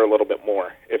in the air a little bit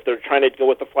more, if they're trying to go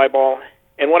with the fly ball.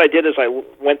 And what I did is I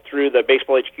went through the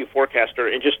Baseball HQ forecaster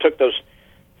and just took those.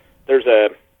 There's a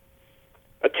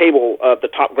table of the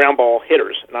top ground ball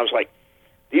hitters, and I was like,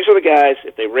 these are the guys,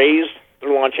 if they raise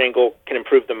their launch angle, can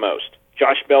improve the most.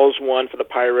 Josh Bell's one for the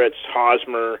Pirates,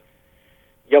 Hosmer,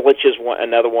 Yelich is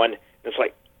another one. And it's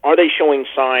like, are they showing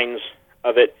signs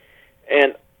of it?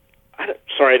 And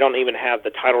I don't even have the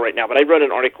title right now, but I wrote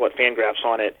an article at Fangraphs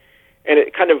on it, and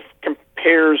it kind of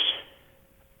compares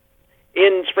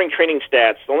in spring training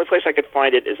stats. The only place I could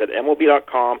find it is at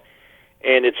MLB.com,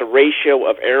 and it's a ratio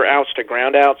of air outs to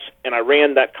ground outs, and I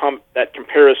ran that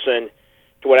comparison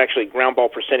to what actually ground ball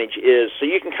percentage is. So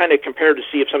you can kind of compare to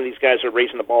see if some of these guys are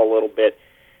raising the ball a little bit.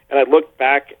 and I looked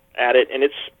back at it, and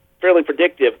it's fairly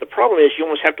predictive. The problem is you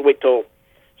almost have to wait till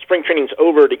spring training's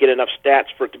over to get enough stats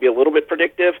for it to be a little bit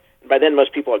predictive, and by then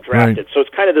most people have drafted. Right. So it's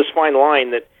kind of this fine line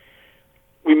that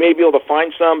we may be able to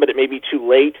find some, but it may be too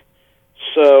late.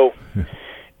 So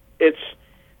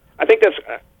I think that's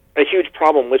a huge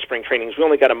problem with spring training is we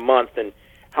only got a month, and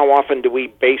how often do we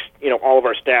base all of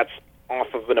our stats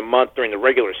off of in a month during the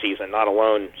regular season, not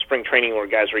alone spring training where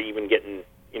guys are even getting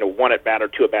one at bat or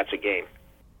two at bats a game.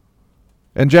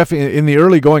 And Jeff, in the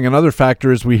early going, another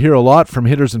factor is we hear a lot from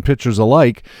hitters and pitchers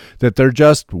alike that they're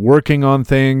just working on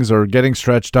things or getting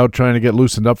stretched out, trying to get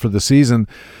loosened up for the season.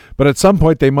 But at some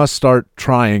point, they must start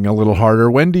trying a little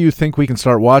harder. When do you think we can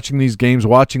start watching these games,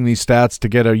 watching these stats to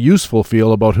get a useful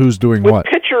feel about who's doing what?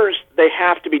 With pitchers, they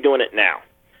have to be doing it now.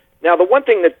 Now, the one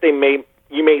thing that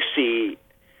you may see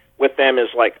with them is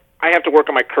like, I have to work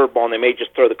on my curveball, and they may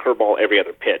just throw the curveball every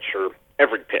other pitch or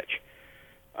every pitch.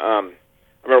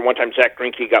 I remember one time Zach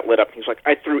Greinke got lit up. He's like,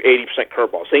 I threw 80%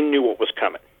 curveballs. They knew what was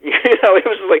coming. It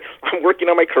was like, I'm working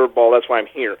on my curveball. That's why I'm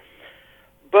here.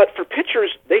 But for pitchers,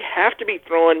 they have to be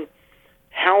throwing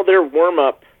how their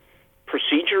warm-up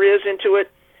procedure is into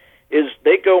it. Is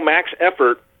they go max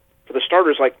effort for the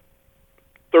starters like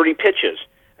 30 pitches,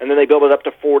 and then they build it up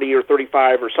to 40 or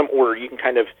 35 or some order. You can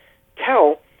kind of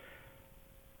tell.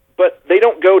 But they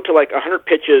don't go to like 100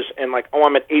 pitches and like,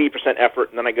 I'm at 80% effort,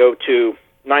 and then I go to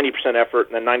 90% effort,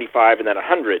 and then 95, and then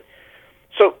 100.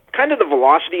 So kind of the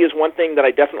velocity is one thing that I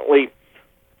definitely,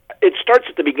 it starts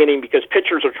at the beginning because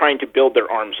pitchers are trying to build their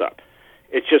arms up.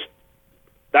 It's just,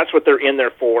 that's what they're in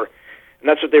there for, and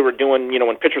that's what they were doing,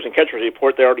 when pitchers and catchers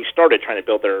report, they already started trying to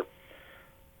build their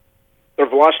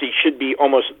velocity should be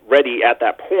almost ready at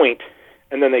that point,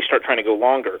 and then they start trying to go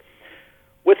longer.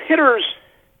 With hitters,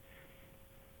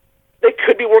 they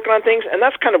could be working on things, and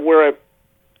that's kind of where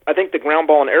I think the ground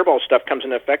ball and air ball stuff comes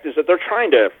into effect, is that they're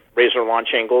trying to raise their launch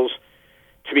angles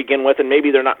to begin with, and maybe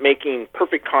they're not making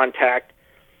perfect contact,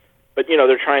 but,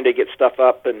 they're trying to get stuff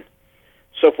up and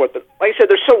so forth. But like I said,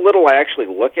 there's so little I actually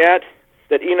look at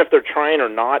that even if they're trying or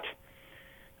not,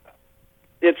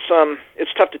 it's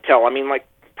tough to tell. I mean, like,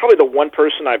 probably the one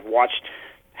person I've watched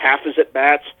half his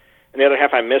at-bats, and the other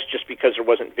half I missed just because there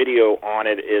wasn't video on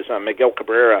it, is Miguel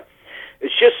Cabrera.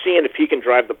 It's just seeing if he can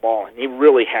drive the ball, and he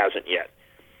really hasn't yet.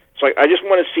 So I just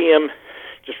want to see him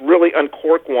just really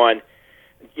uncork one,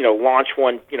 launch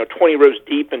one, 20 rows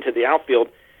deep into the outfield.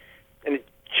 And it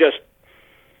just,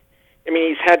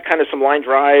 he's had kind of some line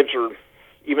drives or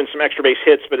even some extra base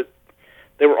hits, but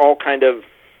they were all kind of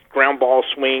ground ball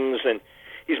swings, and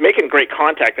he's making great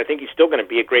contact. I think he's still going to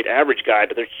be a great average guy,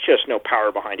 but there's just no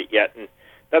power behind it yet. And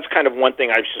that's kind of one thing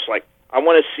I was just like, I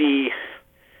want to see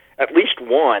at least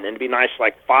one, and it'd be nice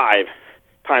like 5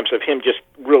 times of him just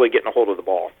really getting a hold of the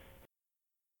ball.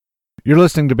 You're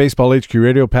listening to Baseball HQ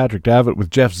Radio. Patrick Davitt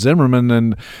with Jeff Zimmerman.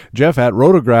 And Jeff, at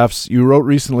Rotographs, you wrote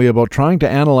recently about trying to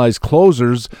analyze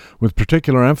closers with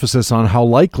particular emphasis on how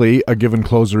likely a given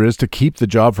closer is to keep the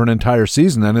job for an entire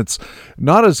season. And it's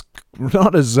not as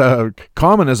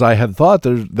common as I had thought.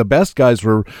 The best guys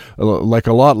were like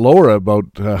a lot lower about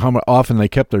how often they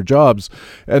kept their jobs.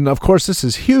 And of course, this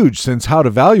is huge since how to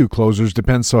value closers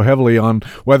depends so heavily on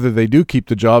whether they do keep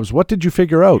the jobs. What did you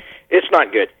figure out? It's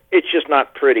not good. It's just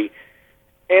not pretty.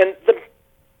 And the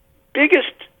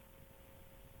biggest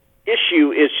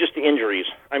issue is just the injuries.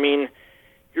 I mean,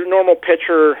 your normal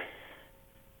pitcher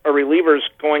or reliever is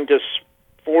going to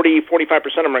 40, 45%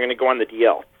 of them are going to go on the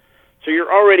DL. So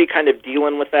you're already kind of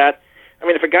dealing with that. I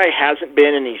mean, if a guy hasn't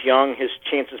been and he's young, his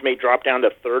chances may drop down to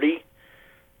 30.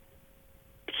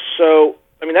 So,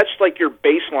 that's like your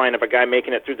baseline of a guy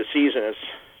making it through the season is,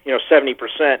 70%.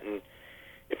 And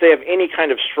if they have any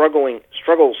kind of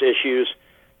struggles issues,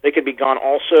 they could be gone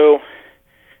also.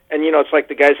 And, it's like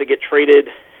the guys that get traded,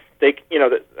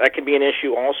 that can be an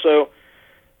issue also.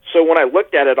 So when I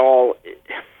looked at it all,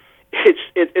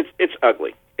 it's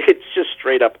ugly. It's just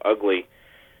straight up ugly,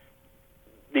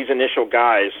 these initial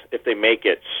guys, if they make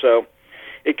it. So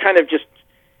it kind of just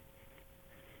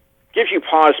gives you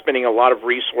pause spending a lot of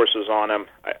resources on them.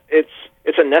 It's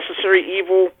a necessary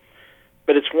evil,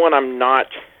 but it's one I'm not,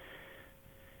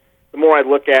 the more I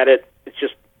look at it, it's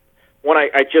just one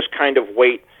I just kind of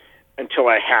wait until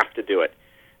I have to do it.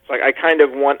 It's like I kind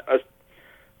of want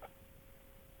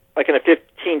like in a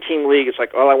 15-team league, it's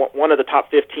like, I want one of the top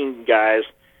 15 guys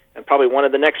and probably one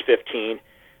of the next 15,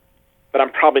 but I'm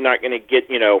probably not going to get,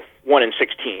 1 in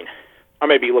 16. I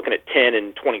may be looking at 10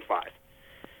 and 25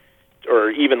 or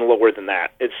even lower than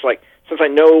that. It's like, since I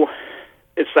know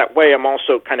it's that way, I'm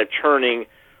also kind of churning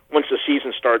once the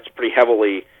season starts pretty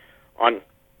heavily on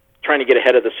trying to get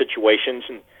ahead of the situations.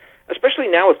 And especially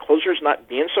now with closers not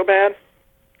being so bad,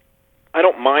 I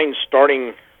don't mind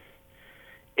starting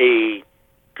a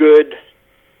good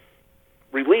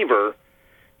reliever.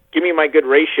 Give me my good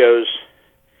ratios,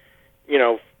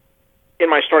 in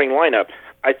my starting lineup.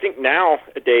 I think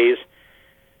nowadays,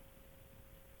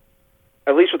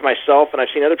 at least with myself, and I've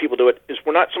seen other people do it, is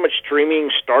we're not so much streaming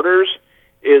starters,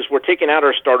 is we're taking out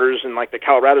our starters and like the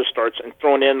Colorado starts and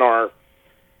throwing in our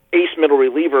ace middle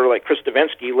reliever like Chris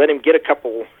Davinsky, let him get a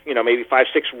couple, maybe 5-6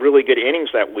 really good innings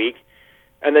that week,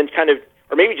 and then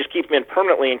or maybe just keep him in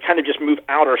permanently and kind of just move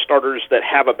out our starters that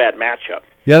have a bad matchup.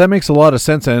 Yeah, that makes a lot of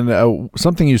sense. And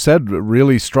something you said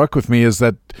really struck with me is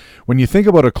that when you think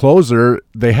about a closer,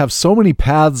 they have so many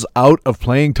paths out of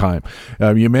playing time.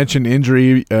 You mentioned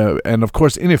injury, and of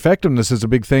course ineffectiveness is a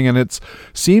big thing, and it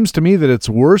seems to me that it's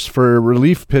worse for a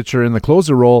relief pitcher in the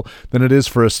closer role than it is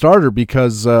for a starter,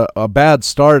 because a bad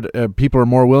start, people are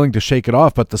more willing to shake it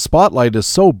off, but the spotlight is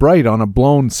so bright on a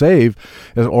blown save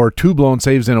or 2 blown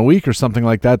saves in a week or something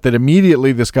like that, that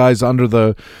immediately this guy's under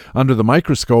the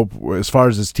microscope as far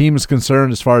as his team is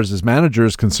concerned, as far as his manager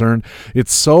is concerned.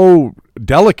 It's so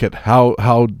delicate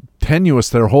how tenuous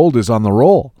their hold is on the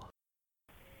role.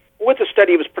 With the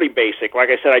study, it was pretty basic. Like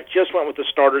I said, I just went with the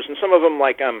starters, and some of them,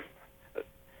 like Edwin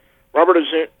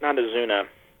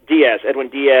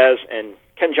Diaz, and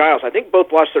Ken Giles, I think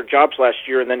both lost their jobs last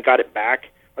year and then got it back.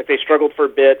 Like, they struggled for a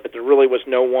bit, but there really was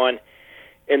no one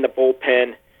in the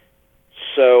bullpen.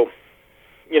 So,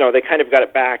 they kind of got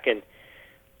it back. And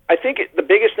I think the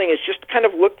biggest thing is just kind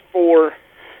of look for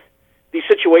these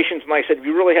situations, and like I said,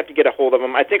 you really have to get a hold of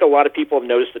them. I think a lot of people have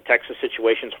noticed the Texas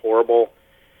situation's horrible,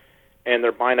 and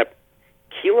they're buying up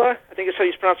Keila, I think is how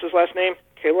you pronounce his last name,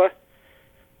 Keila.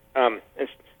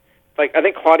 It's like, I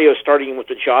think Claudio's starting with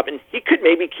the job, and he could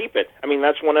maybe keep it. I mean,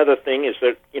 that's one other thing is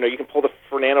that, you can pull the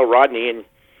Fernando Rodney and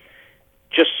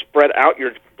just spread out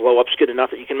your blow-ups good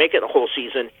enough that you can make it a whole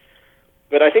season.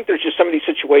 But I think there's just some of these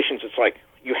situations, it's like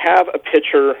you have a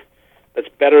pitcher that's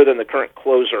better than the current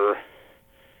closer,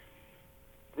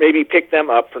 maybe pick them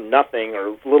up for nothing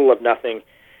or little of nothing,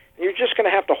 and you're just going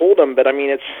to have to hold them. But, I mean,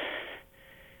 it's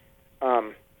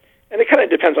and it kind of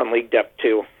depends on league depth,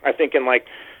 too. I think in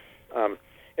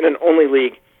an only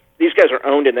league, these guys are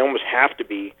owned, and they almost have to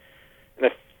be. In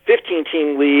a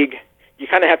 15-team league, you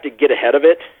kind of have to get ahead of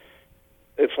it.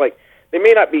 It's like they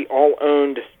may not be all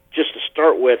owned just to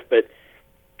start with, but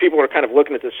people are kind of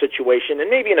looking at the situation. And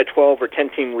maybe in a 12 or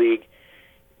 10-team league,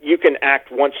 you can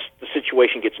act once the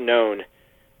situation gets known.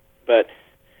 But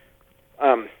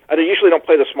I usually don't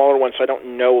play the smaller ones, so I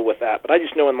don't know with that. But I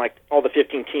just know in like all the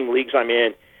 15-team leagues I'm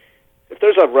in, if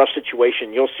there's a rough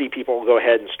situation, you'll see people go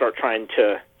ahead and start trying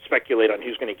to speculate on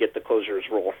who's going to get the closer's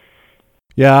role.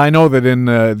 Yeah, I know that in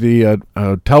the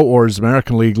Tout Wars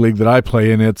American League that I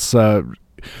play in, it's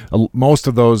most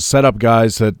of those setup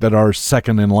guys that are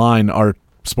second in line are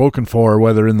spoken for,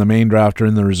 whether in the main draft or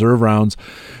in the reserve rounds.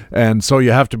 And so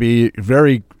you have to be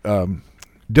very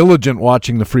diligent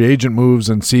watching the free agent moves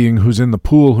and seeing who's in the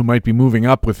pool, who might be moving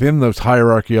up within the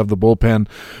hierarchy of the bullpen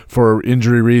for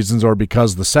injury reasons or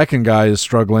because the second guy is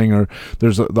struggling, or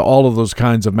there's all of those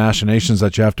kinds of machinations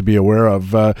that you have to be aware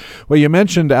of. Well, you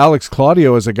mentioned Alex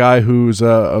Claudio as a guy who's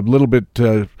a little bit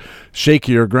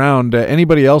shakier ground.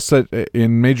 Anybody else that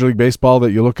in Major League Baseball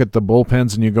that you look at the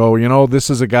bullpens and you go, this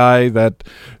is a guy that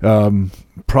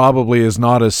probably is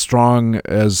not as strong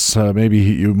as maybe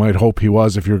you might hope he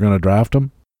was if you're going to draft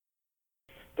him?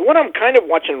 The one I'm kind of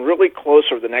watching really close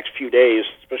over the next few days,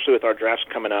 especially with our drafts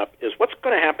coming up, is what's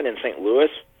going to happen in St. Louis.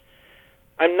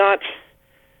 I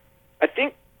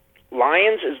think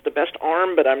Lyons is the best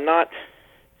arm, but I'm not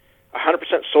 100%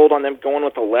 sold on them going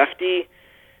with a lefty.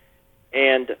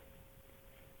 And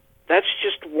that's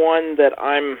just one that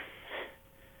I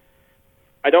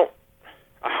don't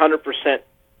 100%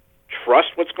 trust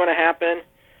what's going to happen.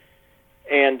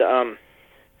 And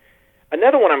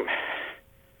another one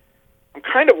I'm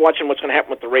kind of watching what's going to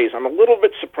happen with the Rays. I'm a little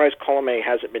bit surprised Colomé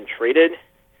hasn't been traded,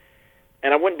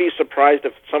 and I wouldn't be surprised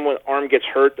if someone's arm gets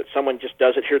hurt that someone just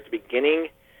does it here at the beginning,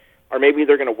 or maybe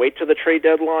they're going to wait till the trade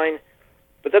deadline.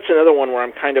 But that's another one where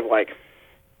I'm kind of like,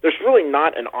 there's really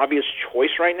not an obvious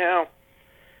choice right now,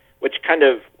 which kind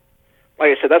of, like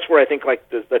I said, that's where I think like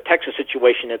the Texas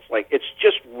situation, it's like it's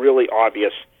just really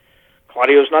obvious.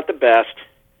 Claudio's not the best.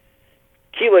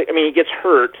 Keila, he gets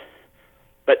hurt,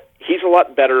 but he's a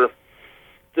lot better.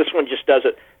 This one just does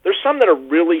it. There's some that are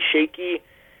really shaky,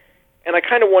 and I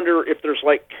kind of wonder if there's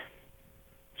like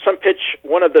some pitch,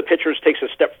 one of the pitchers takes a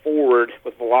step forward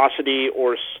with velocity,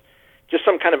 or just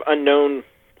some kind of unknown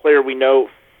player we know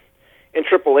in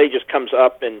AAA just comes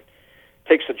up and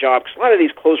takes the job. Because a lot of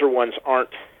these closer ones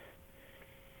aren't.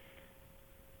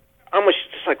 I'm almost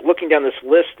just like looking down this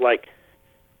list, like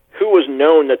who was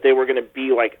known that they were going to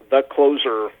be like the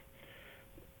closer,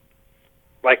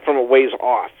 like from a ways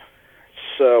off.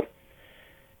 So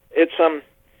it's a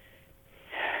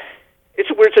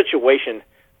weird situation.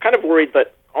 Kind of worried,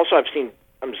 but also I've seen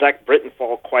Zach Britton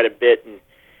fall quite a bit, and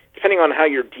depending on how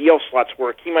your DL slots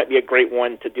work, he might be a great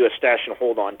one to do a stash and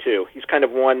hold on too. He's kind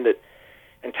of one that,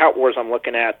 in Tout Wars I'm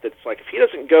looking at, that's like if he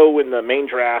doesn't go in the main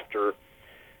draft or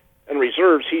in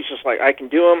reserves, he's just like, I can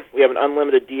do him. We have an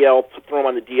unlimited DL, throw him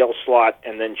on the DL slot,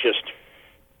 and then just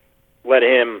let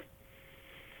him,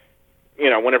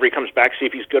 whenever he comes back, see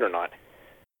if he's good or not.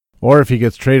 Or if he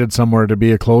gets traded somewhere to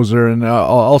be a closer. And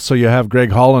also you have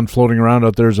Greg Holland floating around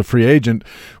out there as a free agent,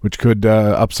 which could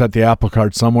upset the apple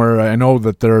cart somewhere. I know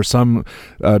that there are some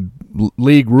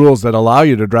league rules that allow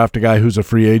you to draft a guy who's a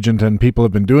free agent, and people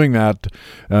have been doing that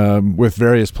with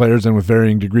various players and with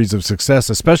varying degrees of success,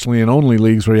 especially in only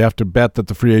leagues where you have to bet that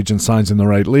the free agent signs in the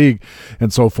right league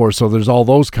and so forth. So there's all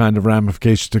those kind of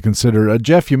ramifications to consider.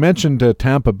 Jeff, you mentioned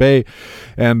Tampa Bay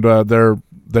and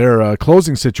their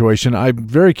closing situation. I'm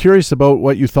very curious about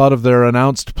what you thought of their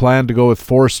announced plan to go with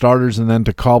 4 starters and then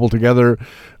to cobble together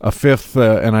a 5th,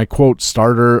 and I quote,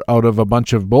 starter out of a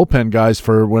bunch of bullpen guys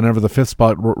for whenever the 5th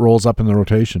spot rolls up in the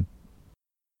rotation.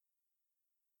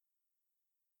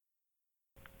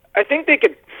 I think they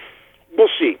could. We'll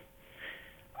see.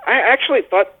 I actually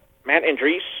thought Matt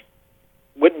Andriese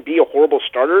wouldn't be a horrible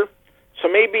starter, so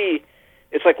maybe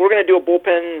it's like we're going to do a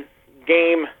bullpen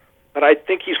game, but I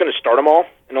think he's going to start them all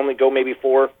and only go maybe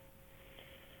four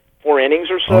innings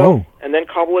or so, and then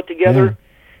cobble it together. Yeah.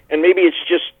 And maybe it's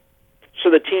just so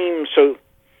the team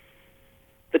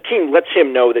lets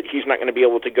him know that he's not going to be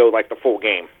able to go like the full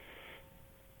game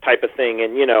type of thing.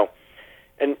 And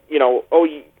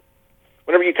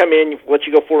whenever you come in, let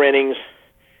you go 4 innings,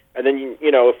 and then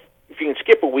if you can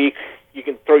skip a week, you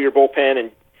can throw your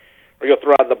bullpen or you'll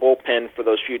throw out the bullpen for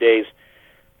those few days.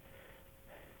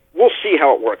 We'll see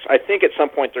how it works. I think at some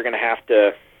point they're going to have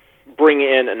to bring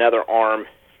in another arm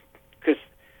because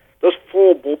those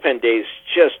full bullpen days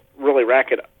just really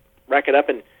rack it up,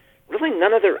 and really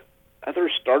none of their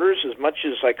other starters, as much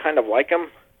as I kind of like them,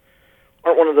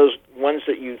 aren't one of those ones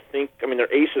that you think. I mean,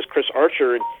 their ace is Chris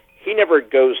Archer, and he never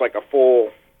goes like a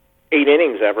full 8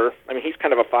 innings ever. I mean, he's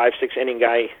kind of a 5-6 inning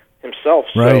guy himself.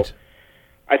 Right. So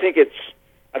I think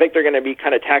they're going to be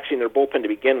kind of taxing their bullpen to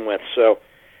begin with. So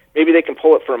maybe they can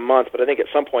pull it for a month, but I think at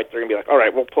some point they're going to be like, all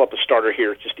right, we'll pull up a starter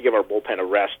here just to give our bullpen a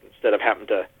rest instead of having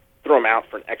to throw them out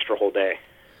for an extra whole day.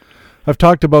 I've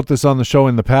talked about this on the show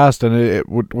in the past, and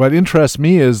what interests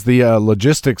me is the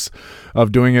logistics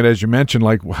of doing it, as you mentioned,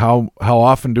 like how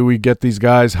often do we get these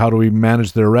guys, how do we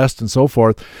manage their rest and so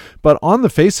forth. But on the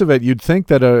face of it, you'd think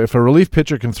that if a relief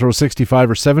pitcher can throw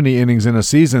 65 or 70 innings in a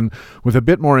season with a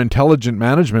bit more intelligent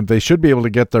management, they should be able to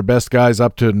get their best guys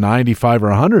up to 95 or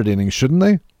 100 innings, shouldn't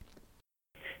they?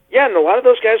 Yeah, and a lot of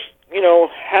those guys,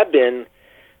 have been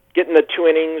getting the 2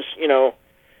 innings,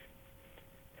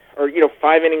 or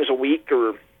 5 innings a week,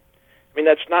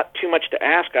 that's not too much to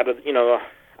ask out of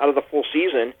the full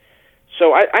season.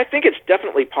 So I think it's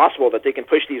definitely possible that they can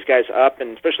push these guys up,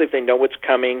 and especially if they know what's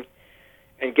coming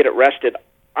and get it rested.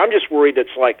 I'm just worried it's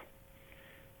like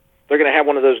they're going to have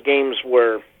one of those games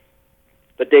where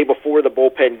the day before the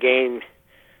bullpen game,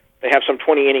 they have some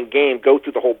 20-inning game, go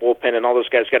through the whole bullpen, and all those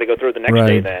guys got to go through it the next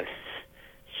day then.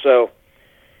 So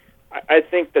I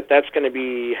think that's going to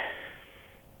be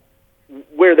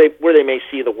where they may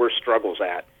see the worst struggles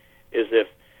at, is if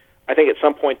I think at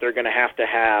some point they're going to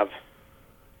have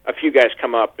a few guys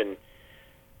come up and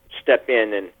step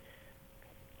in,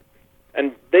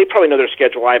 and they probably know their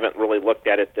schedule. I haven't really looked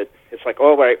at it. That it's like,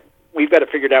 oh, right, we've got it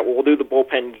figured out. Well, we'll do the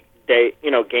bullpen day,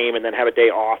 game, and then have a day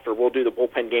off, or we'll do the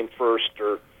bullpen game first,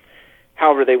 or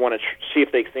however they want to see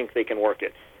if they think they can work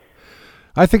it.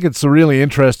 I think it's a really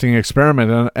interesting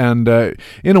experiment, and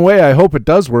in a way I hope it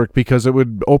does work, because it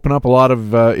would open up a lot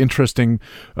of interesting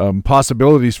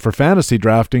possibilities for fantasy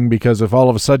drafting, because if all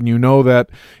of a sudden you know that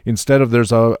instead of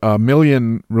there's a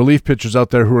million relief pitchers out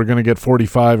there who are going to get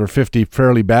 45 or 50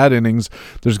 fairly bad innings,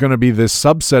 there's going to be this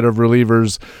subset of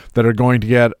relievers that are going to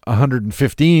get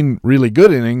 115 really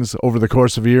good innings over the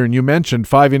course of a year. And you mentioned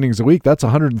 5 innings a week, that's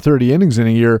 130 innings in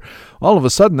a year. All of a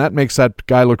sudden that makes that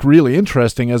guy look really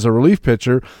interesting as a relief pitcher,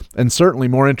 and certainly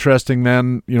more interesting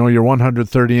than your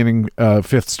 130 inning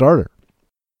 5th starter.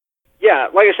 Yeah,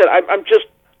 like I said, I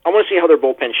want to see how their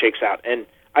bullpen shakes out, and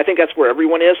I think that's where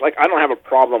everyone is. Like, I don't have a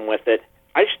problem with it.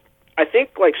 I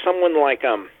think like someone like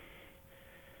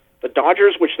the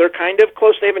Dodgers, which they're kind of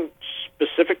close. They haven't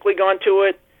specifically gone to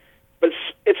it, but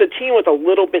it's a team with a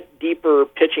little bit deeper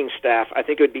pitching staff. I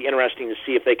think it would be interesting to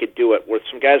see if they could do it with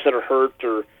some guys that are hurt,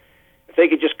 or if they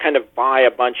could just kind of buy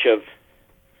a bunch of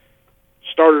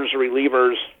starters or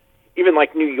relievers, even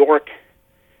like New York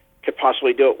could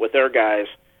possibly do it with their guys.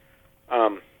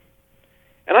 And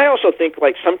I also think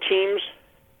like some teams,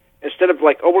 instead of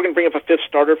like, we're going to bring up a fifth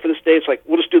starter for this day, it's like,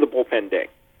 we'll just do the bullpen day.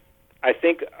 I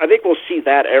think we'll see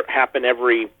that happen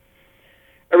every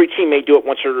team may do it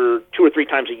once or 2 or 3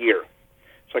 times a year.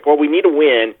 It's like, well, we need a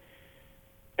win,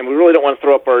 and we really don't want to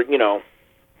throw up our,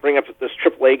 bring up this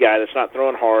AAA guy that's not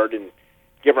throwing hard and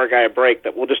give our guy a break,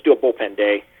 that we'll just do a bullpen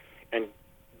day and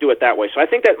do it that way. So I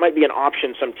think that might be an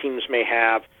option some teams may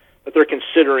have that they're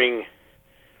considering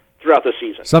throughout the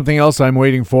season. Something else I'm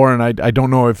waiting for, and I don't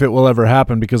know if it will ever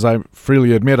happen because I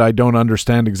freely admit I don't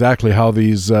understand exactly how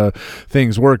these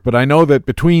things work, but I know that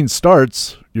between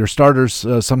starts, your starters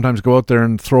sometimes go out there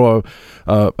and throw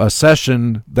a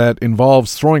session that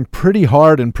involves throwing pretty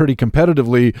hard and pretty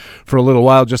competitively for a little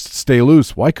while just to stay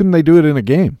loose. Why couldn't they do it in a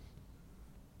game?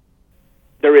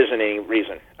 There isn't any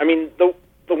reason. I mean, the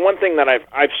one thing that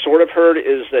I've sort of heard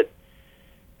is that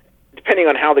depending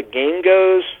on how the game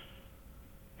goes,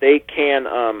 they can,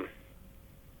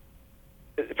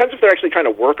 it depends if they're actually trying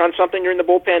to work on something during the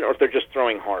bullpen or if they're just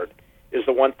throwing hard, is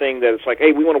the one thing that it's like,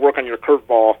 hey, we want to work on your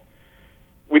curveball.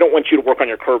 We don't want you to work on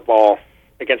your curveball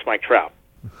against Mike Trout.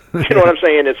 You know what I'm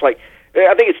saying? It's like,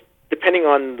 I think it's depending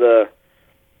on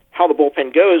how the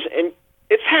bullpen goes, and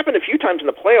it's happened a few times in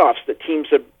the playoffs that teams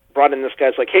have brought in this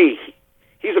guy's like, hey,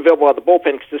 he's available out of the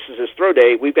bullpen because this is his throw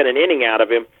day. We've got an inning out of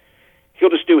him.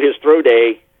 He'll just do his throw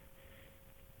day,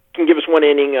 can give us 1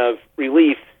 inning of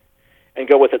relief, and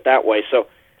go with it that way. So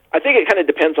I think it kind of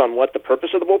depends on what the purpose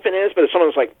of the bullpen is, but if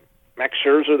someone's like Max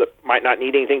Scherzer that might not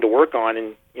need anything to work on,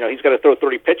 and he's got to throw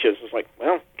 30 pitches, it's like,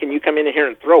 well, can you come in here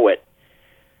and throw it?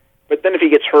 But then if he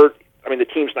gets hurt, I mean, the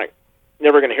team's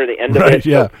never going to hear the end of it.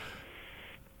 Yeah. So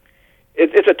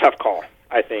it's a tough call,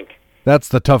 I think. That's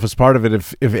the toughest part of it.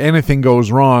 If anything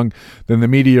goes wrong, then the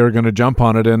media are going to jump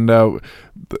on it. And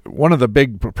one of the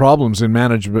big problems in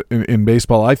management in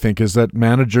baseball, I think, is that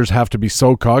managers have to be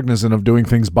so cognizant of doing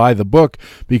things by the book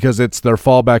because it's their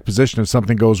fallback position if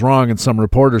something goes wrong. And some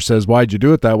reporter says, "Why'd you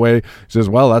do it that way?" He says,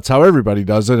 "Well, that's how everybody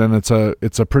does it," and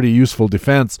it's a pretty useful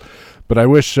defense. But I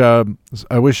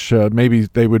wish maybe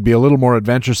they would be a little more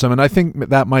adventuresome, and I think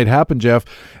that might happen, Jeff,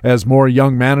 as more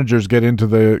young managers get into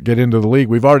the league.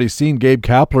 We've already seen Gabe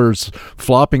Kapler's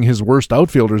flopping his worst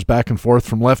outfielders back and forth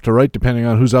from left to right, depending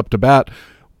on who's up to bat.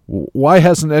 Why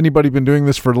hasn't anybody been doing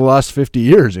this for the last 50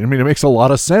 years? I mean, it makes a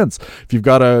lot of sense. If you've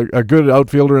got a good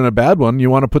outfielder and a bad one, you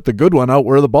want to put the good one out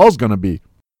where the ball's going to be.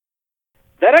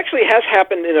 That actually has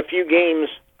happened in a few games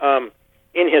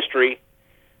in history,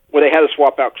 where they had to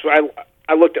swap out. So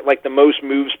I looked at like the most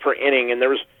moves per inning, and there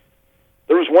was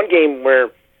one game where,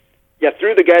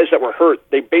 through the guys that were hurt,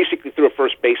 they basically threw a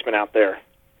first baseman out there,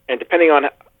 and depending on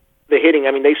the hitting,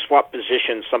 I mean, they swapped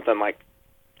positions something like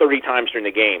 30 times during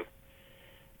the game.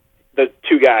 The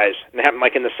two guys, and it happened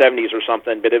like in the 70s or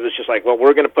something. But it was just like, well,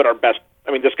 we're going to put our best.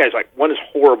 I mean, this guy's like, one is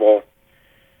horrible,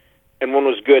 and one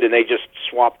was good, and they just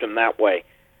swapped him that way.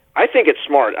 I think it's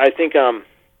smart. I think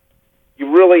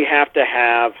you really have to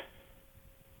have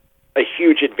a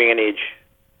huge advantage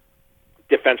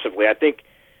defensively. I think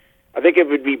it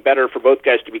would be better for both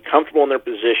guys to be comfortable in their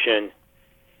position,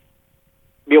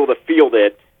 be able to field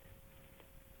it.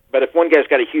 But if one guy's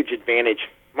got a huge advantage,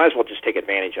 might as well just take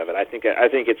advantage of it. I think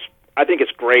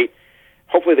it's great.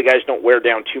 Hopefully the guys don't wear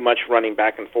down too much running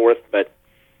back and forth. But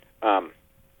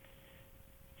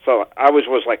so I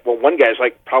was like, well, one guy's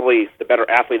like probably the better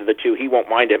athlete of the two. He won't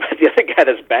mind it. But the other guy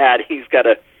that's bad, he's got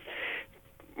to.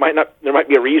 There might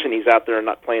be a reason he's out there and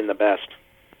not playing the best.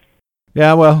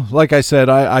 Yeah, well, like I said,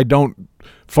 I don't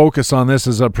focus on this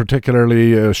as a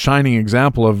particularly shining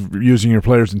example of using your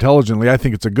players intelligently. I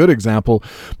think it's a good example,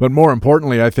 but more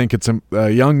importantly, I think it's a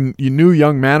new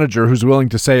young manager who's willing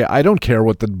to say, I don't care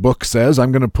what the book says.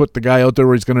 I'm going to put the guy out there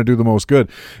where he's going to do the most good.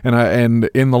 And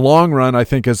in the long run, I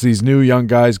think as these new young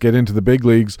guys get into the big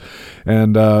leagues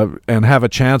and have a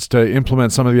chance to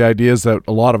implement some of the ideas that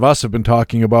a lot of us have been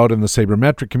talking about and the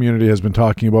sabermetric community has been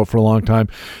talking about for a long time,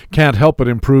 can't help but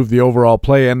improve the overall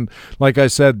play. And like I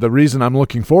said, the reason I'm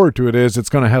looking forward to it is it's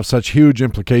going to have such huge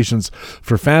implications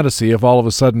for fantasy if all of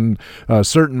a sudden a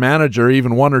certain manager,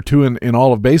 even one or two in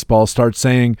all of baseball, starts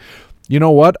saying, you know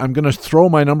what, I'm going to throw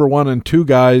my number 1 and 2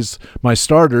 guys, my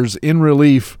starters, in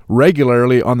relief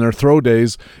regularly on their throw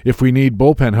days if we need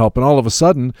bullpen help. And all of a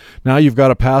sudden, now you've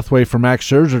got a pathway for Max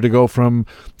Scherzer to go from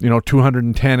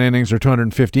 210 innings or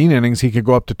 215 innings. He could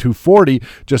go up to 240,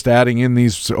 just adding in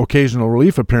these occasional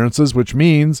relief appearances, which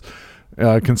means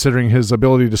considering his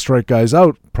ability to strike guys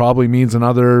out, probably means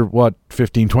another,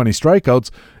 15, 20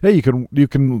 strikeouts. Hey, you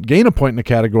can gain a point in the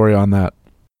category on that.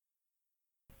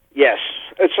 Yes.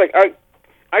 It's like I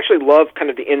actually love kind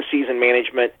of the in-season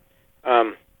management.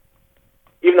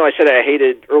 Even though I said I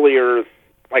hated earlier,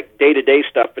 like day-to-day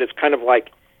stuff, but it's kind of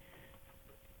like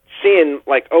seeing,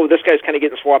 like, oh, this guy's kind of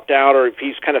getting swapped out, or if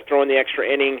he's kind of throwing the extra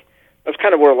inning. That's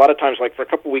kind of where a lot of times, like for a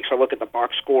couple of weeks, I look at the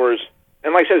box scores,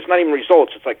 and like I said, it's not even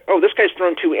results. It's like, oh, this guy's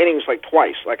thrown 2 innings like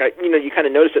twice. Like you kind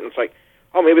of notice it, and it's like,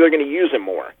 oh, maybe they're going to use him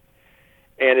more.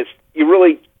 And you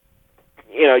really,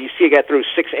 you see a guy throw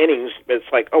 6 innings, but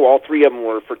it's like, oh, all 3 of them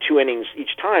were for 2 innings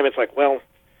each time. It's like, well,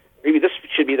 maybe this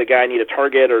should be the guy I need to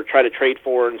target or try to trade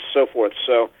for, and so forth.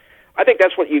 So I think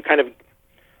that's what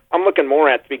I'm looking more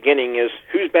at the beginning is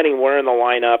who's betting where in the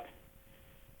lineup,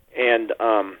 and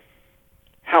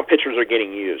how pitchers are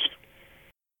getting used.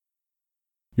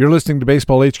 You're listening to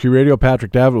Baseball HQ Radio.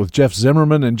 Patrick Davitt with Jeff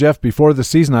Zimmerman. And Jeff, before the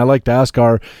season, I like to ask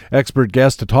our expert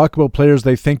guests to talk about players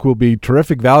they think will be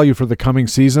terrific value for the coming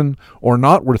season or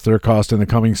not worth their cost in the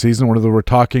coming season, whether we're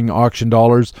talking auction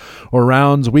dollars or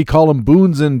rounds. We call them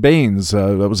boons and banes.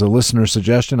 That was a listener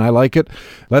suggestion. I like it.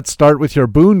 Let's start with your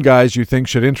boon guys you think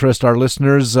should interest our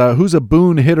listeners. Who's a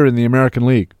boon hitter in the American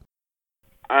League?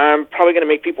 I'm probably going to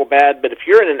make people bad, but if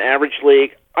you're in an average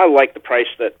league, I like the price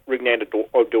that Rougned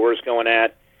Odor is going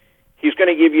at. He's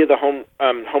going to give you the home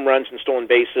runs and stolen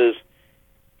bases.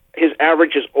 His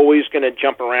average is always going to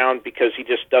jump around because he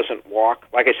just doesn't walk.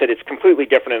 Like I said, it's completely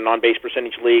different in a on-base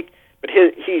percentage league, but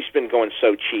he's been going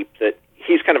so cheap that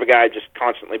he's kind of a guy I've just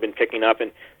constantly been picking up.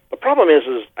 And the problem is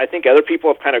I think other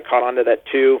people have kind of caught on to that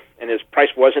too, and his price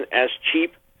wasn't as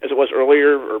cheap as it was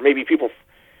earlier, or maybe people's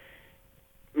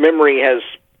memory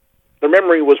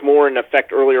was more in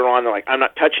effect earlier on. They're like, I'm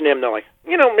not touching him. They're like,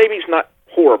 maybe he's not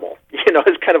horrible.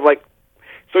 It's kind of like,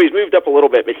 so he's moved up a little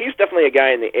bit, but he's definitely a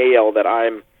guy in the AL that I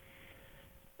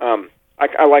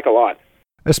like a lot.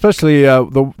 Especially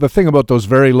the thing about those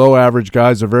very low average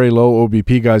guys or very low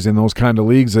OBP guys in those kind of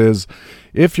leagues is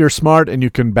if you're smart and you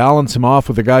can balance him off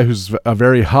with a guy who's a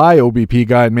very high OBP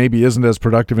guy and maybe isn't as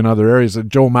productive in other areas,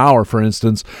 Joe Mauer, for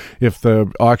instance, if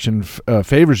the auction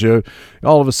favors you,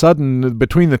 all of a sudden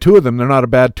between the two of them, they're not a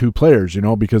bad 2 players,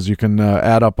 because you can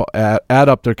add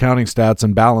up their counting stats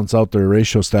and balance out their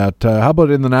ratio stat. How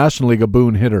about in the National League, a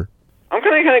boon hitter? I'm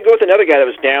going to kind of go with another guy that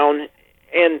was down,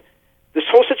 and this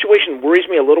whole situation worries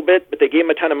me a little bit, but they gave him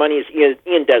a ton of money, is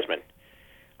Ian Desmond.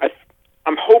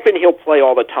 I'm hoping he'll play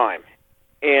all the time.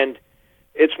 And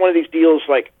it's one of these deals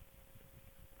like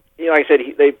I said,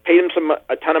 they paid him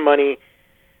a ton of money.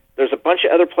 There's a bunch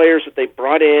of other players that they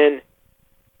brought in,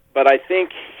 but I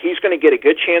think he's going to get a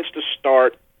good chance to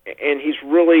start, and he's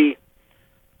really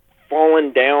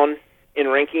fallen down in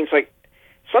rankings. Like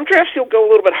some drafts he'll go a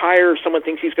little bit higher if someone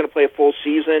thinks he's going to play a full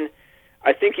season.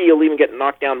 I think he'll even get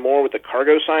knocked down more with the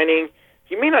Cargo signing.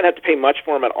 You may not have to pay much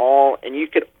for him at all, and you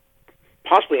could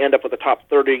possibly end up with a top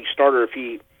 30 starter if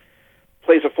he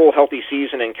plays a full healthy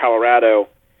season in Colorado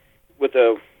with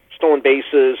the stolen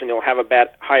bases, and he'll have a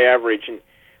high average. And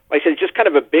like I said, it's just kind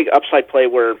of a big upside play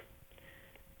where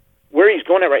he's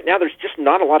going at right now, there's just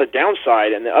not a lot of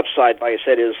downside, and the upside, like I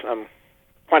said, is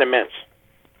quite immense.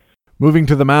 Moving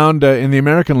to the mound in the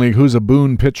American League, who's a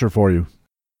boon pitcher for you?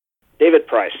 David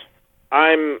Price.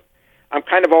 I'm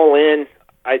kind of all in.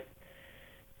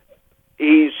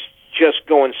 He's just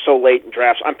going so late in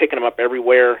drafts. I'm picking him up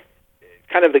everywhere.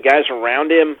 Kind of the guys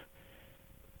around him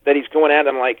that he's going at,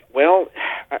 I'm like, well,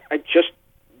 I just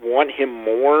want him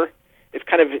more. It's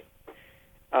kind of,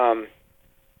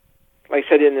 like I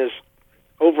said, in his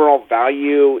overall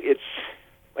value, it's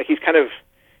like he's kind of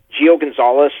Gio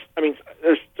Gonzalez. I mean,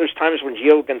 there's times when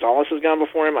Gio Gonzalez has gone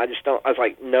before him. I was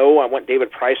like, no, I want David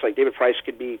Price. Like David Price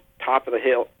could be top of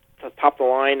the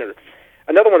line, or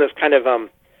another one that's kind of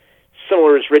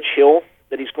similar is Rich Hill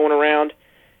that he's going around.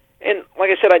 And like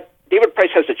I said, David Price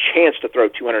has a chance to throw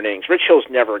 200 innings. Rich Hill's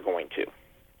never going to.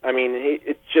 I mean,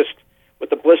 it's just with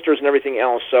the blisters and everything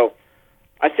else. So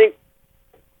I think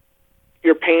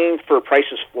you're paying for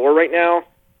Price's floor right now,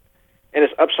 and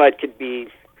his upside could be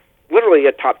literally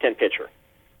a top 10 pitcher.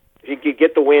 If you could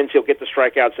get the wins, he'll get the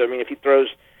strikeouts. I mean, if he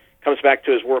comes back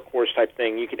to his workhorse type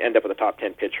thing, you could end up with a top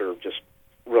 10 pitcher just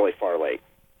really far late.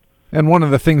 And one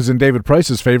of the things in David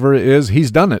Price's favor is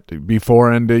he's done it before,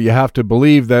 and you have to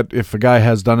believe that if a guy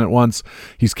has done it once,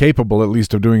 he's capable at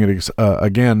least of doing it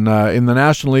again. In the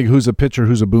National League, who's a pitcher,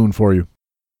 who's a boon for you?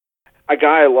 A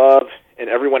guy I love and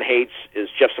everyone hates is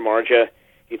Jeff Samardzija.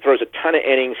 He throws a ton of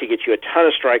innings. He gets you a ton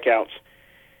of strikeouts.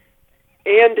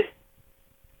 And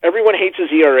everyone hates his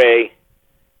ERA,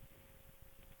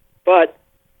 but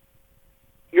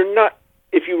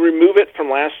if you remove it from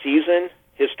last season,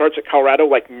 his starts at Colorado,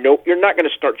 nope, you're not going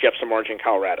to start Jeff Samardzija in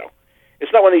Colorado.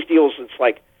 It's not one of these deals that's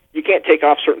like you can't take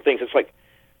off certain things. It's like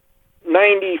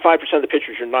 95% of the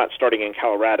pitchers you're not starting in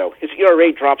Colorado. His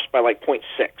ERA drops by 0.6.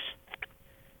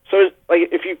 So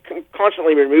if you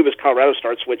constantly remove his Colorado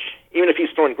starts, which even if he's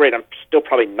throwing great, I'm still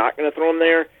probably not going to throw him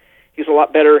there. He's a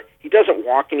lot better. He doesn't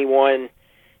walk anyone.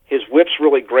 His whip's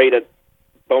really great at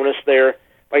bonus there.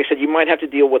 Like I said, you might have to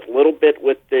deal with a little bit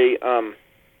with the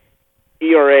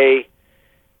ERA,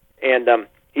 and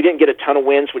he didn't get a ton of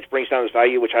wins, which brings down his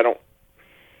value, which I don't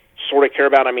sort of care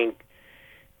about. I mean,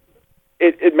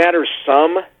 it matters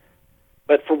some,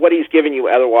 but for what he's given you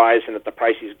otherwise and at the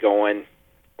price he's going,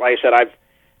 like I said, I've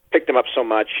picked him up so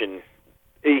much, and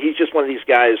he's just one of these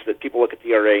guys that people look at the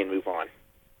ERA and move on.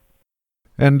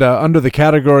 And under the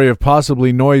category of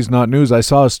possibly noise, not news, I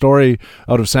saw a story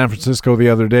out of San Francisco the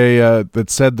other day that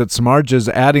said that Samardzija is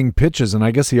adding pitches, and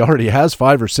I guess he already has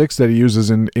 5 or 6 that he uses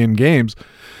in games.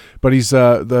 But he's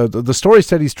the story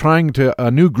said he's trying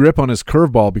a new grip on his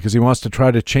curveball because he wants to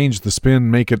try to change the spin,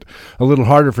 make it a little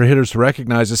harder for hitters to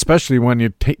recognize, especially when you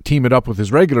team it up with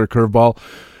his regular curveball.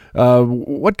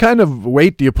 What kind of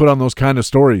weight do you put on those kind of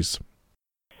stories?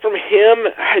 From him,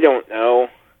 I don't know.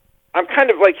 I'm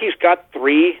kind of like he's got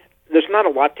 3. There's not a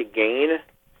lot to gain,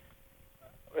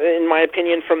 in my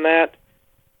opinion, from that.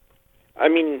 I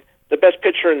mean, the best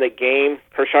pitcher in the game,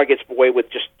 Kershaw, gets away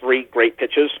with just 3 great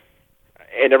pitches.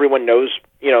 And everyone knows,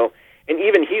 and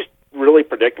even he's really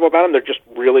predictable about them. They're just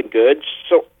really good.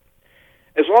 So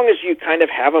as long as you kind of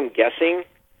have them guessing,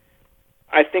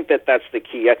 I think that's the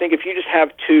key. I think if you just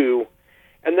have 2,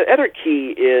 and the other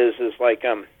key is like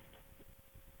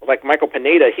Michael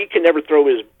Pineda, he can never throw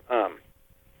his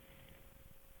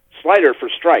slider for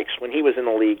strikes when he was in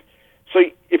the league. So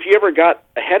if you ever got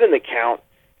ahead in the count,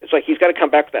 it's like he's got to come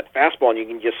back with that fastball, and you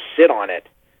can just sit on it.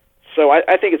 So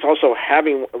I think it's also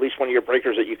having at least one of your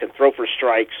breakers that you can throw for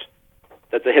strikes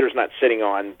that the hitter's not sitting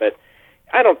on. But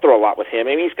I don't throw a lot with him.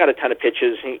 I mean, he's got a ton of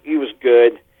pitches. He was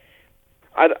good.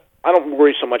 I don't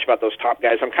worry so much about those top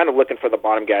guys. I'm kind of looking for the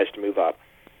bottom guys to move up.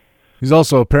 He's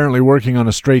also apparently working on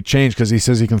a straight change because he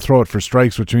says he can throw it for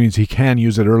strikes, which means he can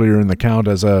use it earlier in the count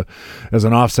as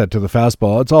an offset to the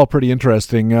fastball. It's all pretty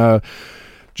interesting.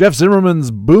 Jeff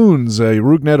Zimmerman's Boons,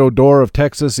 Rougned Odor of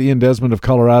Texas, Ian Desmond of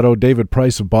Colorado, David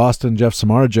Price of Boston, Jeff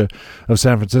Samardzija of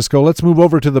San Francisco. Let's move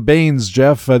over to the Bains,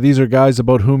 Jeff. These are guys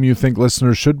about whom you think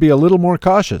listeners should be a little more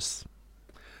cautious.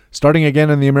 Starting again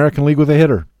in the American League with a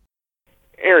hitter.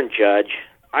 Aaron Judge.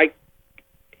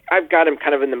 I've got him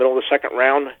kind of in the middle of the second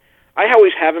round. I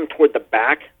always have him toward the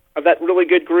back of that really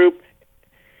good group,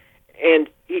 and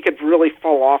he could really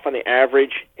fall off on the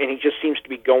average, and he just seems to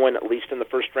be going at least in the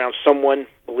first round. Someone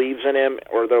believes in him,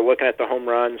 or they're looking at the home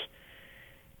runs,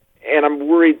 and I'm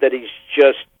worried that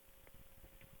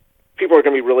people are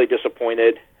going to be really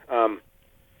disappointed.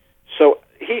 So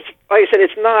he's, like I said,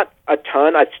 it's not a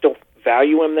ton. I'd still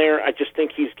value him there. I just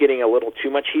think he's getting a little too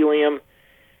much helium,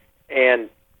 and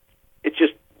it's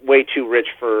just way too rich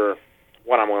for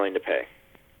what I'm willing to pay.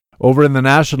 Over in the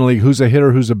National League, who's a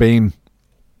hitter, who's a bane?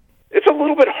 It's a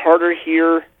little bit harder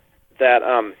here that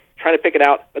trying to pick it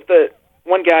out. But the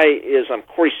one guy is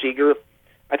Corey Seager.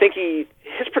 I think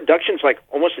his production's like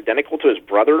almost identical to his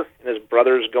brother, and his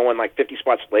brother's going like 50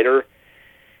 spots later.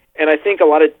 And I think a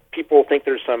lot of people think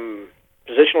there's some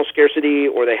positional scarcity,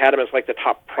 or they had him as like the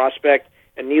top prospect.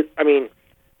 And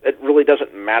it really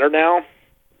doesn't matter now.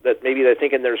 That maybe they're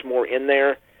thinking there's more in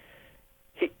there.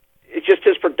 It's just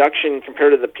his production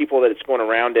compared to the people that it's going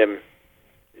around him,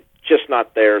 just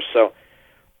not there. So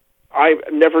I've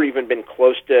never even been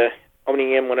close to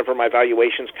owning him whenever my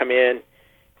valuations come in,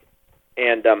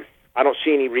 and I don't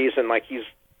see any reason like he's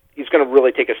going to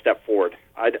really take a step forward.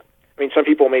 I mean, some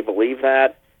people may believe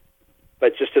that,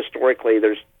 but just historically,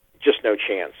 there's just no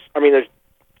chance. I mean, there's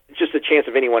just a chance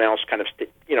of anyone else kind of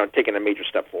taking a major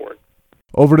step forward.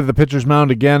 Over to the pitcher's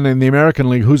mound again in the American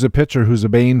League. Who's a pitcher? Who's a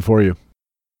bane for you?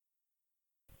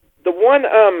 The one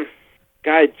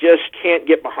guy I just can't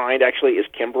get behind, actually, is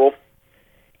Kimbrel.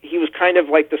 He was kind of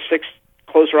like the 6th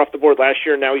closer off the board last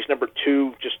year, and now he's number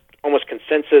 2, just almost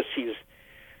consensus. He's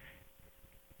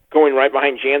going right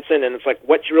behind Jansen, and it's like,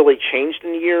 what's really changed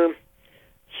in a year?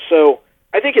 So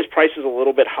I think his price is a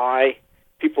little bit high.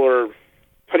 People are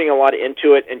putting a lot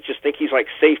into it and just think he's like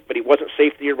safe, but he wasn't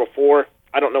safe the year before.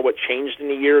 I don't know what changed in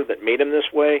the year that made him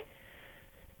this way.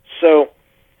 So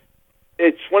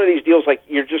it's one of these deals like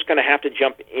you're just going to have to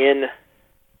jump in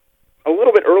a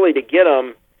little bit early to get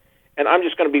him, and I'm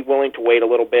just going to be willing to wait a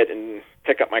little bit and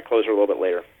pick up my closer a little bit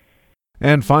later.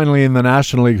 And finally, in the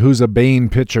National League, who's a bane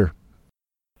pitcher?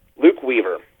 Luke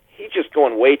Weaver. He's just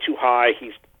going way too high.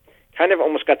 He's kind of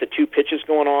almost got the two pitches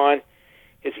going on.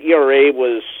 His ERA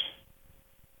was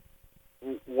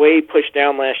way pushed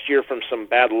down last year from some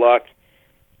bad luck.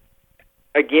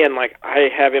 Again, like, I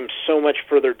have him so much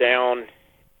further down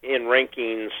in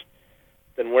rankings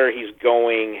than where he's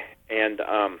going, and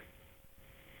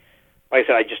like I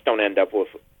said, I just don't end up with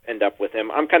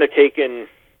him. I'm kind of taking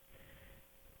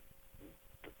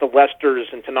the Lesters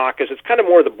and Tanakas. It's kind of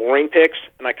more the boring picks,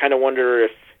 and I kind of wonder if,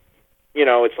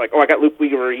 it's like, I got Luke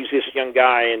Weaver, he's this young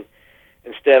guy, and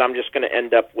instead I'm just going to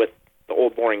end up with the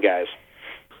old boring guys.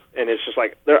 And it's just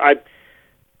like, I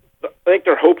think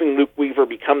they're hoping Luke Weaver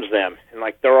becomes them, and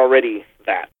like they're already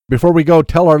that. Before we go,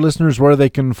 tell our listeners where they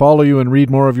can follow you and read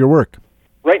more of your work.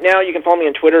 Right now, you can follow me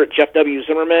on Twitter at Jeff W.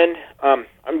 Zimmerman. I'm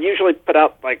usually put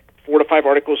out like 4 to 5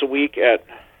 articles a week at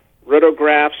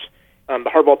Rotographs. The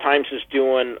Hardball Times is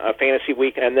doing a fantasy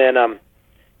week, and then I'm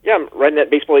writing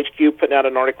at BaseballHQ, putting out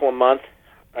an article a month.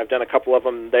 I've done a couple of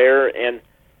them there, and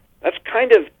that's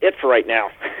kind of it for right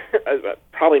now. I'm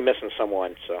probably missing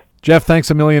someone. So, Jeff, thanks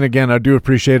a million again. I do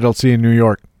appreciate it. I'll see you in New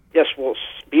York. Yes, we'll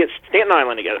be at Staten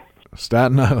Island together.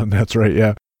 Staten Island, that's right,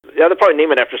 yeah. Yeah, they'll probably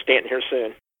name it after Stanton here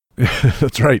soon.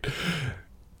 That's right.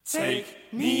 Take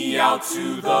me out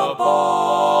to the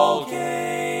ball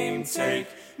game. Take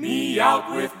me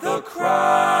out with the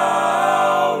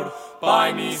crowd.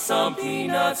 Buy me some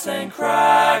peanuts and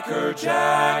Cracker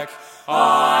Jack.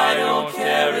 I don't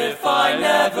care if I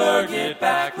never get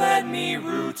back. Let me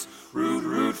root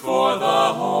for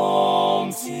the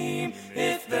home team.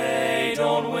 If they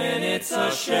don't win, it's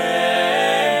a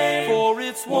shame. For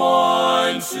it's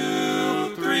 1,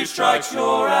 2, 3 strikes,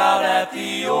 you're out at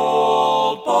the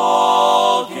old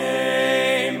ball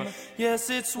game. Yes,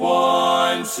 it's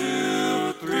 1,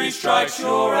 2, 3 strikes,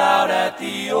 you're out at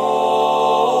the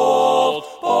old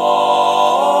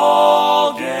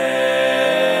ball game.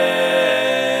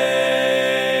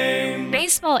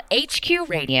 Baseball HQ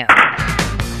Radio.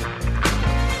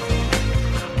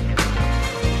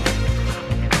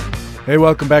 Hey,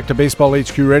 welcome back to Baseball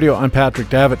HQ Radio. I'm Patrick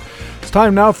Davitt. It's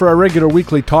time now for our regular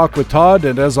weekly talk with Todd,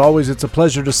 and as always, it's a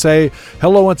pleasure to say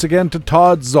hello once again to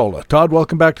Todd Zola. Todd,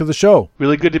 welcome back to the show.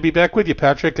 Really good to be back with you,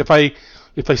 Patrick. If I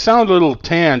sound a little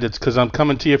tanned, it's because I'm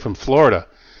coming to you from Florida,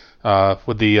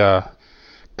 with the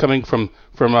coming from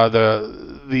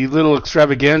the little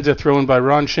extravaganza thrown by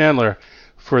Ron Chandler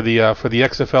for the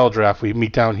XFL draft. We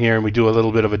meet down here and we do a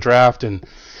little bit of a draft and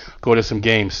go to some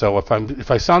games. So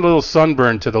if I sound a little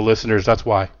sunburned to the listeners, that's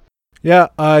why. Yeah,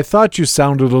 I thought you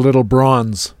sounded a little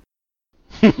bronze.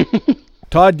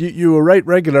 Todd, you write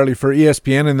regularly for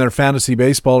ESPN in their fantasy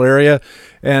baseball area,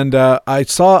 and I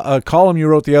saw a column you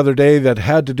wrote the other day that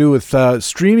had to do with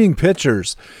streaming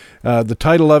pitchers. The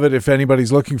title of it, if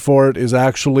anybody's looking for it, is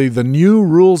actually The New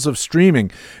Rules of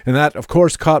Streaming. And that, of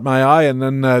course, caught my eye, and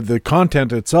then the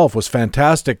content itself was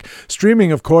fantastic.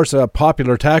 Streaming, of course, a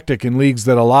popular tactic in leagues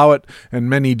that allow it, and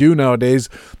many do nowadays.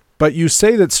 But you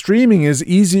say that streaming is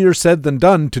easier said than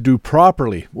done to do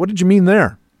properly. What did you mean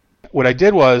there? What I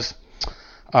did was,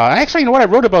 actually, you know what? I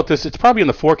wrote about this. It's probably in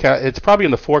the forecast. It's probably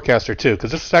in the Forecaster too, because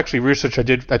this was actually research I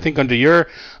did. I think under your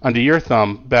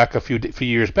thumb back a few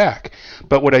years back.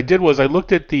 But what I did was I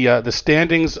looked at the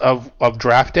standings of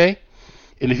draft day,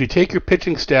 and if you take your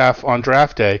pitching staff on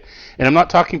draft day, and I'm not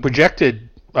talking projected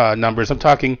numbers. I'm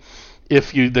talking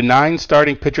if the 9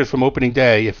 starting pitchers from opening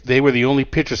day, if they were the only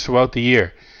pitchers throughout the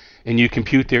year, and you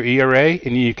compute their ERA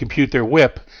and you compute their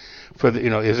WHIP for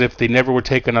as if they never were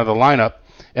taken out of the lineup.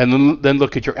 And then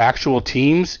look at your actual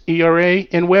team's ERA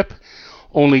and WHIP.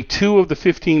 Only 2 of the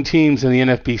 15 teams in the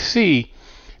NFBC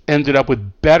ended up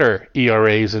with better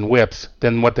ERAs and WHIPs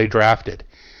than what they drafted,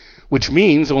 which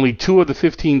means only 2 of the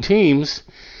 15 teams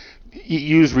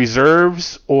use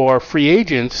reserves or free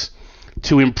agents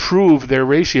to improve their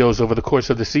ratios over the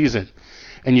course of the season.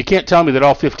 And you can't tell me that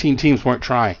all 15 teams weren't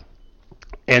trying.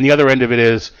 And the other end of it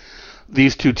is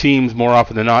these 2 teams, more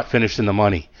often than not, finished in the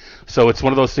money. So it's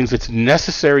one of those things that's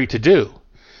necessary to do,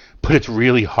 but it's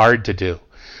really hard to do.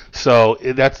 So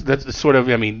that's sort of,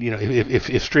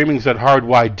 if streaming's that hard,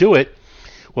 why do it?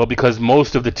 Well, because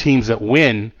most of the teams that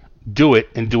win do it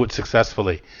and do it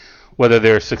successfully. Whether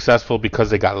they're successful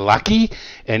because they got lucky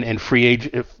and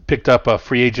picked up a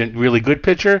free agent really good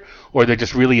pitcher, or they're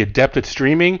just really adept at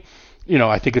streaming,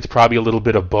 I think it's probably a little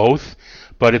bit of both,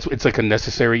 but it's like a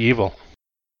necessary evil.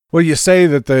 Well, you say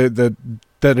that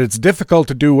that it's difficult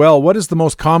to do well. What is the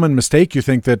most common mistake you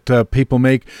think that people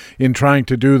make in trying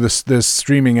to do this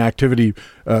streaming activity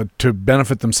to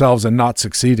benefit themselves and not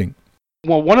succeeding?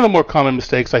 Well, one of the more common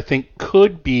mistakes I think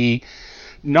could be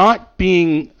not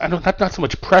so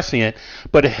much pressing it,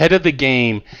 but ahead of the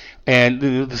game and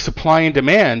the supply and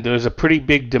demand. There's a pretty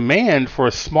big demand for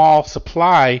a small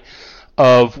supply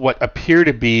of what appear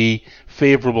to be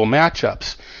favorable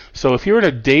matchups. So if you're in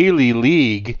a daily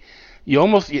league, you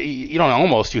have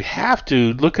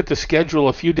to look at the schedule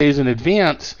a few days in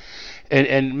advance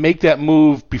and make that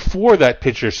move before that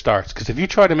pitcher starts. Because if you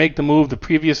try to make the move the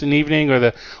previous evening or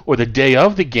the day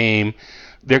of the game,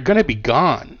 they're going to be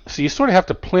gone. So you sort of have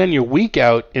to plan your week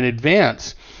out in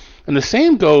advance. And the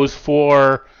same goes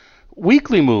for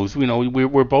weekly moves.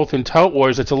 We're both in Tout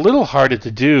Wars. It's a little harder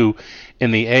to do in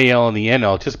the AL and the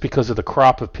NL just because of the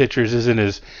crop of pitchers isn't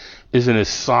as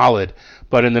solid.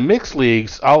 But in the mixed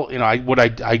leagues,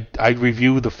 I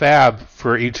review the fab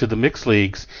for each of the mixed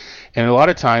leagues, and a lot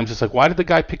of times it's like, why did the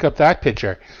guy pick up that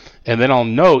pitcher? And then I'll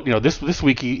note, this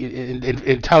week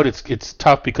in Tout it's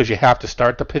tough because you have to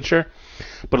start the pitcher.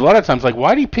 But a lot of times, like,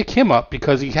 why do you pick him up?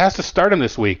 Because he has to start him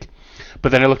this week.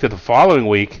 But then I looked at the following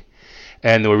week,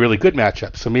 and there were really good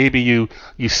matchups. So maybe you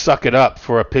suck it up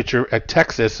for a pitcher at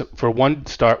Texas for one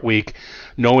start week,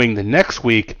 knowing the next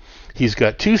week he's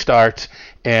got two starts,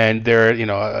 and they're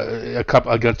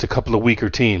against a couple of weaker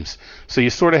teams. So you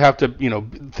sort of have to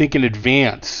think in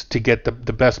advance to get the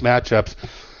best matchups,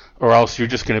 or else you're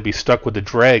just going to be stuck with the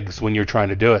dregs when you're trying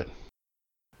to do it.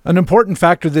 An important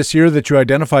factor this year that you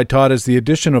identified, Todd, is the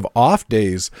addition of off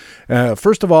days.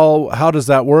 First of all, how does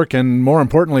that work? And more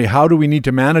importantly, how do we need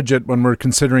to manage it when we're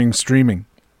considering streaming?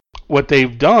 What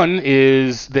they've done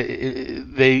is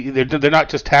they're not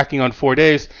just tacking on 4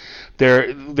 days.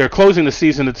 They're closing the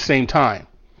season at the same time.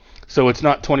 So it's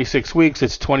not 26 weeks,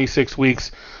 it's 26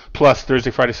 weeks plus Thursday,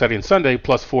 Friday, Saturday, and Sunday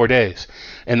plus 4 days.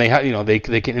 And they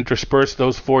can intersperse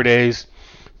those 4 days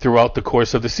throughout the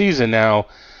course of the season. Now,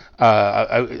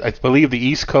 I believe the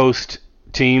East Coast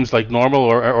teams, like normal,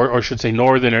 or I should say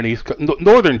northern and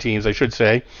northern teams, I should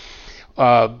say,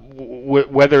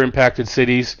 weather-impacted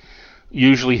cities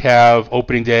usually have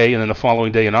opening day and then the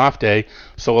following day an off day.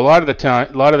 So a lot of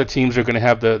the teams are going to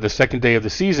have the second day of the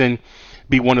season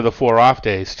be one of the 4 off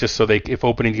days, just so if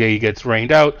opening day gets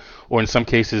rained out or in some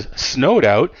cases snowed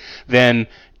out, then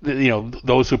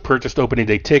those who purchased opening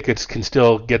day tickets can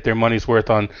still get their money's worth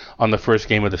on the first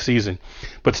game of the season.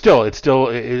 But still, it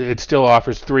still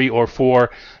offers 3 or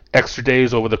 4 extra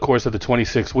days over the course of the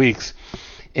 26 weeks,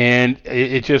 and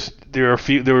there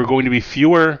are going to be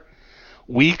fewer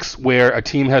weeks where a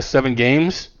team has 7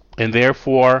 games and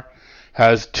therefore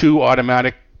has 2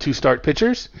 automatic 2-start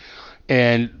pitchers,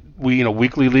 and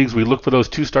weekly leagues, we look for those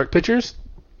 2-start pitchers.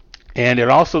 And it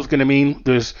also is going to mean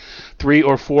there's 3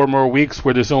 or 4 more weeks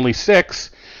where there's only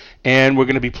 6, and we're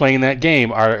going to be playing that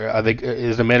game.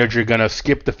 Is the manager going to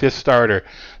skip the 5th starter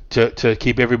to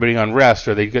keep everybody on rest?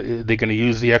 Are they going to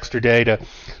use the extra day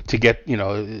to get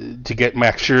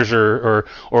Max Scherzer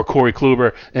or Corey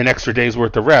Kluber an extra day's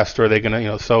worth of rest? Or are they going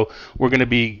to So we're going to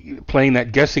be playing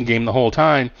that guessing game the whole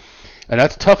time, and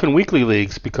that's tough in weekly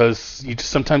leagues because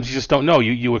sometimes you just don't know.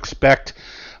 You expect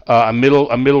a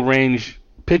middle range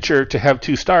pitcher to have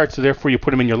 2 starts, so therefore you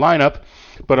put him in your lineup,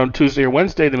 but on Tuesday or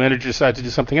Wednesday the manager decides to do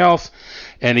something else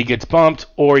and he gets bumped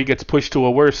or he gets pushed to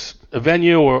a worse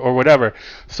venue or whatever.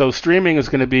 So streaming is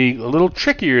going to be a little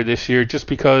trickier this year just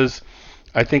because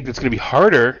I think it's going to be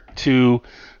harder to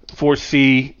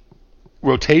foresee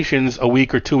rotations a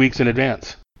week or 2 weeks in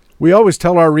advance. We always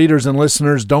tell our readers and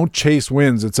listeners, don't chase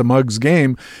wins. It's a mug's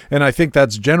game, and I think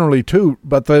that's generally true.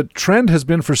 But the trend has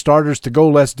been for starters to go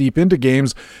less deep into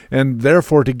games and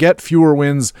therefore to get fewer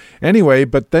wins anyway.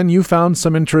 But then you found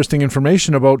some interesting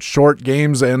information about short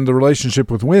games and the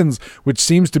relationship with wins, which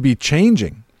seems to be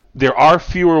changing. There are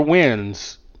fewer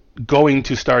wins going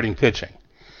to starting pitching.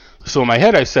 So in my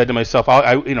head, I said to myself,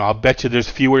 I'll bet you there's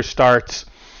fewer starts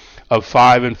of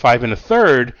 5 and 5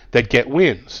 1/3 that get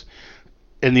wins.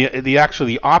 And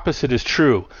the opposite is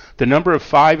true. The number of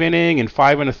 5-inning and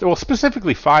 5 1/3, well,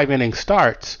 specifically 5-inning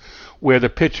starts where the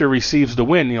pitcher receives the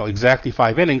win, exactly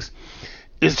 5 innings,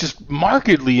 is just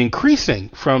markedly increasing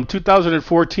from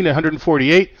 2014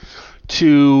 148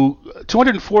 to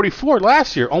 244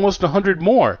 last year, almost 100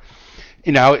 more.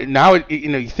 Now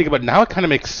you think about it, now it kind of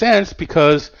makes sense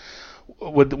because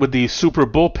with the super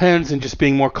bullpens and just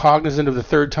being more cognizant of the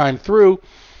third time through,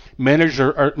 managers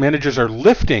are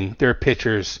lifting their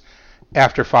pitchers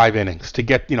after 5 innings to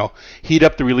get heat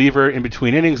up the reliever in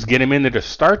between innings, get him in there to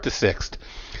start the 6th.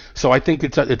 So I think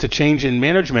it's a change in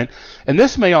management, and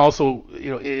this may also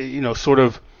sort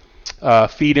of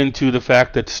feed into the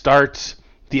fact that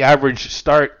the average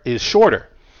start is shorter.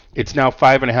 It's now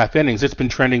 5.5 innings. It's been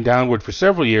trending downward for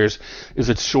several years.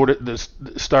 It's shorter. The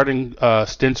starting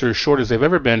stints are as short as they've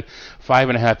ever been,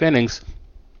 5.5 innings.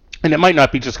 And it might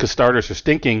not be just because starters are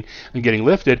stinking and getting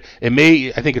lifted. I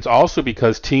think it's also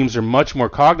because teams are much more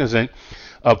cognizant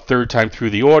of third time through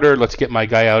the order. Let's get my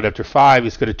guy out after 5.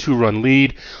 He's got a 2-run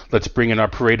lead. Let's bring in our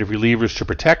parade of relievers to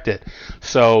protect it.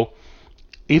 So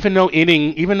even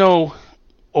though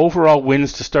overall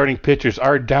wins to starting pitchers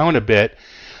are down a bit,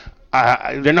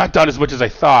 they're not down as much as I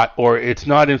thought, or it's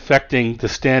not infecting the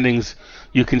standings.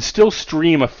 You can still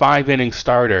stream a 5-inning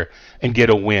starter and get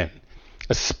a win,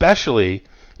 especially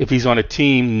if he's on a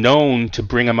team known to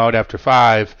bring him out after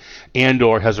 5 and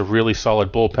or has a really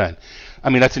solid bullpen. I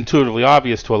mean, that's intuitively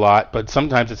obvious to a lot, but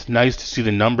sometimes it's nice to see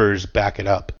the numbers back it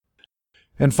up.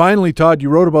 And finally, Todd, you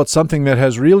wrote about something that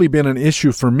has really been an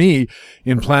issue for me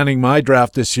in planning my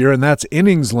draft this year, and that's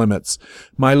innings limits.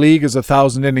 My league is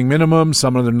 1,000 inning minimum,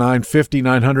 some are 950,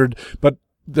 900, but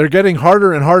they're getting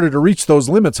harder and harder to reach those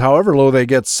limits, however low they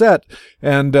get set.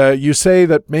 And you say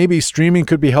that maybe streaming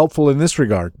could be helpful in this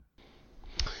regard.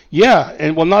 Yeah,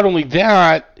 and well, not only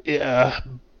that,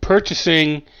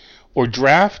 purchasing or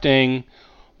drafting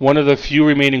one of the few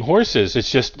remaining horses.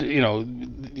 It's just, I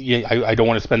don't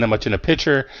want to spend that much in a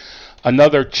pitcher.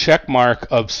 Another check mark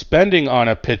of spending on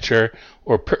a pitcher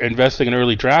or investing an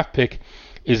early draft pick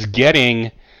is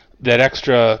getting that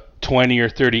extra 20 or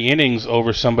 30 innings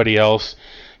over somebody else,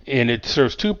 and it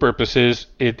serves two purposes.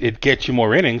 It gets you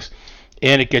more innings,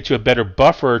 and it gets you a better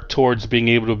buffer towards being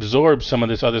able to absorb some of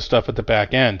this other stuff at the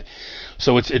back end.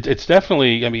 So it's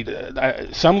definitely,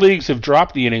 some leagues have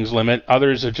dropped the innings limit,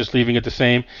 others are just leaving it the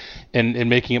same and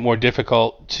making it more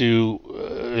difficult to,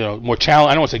 more I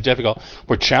don't want to say difficult,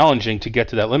 more challenging to get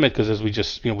to that limit, because as we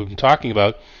just, we've been talking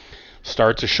about,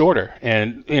 starts are shorter,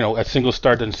 and a single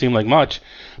start doesn't seem like much,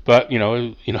 but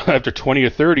after 20 or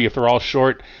 30, if they're all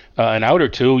short an out or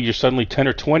two, you're suddenly 10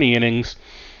 or 20 innings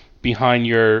behind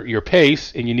your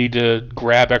pace, and you need to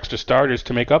grab extra starters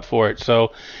to make up for it.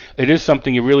 So it is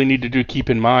something you really need to keep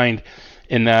in mind,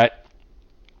 in that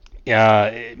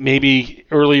maybe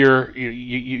earlier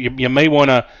you may want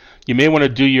to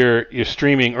do your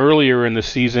streaming earlier in the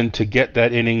season to get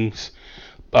that innings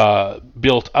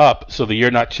built up, so that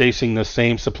you're not chasing the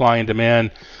same supply and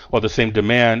demand, or the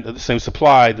same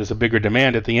supply. There's a bigger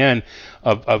demand at the end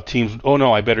of teams. Oh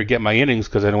no, I better get my innings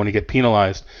because I don't want to get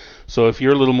penalized. So if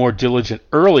you're a little more diligent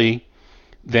early,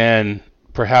 then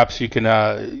perhaps you can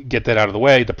get that out of the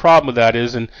way. The problem with that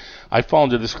is, and I fall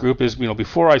into this group, is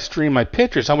before I stream my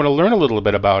pitchers, I want to learn a little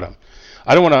bit about them.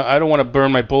 I don't want to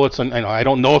burn my bullets on. I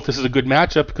don't know if this is a good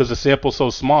matchup because the sample's so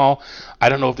small. I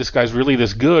don't know if this guy's really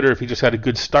this good, or if he just had a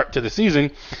good start to the season.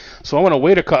 So I want to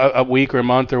wait a week or a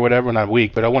month or whatever, not a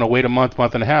week, but I want to wait a month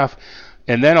and a half,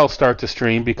 and then I'll start to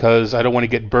stream, because I don't want to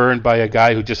get burned by a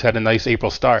guy who just had a nice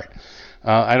April start.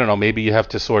 I don't know, maybe you have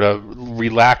to sort of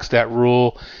relax that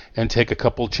rule and take a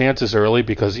couple chances early,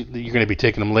 because you're going to be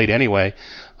taking them late anyway.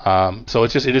 So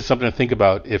it is something to think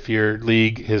about. If your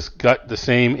league has got the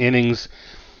same innings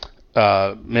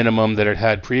minimum that it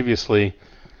had previously,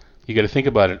 you got to think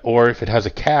about it. Or if it has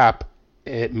a cap,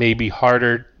 it may be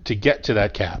harder to get to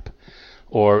that cap,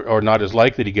 or not as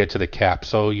likely to get to the cap.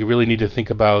 So you really need to think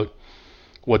about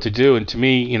what to do. And to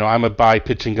me, I'm a buy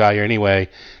pitching guy anyway.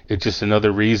 It's just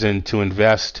another reason to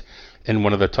invest in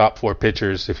one of the top 4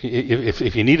 pitchers. If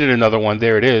you needed another one,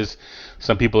 there it is.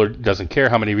 Some people doesn't care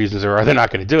how many reasons there are, they're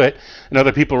not going to do it, and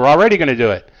other people are already going to do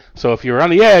it. So if you're on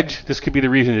the edge, this could be the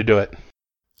reason to do it.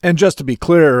 And just to be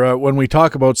clear, when we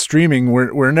talk about streaming,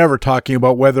 we're never talking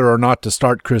about whether or not to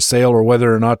start Chris Sale or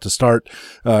whether or not to start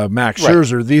Max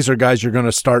Scherzer. Right. These are guys you're going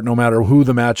to start no matter who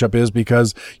the matchup is,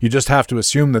 because you just have to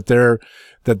assume that they're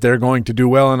going to do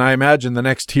well. And I imagine the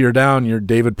next tier down, your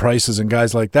David Prices and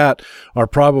guys like that, are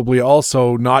probably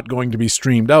also not going to be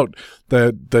streamed out.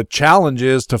 The challenge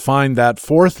is to find that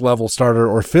 4th level starter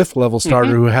or 5th level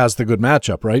starter who has the good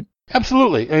matchup, right?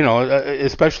 Absolutely.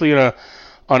 Especially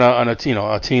on a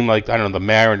team like, I don't know, the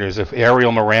Mariners, if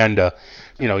Ariel Miranda,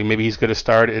 maybe he's going to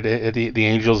start at the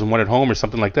Angels and one at home or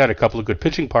something like that, a couple of good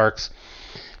pitching parks,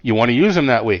 you want to use him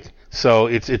that week. So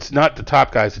it's not the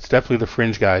top guys, it's definitely the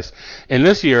fringe guys. And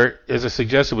this year, as I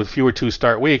suggested, with fewer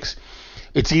 2-start weeks,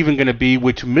 it's even going to be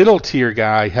which middle tier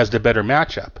guy has the better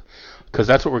matchup, because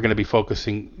that's what we're going to be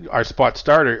focusing. Our spot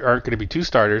starter aren't going to be 2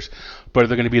 starters, but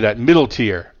they're going to be that middle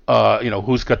tier.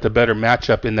 Who's got the better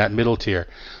matchup in that middle tier.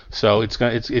 So it's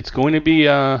going to be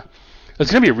a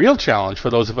real challenge for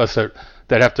those of us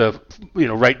that have to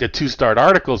write the 2-start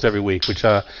articles every week,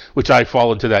 which I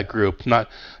fall into that group.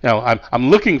 I'm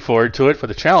looking forward to it for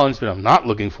the challenge, but I'm not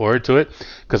looking forward to it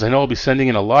because I know I'll be sending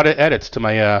in a lot of edits to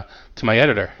my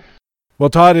editor. Well,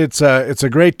 Todd, it's a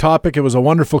great topic. It was a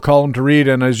wonderful column to read,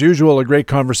 and as usual, a great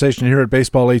conversation here at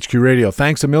Baseball HQ Radio.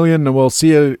 Thanks a million, and we'll see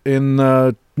you in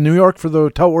New York for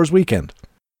the Tout Wars weekend.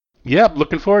 Yep,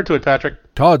 looking forward to it, Patrick.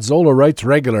 Todd Zola writes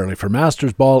regularly for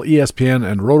Masters Ball, ESPN,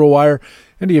 and RotoWire,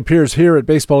 and he appears here at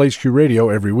Baseball HQ Radio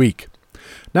every week.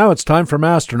 Now it's time for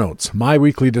Master Notes, my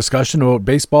weekly discussion about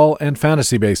baseball and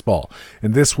fantasy baseball.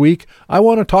 And this week, I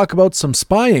want to talk about some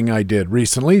spying I did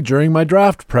recently during my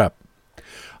draft prep.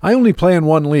 I only play in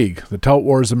one league, the Tout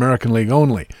Wars American League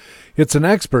only. It's an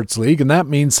experts league, and that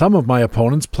means some of my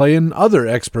opponents play in other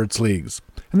experts leagues.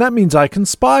 And that means I can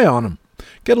spy on them,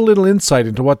 get a little insight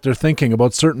into what they're thinking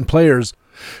about certain players,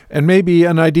 and maybe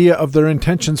an idea of their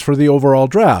intentions for the overall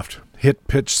draft. Hit,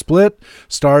 pitch, split,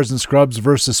 stars and scrubs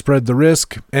versus spread the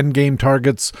risk, endgame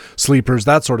targets, sleepers,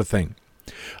 that sort of thing.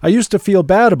 I used to feel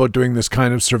bad about doing this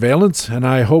kind of surveillance, and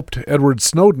I hoped Edward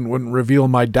Snowden wouldn't reveal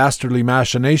my dastardly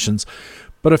machinations.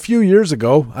 But a few years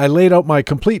ago, I laid out my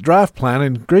complete draft plan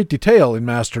in great detail in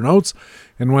Master Notes,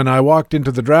 and when I walked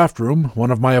into the draft room, one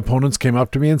of my opponents came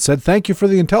up to me and said, "Thank you for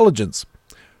the intelligence."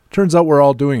 Turns out we're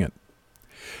all doing it.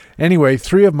 Anyway,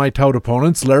 3 of my tout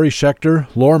opponents, Larry Schechter,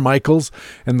 Lore Michaels,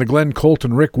 and the Glenn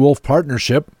Colton-Rick Wolf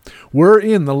partnership, were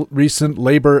in the recent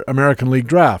Labor American League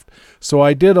draft, so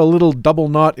I did a little double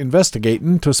knot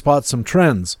investigating to spot some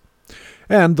trends.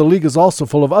 And the league is also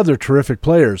full of other terrific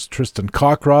players, Tristan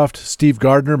Cockcroft, Steve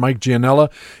Gardner, Mike Gianella,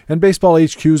 and Baseball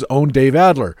HQ's own Dave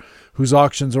Adler, whose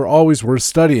auctions are always worth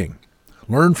studying.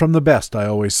 Learn from the best, I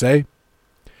always say.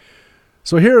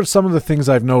 So here are some of the things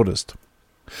I've noticed.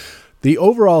 The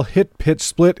overall hit-pitch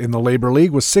split in the Labor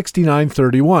League was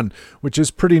 69-31, which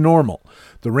is pretty normal.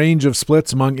 The range of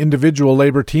splits among individual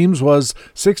Labor teams was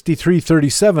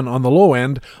 63-37 on the low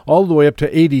end, all the way up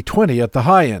to 80-20 at the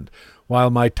high end, while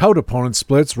my tout opponent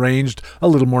splits ranged a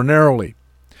little more narrowly.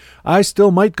 I still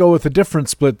might go with a different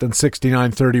split than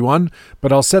 69-31,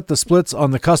 but I'll set the splits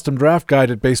on the custom draft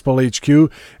guide at Baseball HQ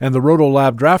and the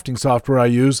RotoLab drafting software I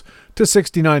use to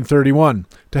 69-31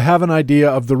 to have an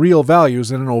idea of the real values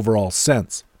in an overall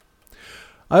sense.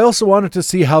 I also wanted to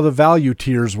see how the value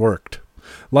tiers worked.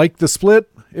 Like the split,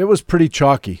 it was pretty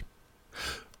chalky.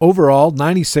 Overall,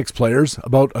 96 players,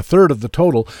 about a third of the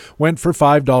total, went for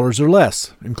 $5 or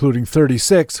less, including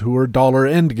 36 who were dollar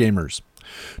endgamers.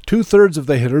 2/3 of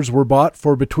the hitters were bought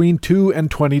for between $2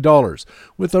 and $20,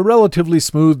 with a relatively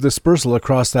smooth dispersal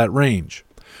across that range.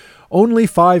 Only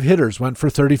 5 hitters went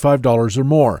for $35 or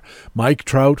more: Mike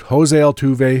Trout, Jose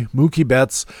Altuve, Mookie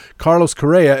Betts, Carlos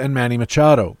Correa, and Manny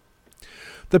Machado.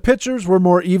 The pitchers were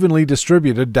more evenly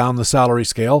distributed down the salary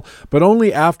scale, but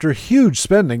only after huge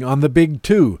spending on the big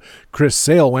 2. Chris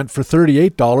Sale went for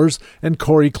 $38 and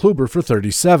Corey Kluber for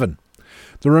 $37.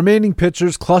 The remaining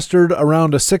pitchers clustered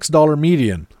around a $6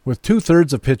 median, with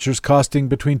 2/3 of pitchers costing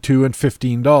between $2 and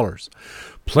 $15.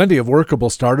 Plenty of workable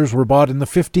starters were bought in the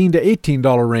 $15 to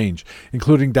 $18 range,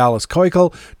 including Dallas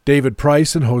Keuchel, David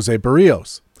Price, and Jose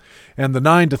Barrios. And the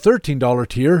 $9 to $13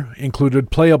 tier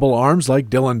included playable arms like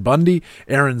Dylan Bundy,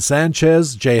 Aaron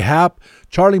Sanchez, Jay Happ,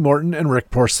 Charlie Morton, and Rick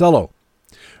Porcello.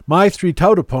 My 3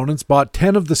 tout opponents bought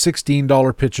 10 of the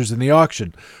 $16 pitchers in the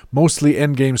auction, mostly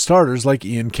endgame starters like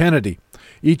Ian Kennedy.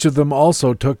 Each of them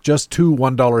also took just 2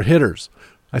 $1 hitters.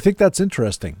 I think that's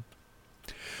interesting.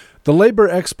 The Labor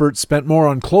experts spent more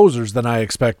on closers than I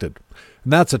expected,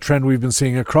 and that's a trend we've been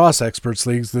seeing across experts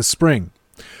leagues this spring.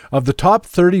 Of the top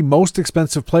 30 most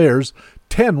expensive players,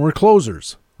 10 were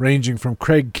closers, ranging from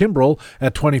Craig Kimbrell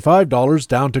at $25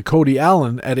 down to Cody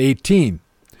Allen at $18.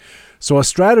 So a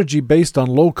strategy based on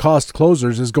low-cost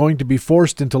closers is going to be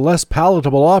forced into less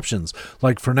palatable options,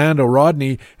 like Fernando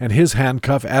Rodney and his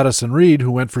handcuff Addison Reed,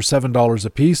 who went for $7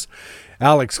 apiece,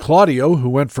 Alex Claudio, who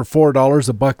went for $4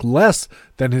 a buck less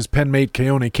than his penmate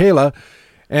Keone Kela,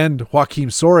 and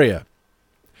Joaquim Soria.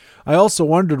 I also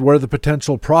wondered where the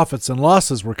potential profits and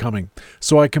losses were coming,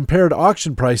 so I compared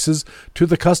auction prices to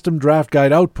the custom draft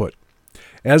guide output.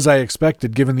 As I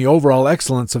expected, given the overall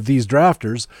excellence of these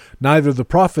drafters, neither the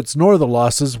profits nor the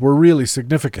losses were really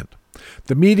significant.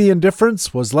 The median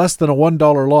difference was less than a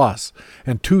 $1 loss,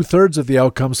 and 2/3 of the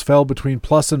outcomes fell between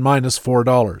plus and minus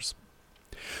 $4.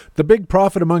 The big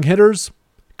profit among hitters?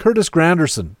 Curtis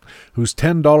Granderson, whose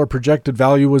 $10 projected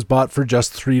value was bought for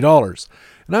just $3,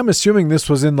 and I'm assuming this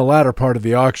was in the latter part of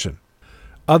the auction.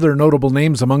 Other notable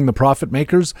names among the profit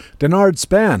makers: Denard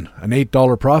Span, an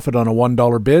 $8 profit on a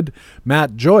 $1 bid,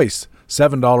 Matt Joyce,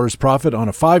 $7 profit on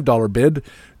a $5 bid,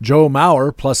 Joe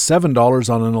Mauer, plus $7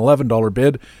 on an $11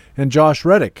 bid, and Josh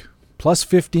Reddick, plus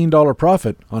 $15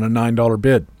 profit on a $9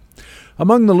 bid.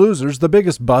 Among the losers, the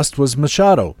biggest bust was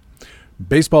Machado.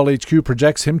 Baseball HQ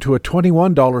projects him to a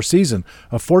 $21 season,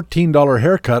 a $14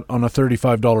 haircut on a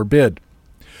 $35 bid.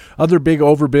 Other big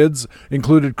overbids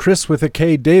included Chris with a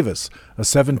K Davis, a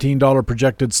 $17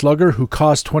 projected slugger who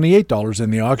cost $28 in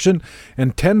the auction,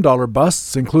 and $10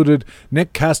 busts included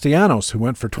Nick Castellanos, who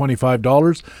went for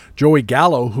 $25, Joey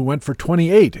Gallo, who went for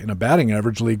 $28 in a batting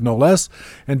average league no less,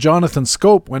 and Jonathan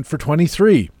Scope went for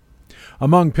 $23.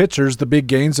 Among pitchers, the big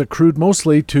gains accrued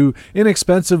mostly to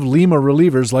inexpensive Lima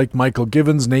relievers like Michael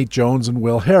Givens, Nate Jones, and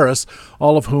Will Harris,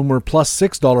 all of whom were plus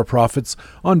 $6 profits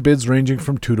on bids ranging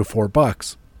from $2 to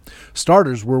 $4.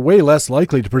 Starters were way less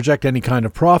likely to project any kind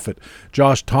of profit.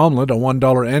 Josh Tomlin, a $1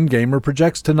 endgamer,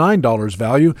 projects to $9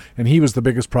 value, and he was the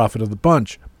biggest profit of the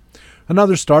bunch.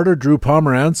 Another starter, Drew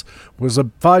Pomerantz, was a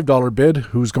 $5 bid,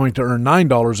 who's going to earn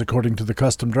 $9 according to the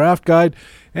custom draft guide,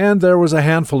 and there was a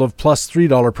handful of plus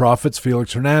 $3 profits,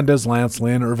 Felix Hernandez, Lance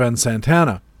Lynn, Irvin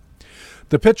Santana.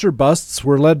 The pitcher busts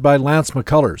were led by Lance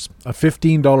McCullers, a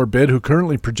 $15 bid who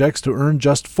currently projects to earn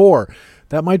just $4.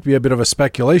 That might be a bit of a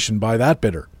speculation by that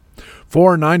bidder.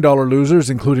 4 $9 losers,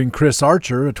 including Chris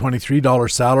Archer, a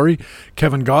 $23 salary,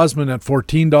 Kevin Gosman at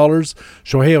 $14,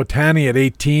 Shohei Ohtani at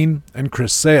 $18, and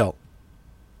Chris Sale.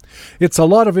 It's a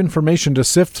lot of information to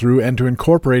sift through and to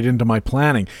incorporate into my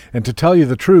planning, and to tell you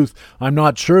the truth, I'm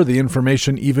not sure the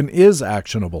information even is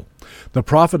actionable. The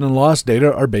profit and loss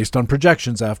data are based on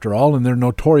projections, after all, and they're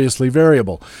notoriously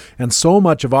variable, and so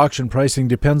much of auction pricing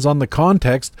depends on the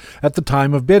context at the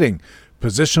time of bidding.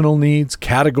 Positional needs,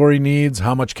 category needs,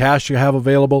 how much cash you have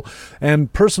available,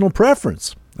 and personal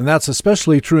preference. And that's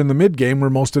especially true in the mid-game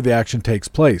where most of the action takes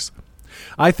place.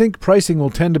 I think pricing will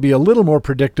tend to be a little more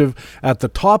predictive at the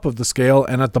top of the scale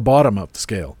and at the bottom of the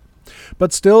scale.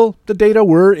 But still, the data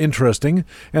were interesting,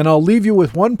 and I'll leave you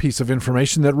with one piece of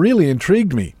information that really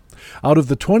intrigued me. Out of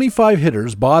the 25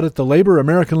 hitters bought at the Labor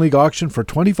American League auction for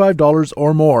 $25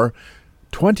 or more,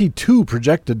 22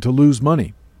 projected to lose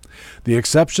money. The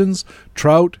exceptions,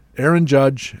 Trout, Aaron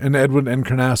Judge, and Edwin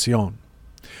Encarnacion.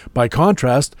 By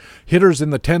contrast, hitters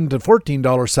in the $10 to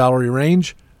 $14 salary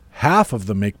range, half of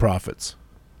them make profits.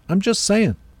 I'm just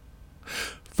saying.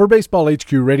 For Baseball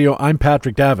HQ Radio, I'm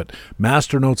Patrick Davitt,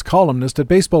 Master Notes columnist at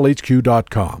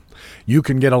BaseballHQ.com. You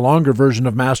can get a longer version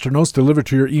of Master Notes delivered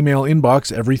to your email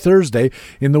inbox every Thursday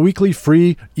in the weekly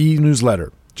free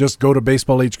e-newsletter. Just go to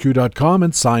BaseballHQ.com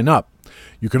and sign up.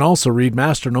 You can also read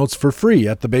Master Notes for free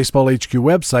at the Baseball HQ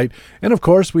website, and of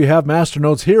course we have Master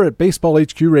Notes here at Baseball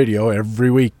HQ Radio every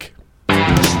week.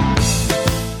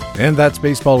 And that's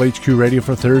Baseball HQ Radio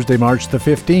for Thursday, March the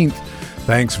 15th.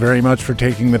 Thanks very much for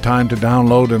taking the time to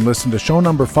download and listen to show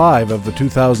number 5 of the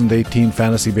 2018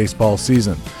 fantasy baseball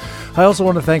season. I also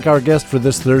want to thank our guest for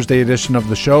this Thursday edition of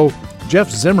the show, Jeff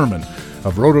Zimmerman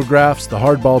of Rotographs, The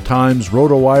Hardball Times,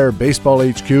 RotoWire, Baseball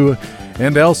HQ,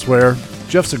 and elsewhere.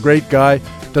 Jeff's a great guy,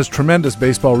 does tremendous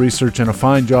baseball research and a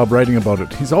fine job writing about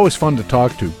it. He's always fun to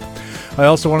talk to. I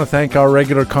also want to thank our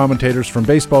regular commentators from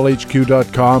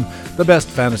BaseballHQ.com, the best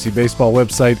fantasy baseball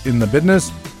website in the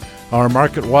business. Our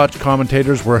Market Watch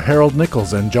commentators were Harold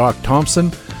Nichols and Jock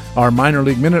Thompson. Our Minor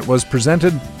League Minute was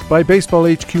presented by Baseball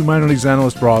HQ Minor Leagues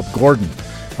analyst Rob Gordon.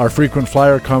 Our Frequent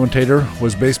Flyer commentator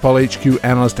was Baseball HQ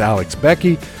analyst Alex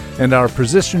Becky, and our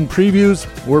position previews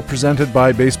were presented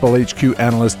by Baseball HQ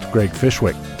analyst Greg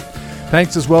Fishwick.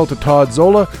 Thanks as well to Todd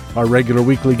Zola, our regular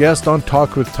weekly guest on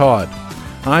Talk with Todd.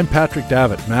 I'm Patrick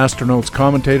Davitt, Master Notes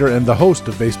commentator and the host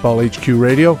of Baseball HQ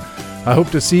Radio. I hope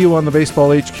to see you on the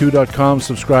BaseballHQ.com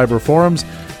subscriber forums,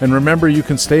 and remember you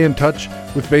can stay in touch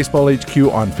with Baseball HQ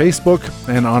on Facebook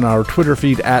and on our Twitter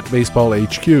feed at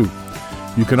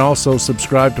BaseballHQ. You can also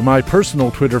subscribe to my personal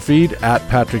Twitter feed at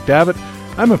Patrick Davitt.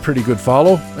 I'm a pretty good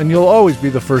follow, and you'll always be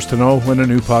the first to know when a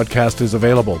new podcast is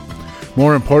available.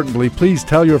 More importantly, please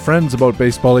tell your friends about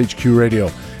Baseball HQ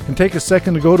Radio, and take a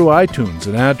second to go to iTunes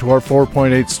and add to our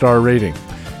 4.8 star rating.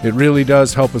 It really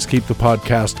does help us keep the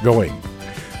podcast going.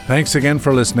 Thanks again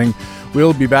for listening.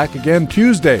 We'll be back again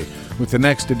Tuesday with the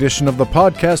next edition of the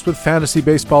podcast with fantasy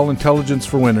baseball intelligence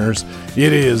for winners.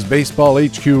 It is Baseball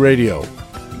HQ Radio.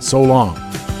 So long.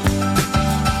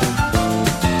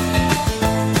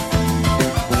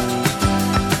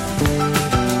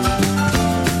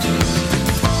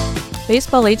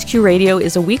 Baseball HQ Radio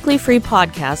is a weekly free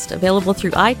podcast available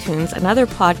through iTunes and other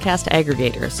podcast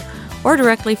aggregators, or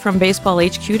directly from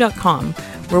BaseballHQ.com,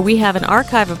 where we have an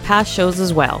archive of past shows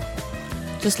as well.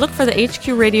 Just look for the HQ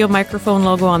Radio microphone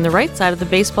logo on the right side of the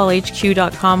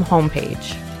BaseballHQ.com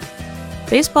homepage.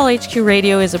 Baseball HQ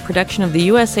Radio is a production of the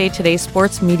USA Today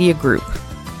Sports Media Group.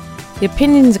 The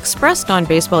opinions expressed on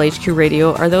Baseball HQ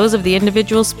Radio are those of the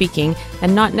individual speaking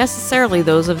and not necessarily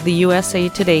those of the USA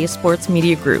Today Sports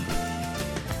Media Group.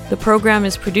 The program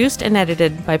is produced and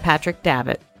edited by Patrick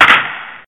Davitt.